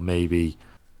see what maybe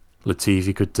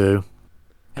Latifi could do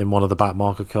in one of the back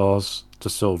market cars to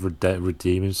sort of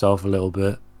redeem himself a little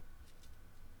bit.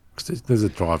 Because there's a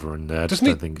driver in there.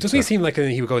 Doesn't he seem like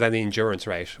he would go down the endurance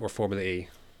route or Formula E?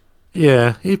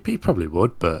 Yeah, he probably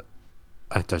would, but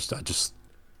I just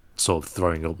sort of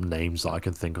throwing up names that I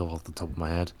can think of off the top of my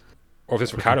head. Or if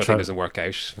this Ricciardo thing doesn't work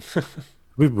out.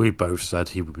 we both said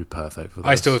he would be perfect for this.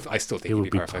 I still think he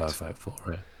would be perfect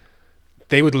for it.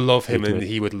 They would love him and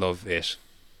he would love it.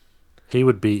 He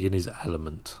would be in his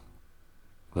element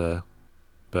there,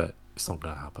 but it's not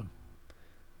going to happen.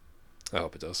 I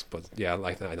hope it does, but yeah,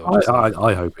 like I know.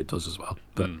 I hope it does as well,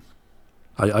 but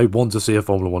I want to see a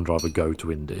Formula 1 driver go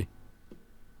to Indy.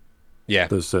 Yeah,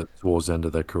 towards the end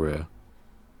of their career.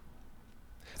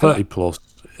 30 plus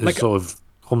is like, sort of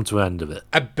come to an end of it.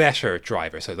 A better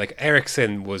driver. So like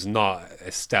Ericsson was not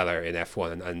a stellar in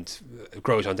F1 and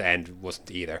Grosjean to end wasn't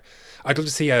either. I'd love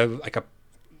to see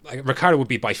Ricciardo would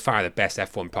be by far the best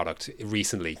F1 product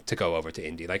recently to go over to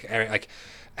Indy. Like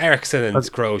Ericsson and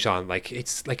Grosjean, like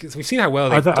it's like we've seen how well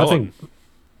they've done. I think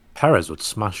Perez would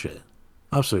smash it.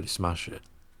 Absolutely smash it.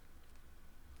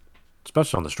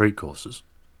 Especially on the street courses.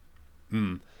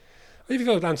 If you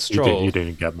go down Stroll, you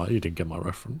didn't get my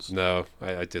reference. No,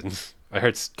 I didn't. I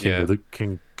heard King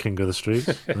of the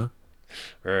streets. Huh?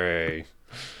 Right.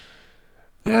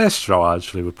 Yeah, Stroll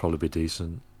actually would probably be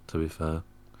decent. To be fair,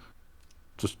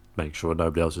 just make sure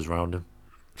nobody else is around him.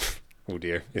 Oh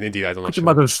dear! In India, I don't know. Could you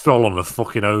imagine Stroll on a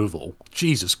fucking oval?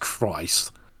 Jesus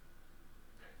Christ!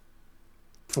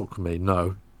 Fuck me,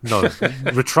 no.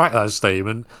 Retract that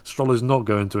statement. Stroll is not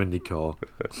going to IndyCar.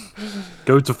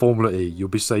 Go to Formula E. You'll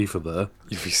be safer there.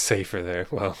 You'll be safer there.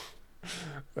 Well,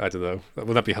 I don't know.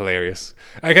 Would that be hilarious?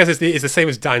 I guess it's the same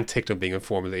as Dan Tickton being in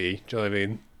Formula E. Do you know what I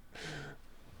mean?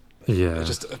 Yeah. It's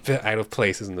just a bit out of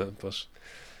place, isn't it? But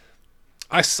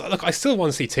I still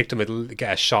want to see Tickton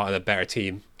get a shot at a better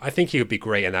team. I think he would be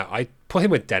great in that. I'd put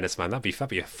him with Dennis, man. That'd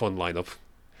be a fun lineup.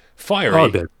 Fiery.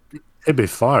 Oh, it'd be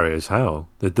fiery as hell.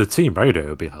 The team radio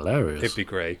would be hilarious. It'd be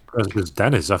great. Because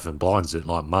Dennis effing blinds it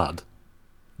like mad.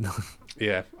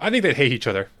 Yeah, I think they'd hate each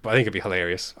other, but I think it'd be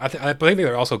hilarious. I think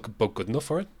they're also both good enough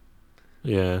for it.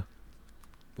 Yeah.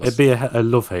 It'd be a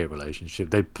love-hate relationship.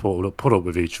 They'd put up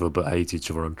with each other but hate each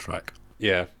other on track.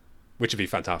 Yeah, which would be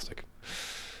fantastic.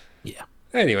 Yeah.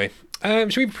 Anyway,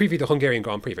 should we preview the Hungarian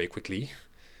Grand Prix very quickly?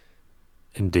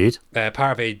 Indeed. Part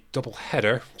of a double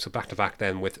header, so back-to-back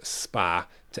then with Spa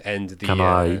to end the...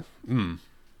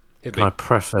 Can I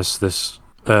preface this?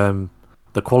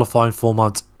 The qualifying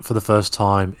format for the first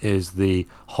time is the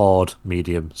hard,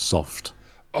 medium, soft.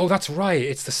 Oh, that's right.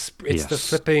 It's the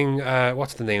flipping...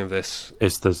 what's the name of this?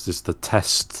 It's the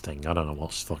test thing. I don't know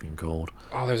what's fucking called.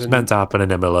 Oh, it's meant to happen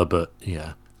in Imola, but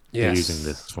yeah. Yes. They're using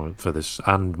this for this,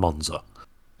 and Monza.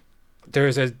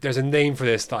 There's a name for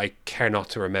this that I care not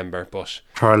to remember, but...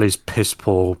 Charlie's piss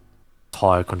poor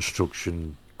tyre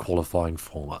construction qualifying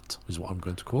format is what I'm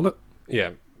going to call it.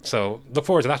 Yeah. So look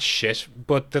forward to that shit.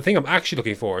 But the thing I'm actually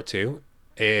looking forward to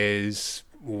is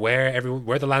where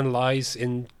the land lies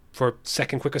in for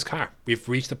second quickest car. We've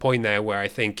reached the point now where I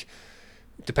think,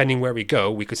 depending where we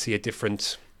go, we could see a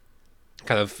different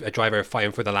kind of a driver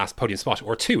fighting for the last podium spot,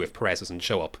 or two if Perez doesn't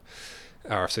show up,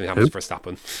 or if something happens for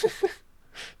Verstappen.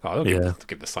 Don't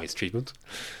give the science treatment.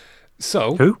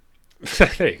 So who?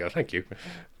 There you go. Thank you.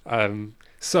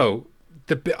 So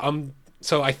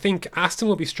I think Aston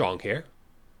will be strong here.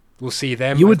 We'll see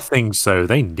them. You would think so.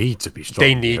 They need to be strong.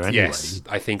 They need, here anyway. Yes,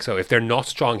 I think so. If they're not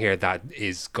strong here, that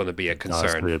is going to be a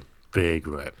concern. That's a big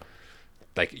rip.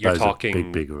 Like you're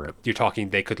talking, big rip. You're talking,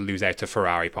 they could lose out to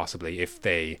Ferrari possibly if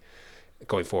they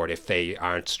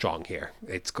aren't strong here.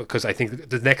 It's because I think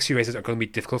the next few races are going to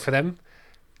be difficult for them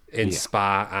in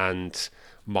Spa and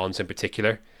Monza in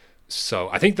particular. So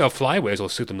I think the flyways will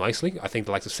suit them nicely. I think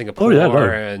the likes of Singapore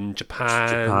and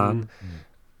Japan.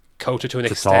 Kota to an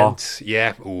extent,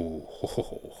 yeah. Ooh,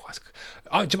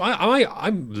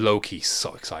 I'm low key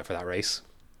so excited for that race.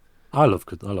 I love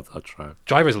that track.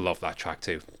 Drivers love that track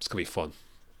too. It's gonna be fun.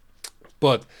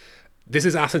 But this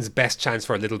is Aston's best chance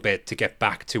for a little bit to get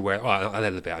back to where. Well, a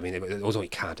little bit. I mean, it was only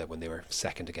Canada when they were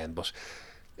second again, but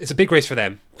it's a big race for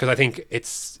them because I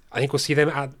think we'll see them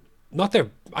at not their.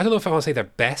 I don't know if I want to say their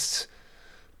best,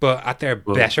 but at their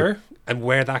better. And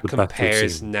where that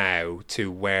compares now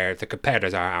to where the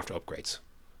competitors are after upgrades.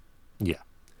 Yeah,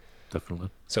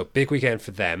 definitely. So big weekend for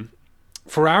them.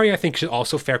 Ferrari, I think, should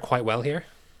also fare quite well here.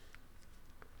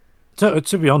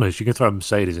 To be honest, you can throw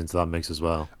Mercedes into that mix as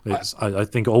well. I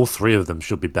think all three of them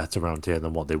should be better around here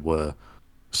than what they were at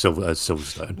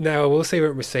Silverstone. Now, I will say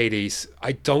with Mercedes,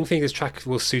 I don't think this track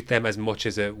will suit them as much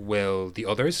as it will the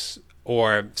others,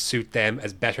 or suit them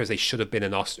as better as they should have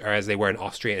been or as they were in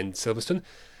Austria and Silverstone.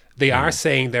 They are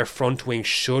saying their front wing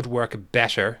should work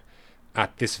better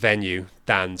at this venue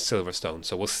than Silverstone.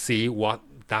 So we'll see what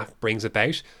that brings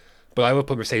about. But I will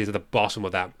put Mercedes at the bottom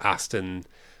of that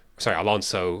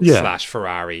Alonso /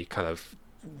 Ferrari kind of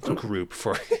group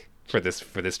for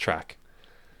this track.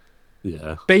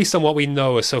 Yeah. Based on what we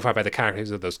know so far about the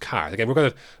characters of those cars. Again, we're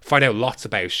going to find out lots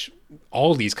about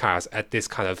all these cars at this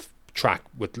kind of track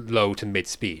with low to mid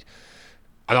speed.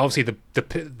 And obviously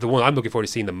the one I'm looking forward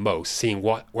to seeing the most, seeing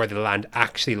where the land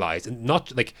actually lies. And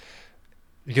not like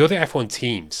the other F1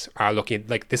 teams are looking,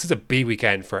 like this is a big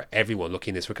weekend for everyone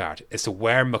looking in this regard. As to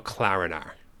where McLaren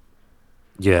are.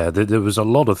 Yeah, there was a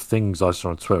lot of things I saw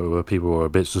on Twitter where people were a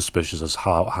bit suspicious as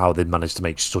how they managed to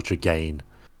make such a gain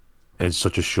in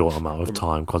such a short amount of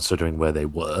time, considering where they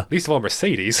were. Least of all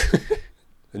Mercedes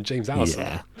and James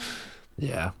Allison.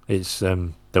 Yeah, it's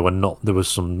there were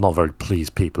some not very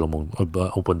pleased people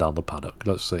up and down the paddock.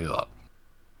 Let's say that.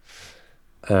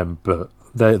 But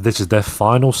this is their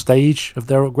final stage of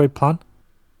their upgrade plan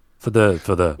for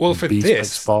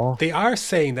this. Spa. They are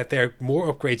saying that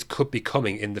more upgrades could be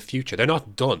coming in the future. They're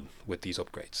not done with these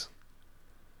upgrades.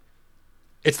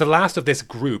 It's the last of this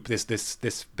group. This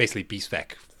basically B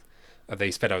spec. They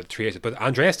sped out 3 years, but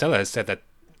Andrea Stella has said that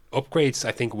upgrades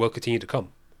I think will continue to come.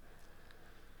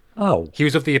 Oh, he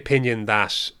was of the opinion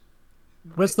that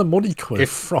where's the money coming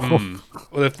from?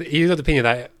 He was of the opinion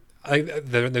that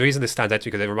the reason this stands out to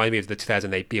me because it reminded me of the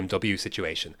 2008 BMW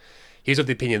situation. He's of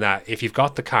the opinion that if you've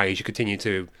got the car, you should continue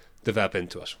to develop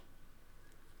into it.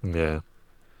 Yeah,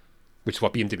 which is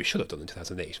what BMW should have done in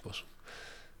 2008, but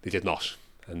they did not,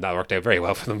 and that worked out very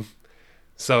well for them.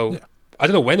 So I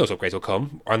don't know when those upgrades will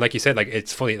come. Or like you said, like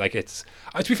it's funny, like it's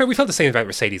to be fair, we felt the same about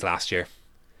Mercedes last year,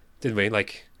 didn't we?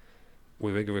 Like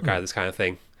we regard this kind of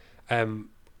thing.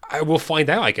 I will find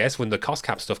out, I guess, when the cost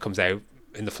cap stuff comes out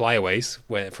in the flyaways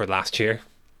for last year.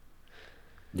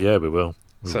 Yeah, we will.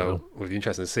 It'll be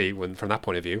interesting to see from that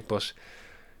point of view. But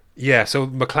yeah, so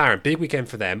McLaren, big weekend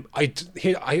for them.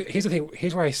 Here's the thing.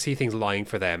 Here's where I see things lying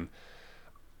for them.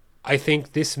 I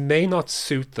think this may not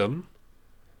suit them,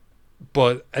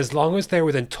 but as long as they're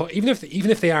within even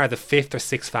if they are the 5th or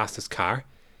 6th fastest car,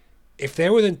 if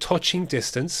they're within touching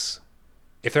distance,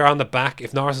 if they're on the back,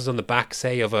 if Norris is on the back,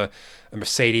 say, of a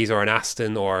Mercedes or an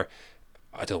Aston, or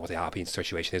I don't know what the Alpine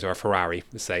situation is, or a Ferrari,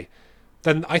 let's say,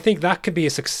 then I think that could be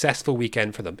a successful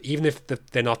weekend for them. Even if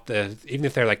they're like the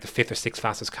 5th or 6th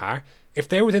fastest car, if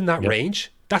they're within that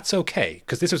range, that's okay,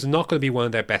 because this is not going to be one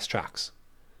of their best tracks.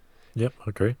 Yep, I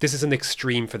agree. This is an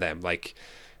extreme for them, like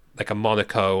a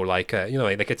Monaco,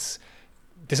 this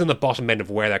is on the bottom end of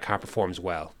where their car performs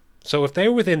well. So if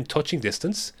they're within touching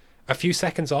distance, a few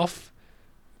seconds off,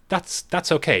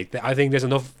 that's okay. I think there's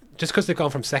enough. Just because they've gone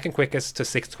from 2nd quickest to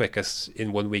 6th quickest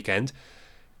in one weekend,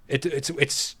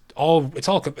 it's all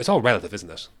relative, isn't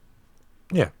it?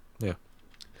 Yeah.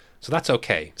 So that's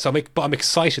okay. But I'm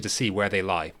excited to see where they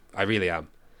lie. I really am.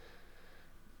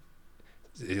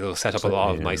 It'll set up a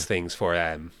lot of nice things for.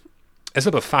 It's a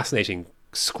little bit fascinating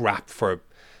scrap for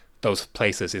those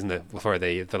places, isn't it? For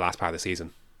the last part of the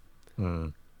season.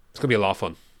 It's gonna be a lot of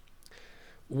fun.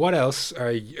 What else or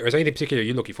is there anything particular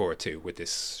you're looking forward to with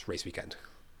this race weekend?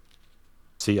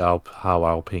 See how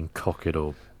Alpine cock it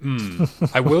up.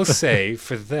 I will say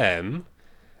for them,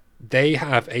 they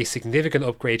have a significant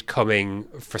upgrade coming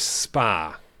for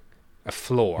Spa,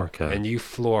 a new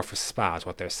floor for Spa is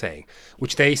what they're saying,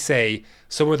 which they say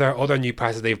some of their other new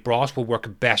prices they've brought will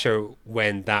work better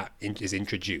when that is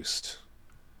introduced.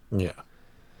 Yeah.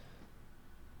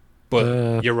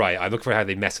 But you're right. I look for how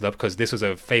they messed it up, because this was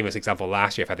a famous example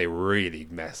last year of how they really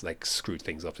screwed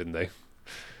things up, didn't they?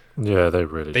 Yeah, they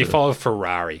really They did. followed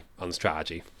Ferrari on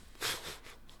strategy.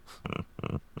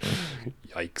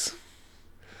 Yikes.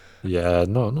 Yeah,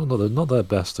 not their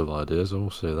best of ideas, I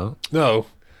will say that. No.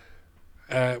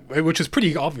 Which was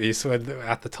pretty obvious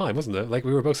at the time, wasn't it? Like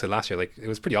we were both saying last year, like it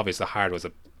was pretty obvious the hard was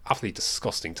an absolutely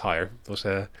disgusting tyre.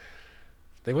 But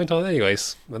they went on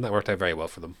anyways, and that worked out very well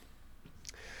for them.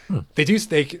 They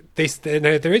say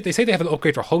they have an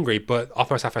upgrade for Hungary, but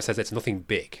Otmar Safar says it's nothing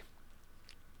big.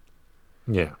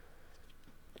 Yeah.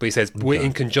 But he says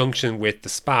in conjunction with the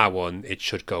Spa one, it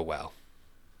should go well.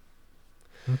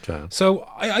 Okay. So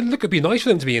I look, it'd be nice for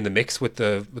them to be in the mix with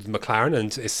McLaren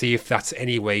and see if that's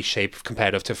any way, shape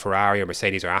competitive to Ferrari or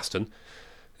Mercedes or Aston.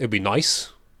 It'd be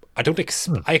nice. I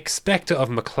expect it of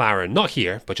McLaren, not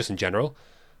here, but just in general.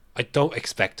 I don't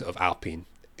expect it of Alpine.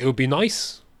 It would be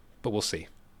nice, but we'll see.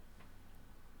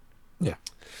 Yeah.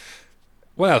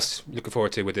 What else looking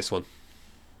forward to with this one?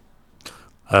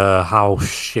 How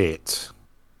shit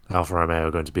Alfa Romeo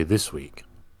are going to be this week.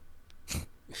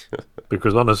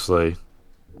 Because honestly,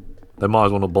 they might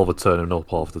as well not bother turning up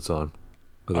half the time.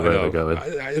 I know.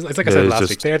 It's like I said last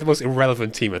week, they're the most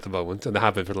irrelevant team at the moment, and they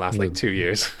have been for the last 2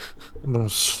 years.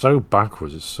 So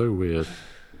backwards, it's so weird.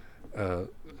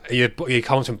 You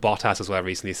comment from Bottas as well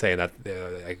recently saying that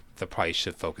the price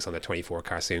should focus on the 24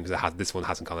 car soon, because this one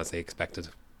hasn't gone as they expected.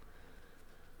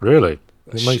 Really?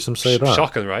 What makes them say that?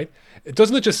 Shocking, right?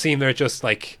 Doesn't it just seem they're just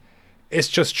like, it's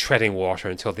just treading water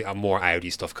until the more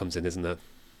Audi stuff comes in, isn't it?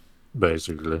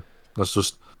 Basically. Let's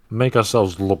just make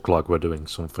ourselves look like we're doing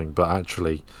something, but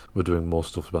actually we're doing more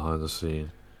stuff behind the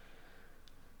scene.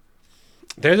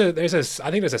 I think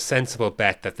there's a sensible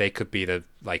bet that they could be in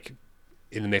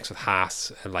the mix with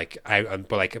Haas and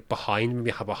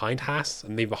behind Haas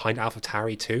and maybe behind Alpha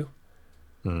Tauri too.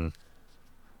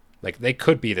 Like they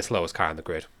could be the slowest car on the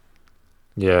grid.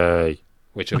 Yay.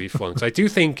 Which would be fun. So I do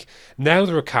think now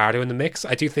with Ricciardo in the mix,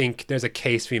 I do think there's a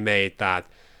case to be made that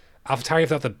Alpha Tauri have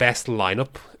got the best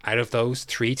lineup out of those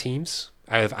 3 teams,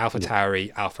 out of Alpha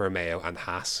Tauri, Alfa Romeo, and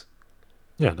Haas.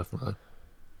 Yeah, definitely.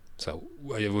 So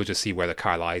we'll just see where the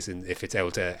car lies, and if it's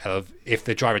able to if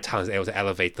the driver talent is able to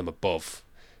elevate them above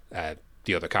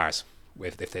the other cars,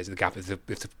 if there's a gap, if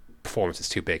the performance is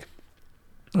too big.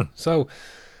 So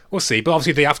we'll see. But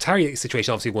obviously the Alpha Tauri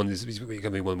situation, is going to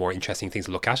be one of the more interesting things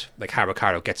to look at. Like how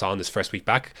Ricciardo gets on this first week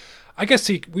back. I guess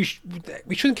we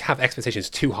shouldn't have expectations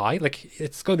too high. Like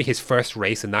it's going to be his first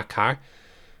race in that car,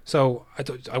 so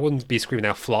I wouldn't be screaming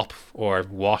out flop or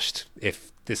washed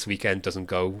if this weekend doesn't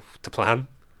go to plan.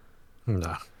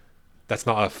 No. That's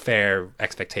not a fair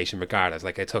expectation regardless.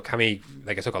 It took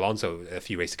Alonso a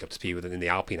few races to get up to speed in the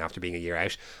Alpine after being a year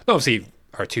out. Not obviously,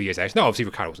 or 2 years out. No, obviously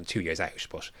Ricciardo wasn't 2 years out,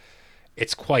 but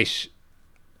it's quite.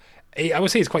 I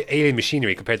would say it's quite alien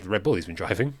machinery compared to the Red Bull he's been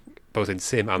driving, both in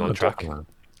sim and on track.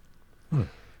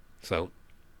 So,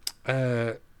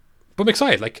 but I'm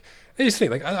excited. Like, here's the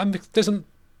thing. Like,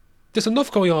 there's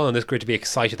enough going on this grid to be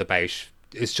excited about.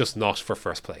 It's just not for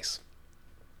first place.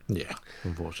 Yeah,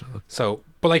 unfortunately. So,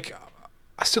 but like,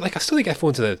 I still think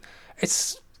F1's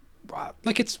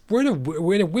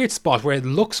we're in a weird spot where it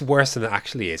looks worse than it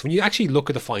actually is. When you actually look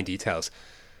at the fine details,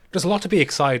 there's a lot to be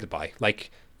excited by.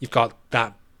 Like, you've got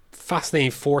that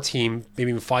fascinating 4-team, maybe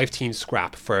even 5-team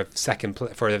scrap for the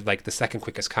second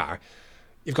quickest car.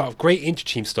 You've got great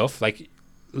inter-team stuff like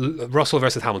Russell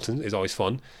versus Hamilton is always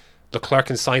fun. Leclerc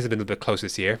and Sainz have been a bit closer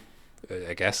this year,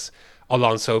 I guess.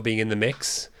 Alonso being in the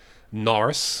mix,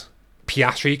 Norris,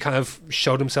 Piastri kind of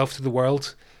showed himself to the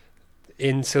world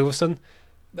in Silverstone.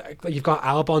 You've got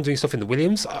Albon doing stuff in the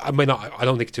Williams. I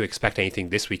don't think to expect anything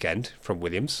this weekend from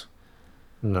Williams.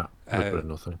 No,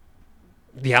 nothing.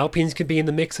 The Alpines can be in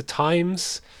the mix at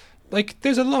times. Like,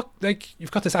 there's a lot. Like,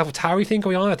 you've got this Alpha Tauri thing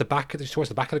going on at the back, towards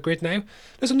the back of the grid now.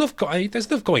 There's enough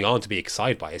going on to be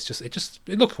excited by. It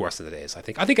looks worse than it is. I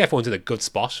think F1's in a good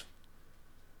spot.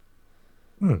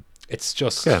 It's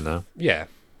just yeah.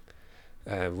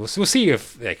 We'll see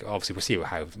if, like, obviously we'll see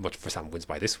how much Verstappen wins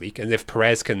by this week, and if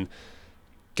Perez can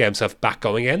get himself back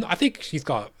going again. I think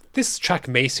this track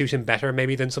may suit him better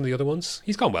maybe than some of the other ones.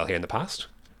 He's gone well here in the past.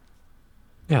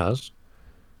 Yes.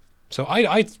 So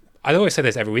I know I say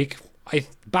this every week. I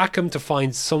back him to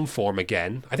find some form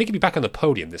again. I think he'll be back on the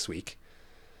podium this week.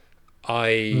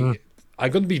 I'm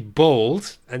going to be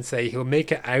bold and say he'll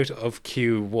make it out of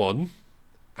Q1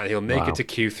 and he'll make it to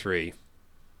Q3.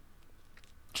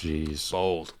 Jeez.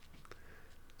 Bold.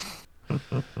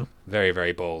 Very,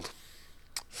 very bold.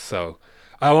 So,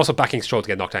 I'm also backing Stroll to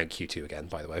get knocked out in Q2 again,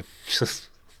 by the way.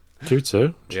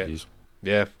 Q2? Jeez.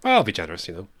 Yeah. Well, I'll be generous,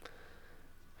 I'll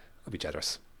be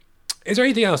generous. Is there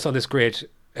anything else on this grid,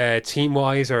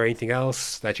 team-wise, or anything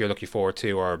else that you're looking forward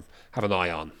to or have an eye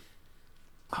on?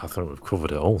 I think we've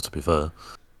covered it all, to be fair.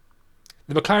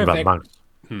 The McLaren Vector.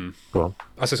 Go on.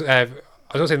 I was going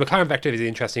to say the McLaren Vector is the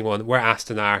interesting one, where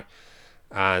Aston are,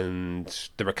 and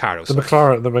the Ricciardo. The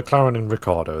McLaren and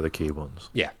Ricciardo are the key ones.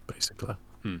 Yeah. Basically.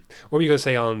 What were you going to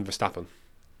say on Verstappen?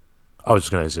 I was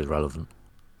just going to say it's irrelevant.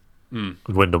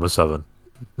 Win number 7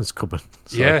 is coming.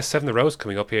 So. Yeah, 7 in a row is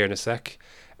coming up here in a sec.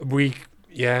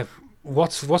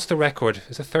 What's the record?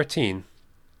 Is it 13?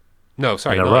 No,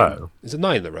 sorry, in a 9. Row? Is it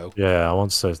 9 in a row? Yeah, I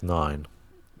want to say it's 9.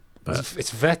 But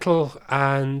It's Vettel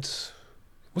and...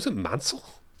 Was it Mansell?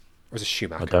 Or was it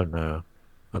Schumacher? I don't know.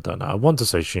 I want to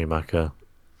say Schumacher.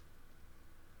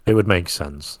 It would make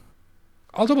sense.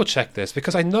 I'll double check this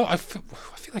because I know I feel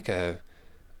like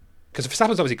because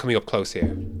Verstappen's obviously coming up close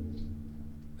here.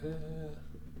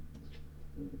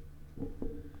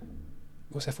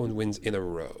 Most F1 wins in a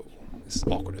row. This is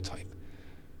awkward to type.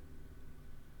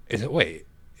 Is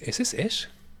this it?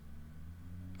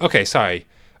 Okay, sorry.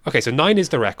 Okay, so 9 is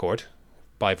the record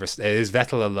by it is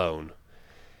Vettel alone.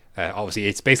 Obviously,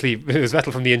 it was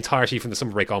Vettel from the entirety from the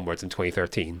summer break onwards in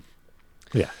 2013.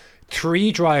 Yeah.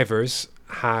 3 drivers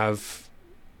have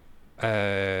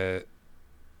 7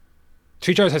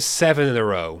 in a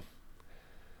row.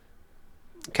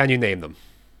 Can you name them?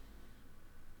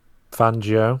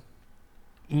 Fangio.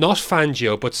 Not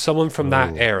Fangio, but someone from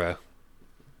that era.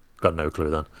 Got no clue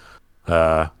then.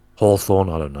 Hawthorne,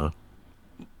 I don't know.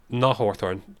 Not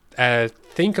Hawthorne.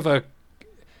 Think of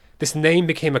this name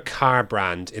became a car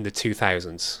brand in the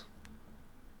 2000s.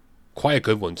 Quite a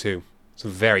good one too.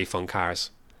 Some very fun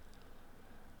cars.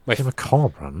 Became a car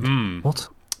brand? What?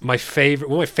 One of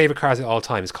my favorite cars of all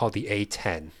time is called the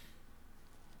A10.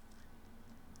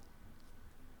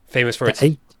 Famous for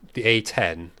the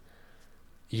A10.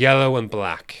 Yellow and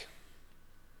black.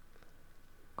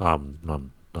 I don't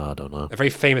know. A very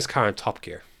famous car in Top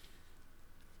Gear.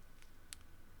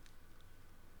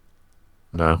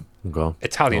 No, go on.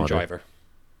 Italian driver.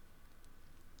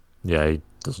 Yeah, he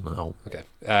doesn't know. Okay.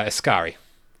 Ascari.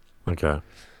 Okay.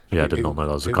 Yeah, I did not know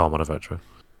that was a car manufacturer.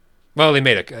 Well, they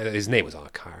made his name was on a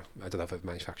car. I don't know if a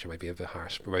manufacturer might be a bit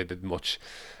harsh, but maybe a bit much.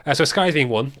 So Ascari's being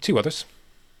 1. 2 others.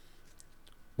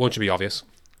 One should be obvious.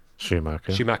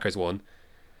 Schumacher. Schumacher's 1.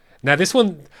 Now this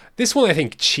one I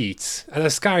think cheats, and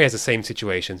Ascari has the same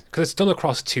situation because it's done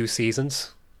across 2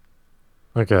 seasons.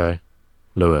 Okay.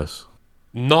 Lewis.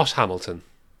 Not Hamilton.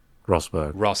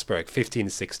 Rosberg, 15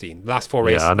 and 16. Last 4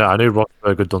 races. Yeah, I knew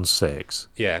Rosberg had done 6.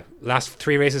 Yeah, last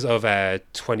 3 races of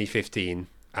 2015,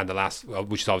 and the last,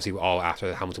 which is obviously all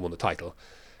after Hamilton won the title,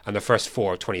 and the first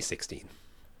 4 of 2016.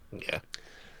 Yeah.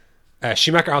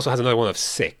 Schumacher also has another one of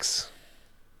 6.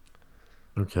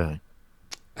 Okay.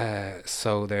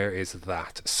 So there is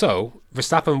that. So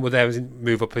Verstappen will then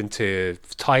move up into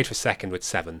tied for second with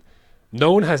 7.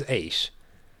 No one has 8.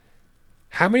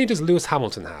 How many does Lewis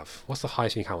Hamilton have? What's the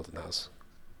highest thing Hamilton has?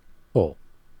 4.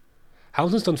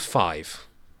 Hamilton's done 5.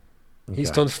 He's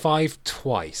Okay. done 5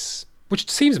 twice, which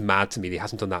seems mad to me that he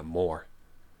hasn't done that more.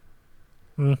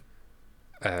 Not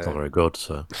very good,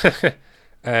 so.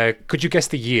 Could you guess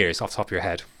the years off the top of your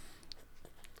head?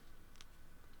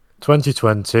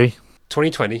 2020.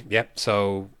 2020, yep.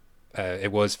 So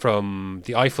it was from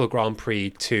the Eiffel Grand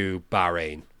Prix to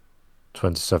Bahrain.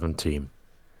 2017.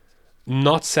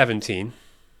 Not 17.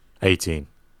 18.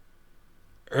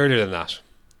 Earlier than that.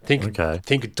 Okay.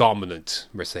 Think dominant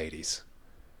Mercedes.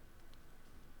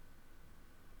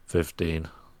 15.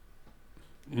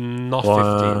 Not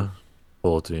Well, 15.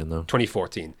 14, though.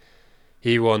 2014.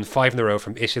 He won 5 in a row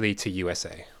from Italy to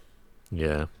USA.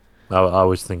 Yeah. I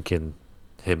was thinking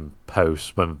him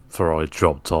post when Ferrari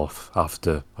dropped off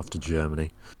after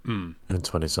Germany in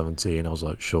 2017. I was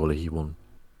like, surely he won.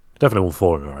 Definitely won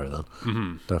 4 in a row then.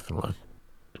 Mm-hmm. Definitely.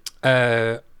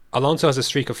 Alonso has a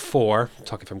streak of 4,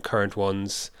 talking from current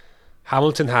ones.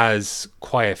 Hamilton has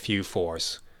quite a few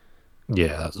 4s.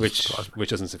 Yeah, that's which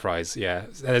doesn't surprise. Yeah,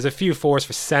 there's a few 4s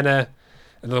for Senna,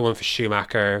 another one for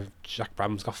Schumacher. Jack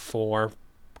Brabham's got 4.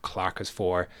 Clark has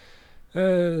 4.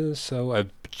 So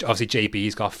obviously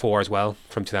JB's got 4 as well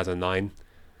from 2009.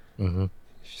 Mm-hmm.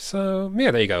 So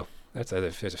yeah, there you go.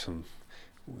 There's some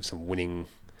winning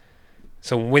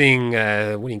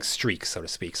streaks, so to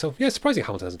speak. So yeah, surprising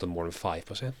Hamilton hasn't done more than 5,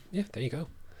 but yeah, there you go.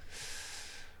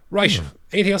 Right,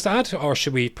 anything else to add, or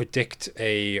should we predict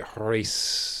a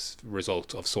race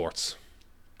result of sorts?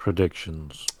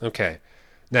 Predictions. Okay.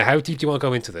 Now, how deep do you want to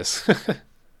go into this?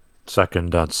 2nd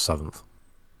and 7th.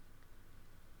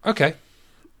 Okay.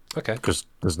 Because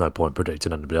there's no point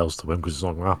predicting anybody else to win because it's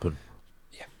not going to happen.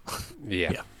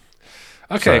 Yeah.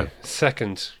 Okay,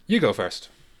 second. You go first.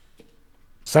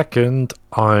 2nd,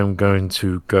 I'm going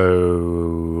to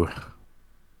go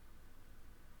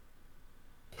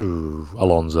to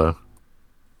Alonso.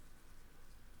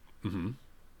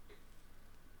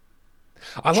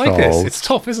 I like this. Charles. It's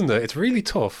tough, isn't it? It's really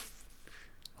tough.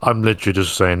 I'm literally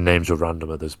just saying names are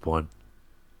random at this point.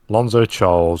 Alonso,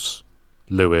 Charles,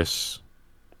 Lewis,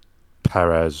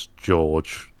 Perez,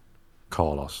 George,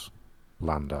 Carlos,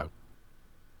 Lando.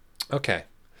 Okay.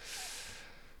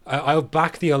 I'll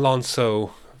back the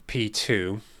Alonso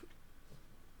P2.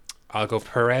 I'll go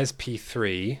Perez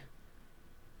P3.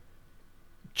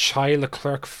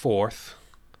 Leclerc 4th.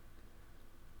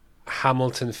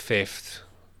 Hamilton 5th.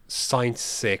 Sainz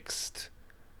 6th.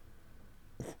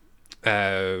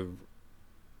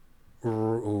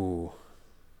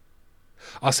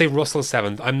 I'll say Russell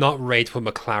 7th. I'm not ready to put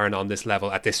McLaren on this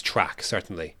level at this track,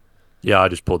 certainly. Yeah, I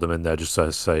just put them in there just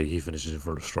to say he finishes in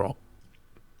front of Stroll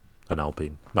and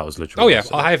Alpine. That was literally. Oh yeah,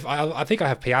 what I think I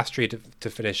have Piastri to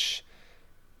finish.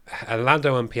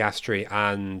 Lando and Piastri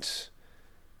and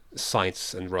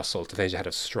Sainz and Russell to finish ahead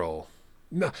of Stroll.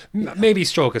 Maybe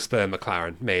Stroll could split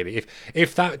McLaren. Maybe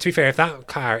if that, to be fair, if that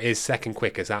car is second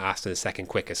quickest, that Aston is second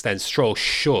quickest, then Stroll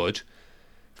should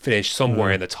finish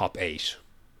somewhere in the top 8.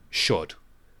 Should.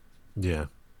 Yeah.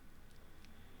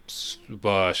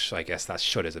 But I guess that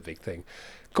should is a big thing.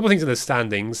 A couple of things in the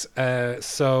standings.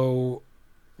 So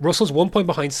Russell's 1 point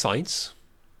behind Sainz.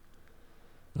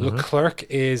 Leclerc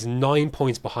is 9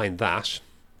 points behind that.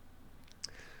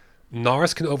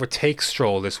 Norris can overtake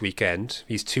Stroll this weekend.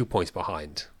 He's 2 points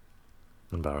behind.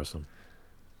 Embarrassing.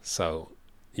 So,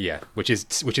 yeah, which is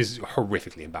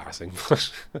horrifically embarrassing.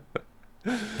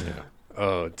 Yeah.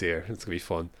 Oh dear, it's gonna be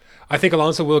fun. I think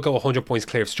Alonso will go 100 points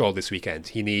clear of Stroll this weekend.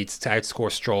 He needs to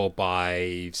outscore Stroll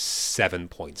by 7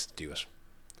 points to do it.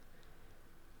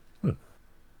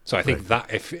 So I think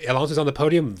that if Alonso's on the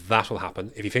podium, that will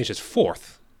happen. If he finishes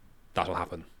 4th, that will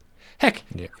happen. Heck,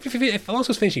 if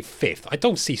Alonso's finishing 5th, I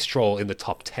don't see Stroll in the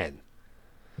top 10.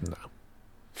 No.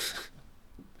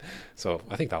 So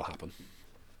I think that'll happen.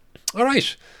 All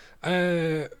right.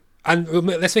 And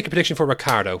let's make a prediction for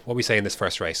Ricciardo. What we say in this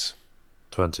first race?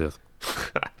 20th.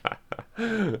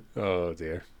 Oh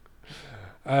dear.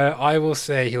 I will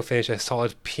say he'll finish a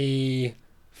solid P15.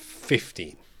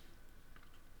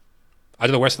 I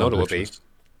don't know where Tsunoda will be,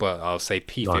 but I'll say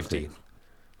P15. 19.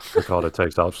 Ricciardo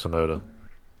takes out Tsunoda.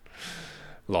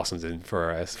 Lawson's in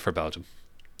for Belgium.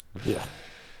 Yeah.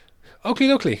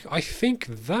 Okay. I think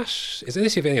that is.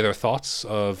 Unless you have any other thoughts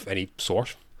of any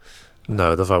sort.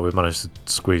 No, the fact we've managed to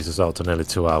squeeze this out to nearly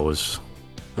 2 hours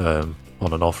on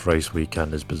an off-race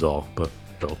weekend is bizarre, but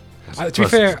sure. To be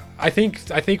fair, I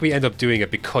think we end up doing it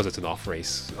because it's an off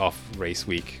race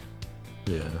week.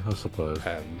 Yeah, I suppose.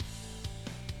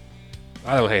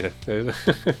 I don't hate it.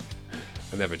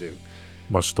 I never do.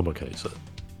 My stomach hates it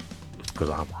because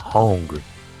I'm hungry.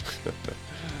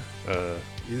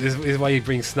 This is why you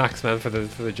bring snacks, man, for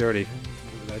the journey.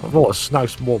 I've got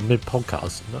snacks more mid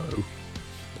podcast. No,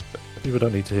 people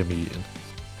don't need to hear me eating.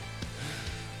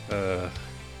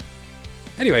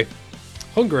 Anyway,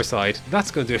 hunger aside,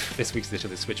 that's going to do it for this week's edition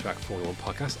of the Switchback 401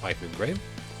 podcast. I've been Graham.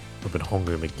 I've been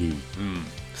hungry, McGee.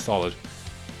 Solid.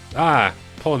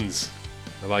 Puns.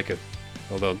 I like it.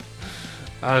 Well done.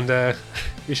 And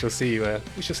we shall see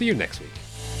you next week.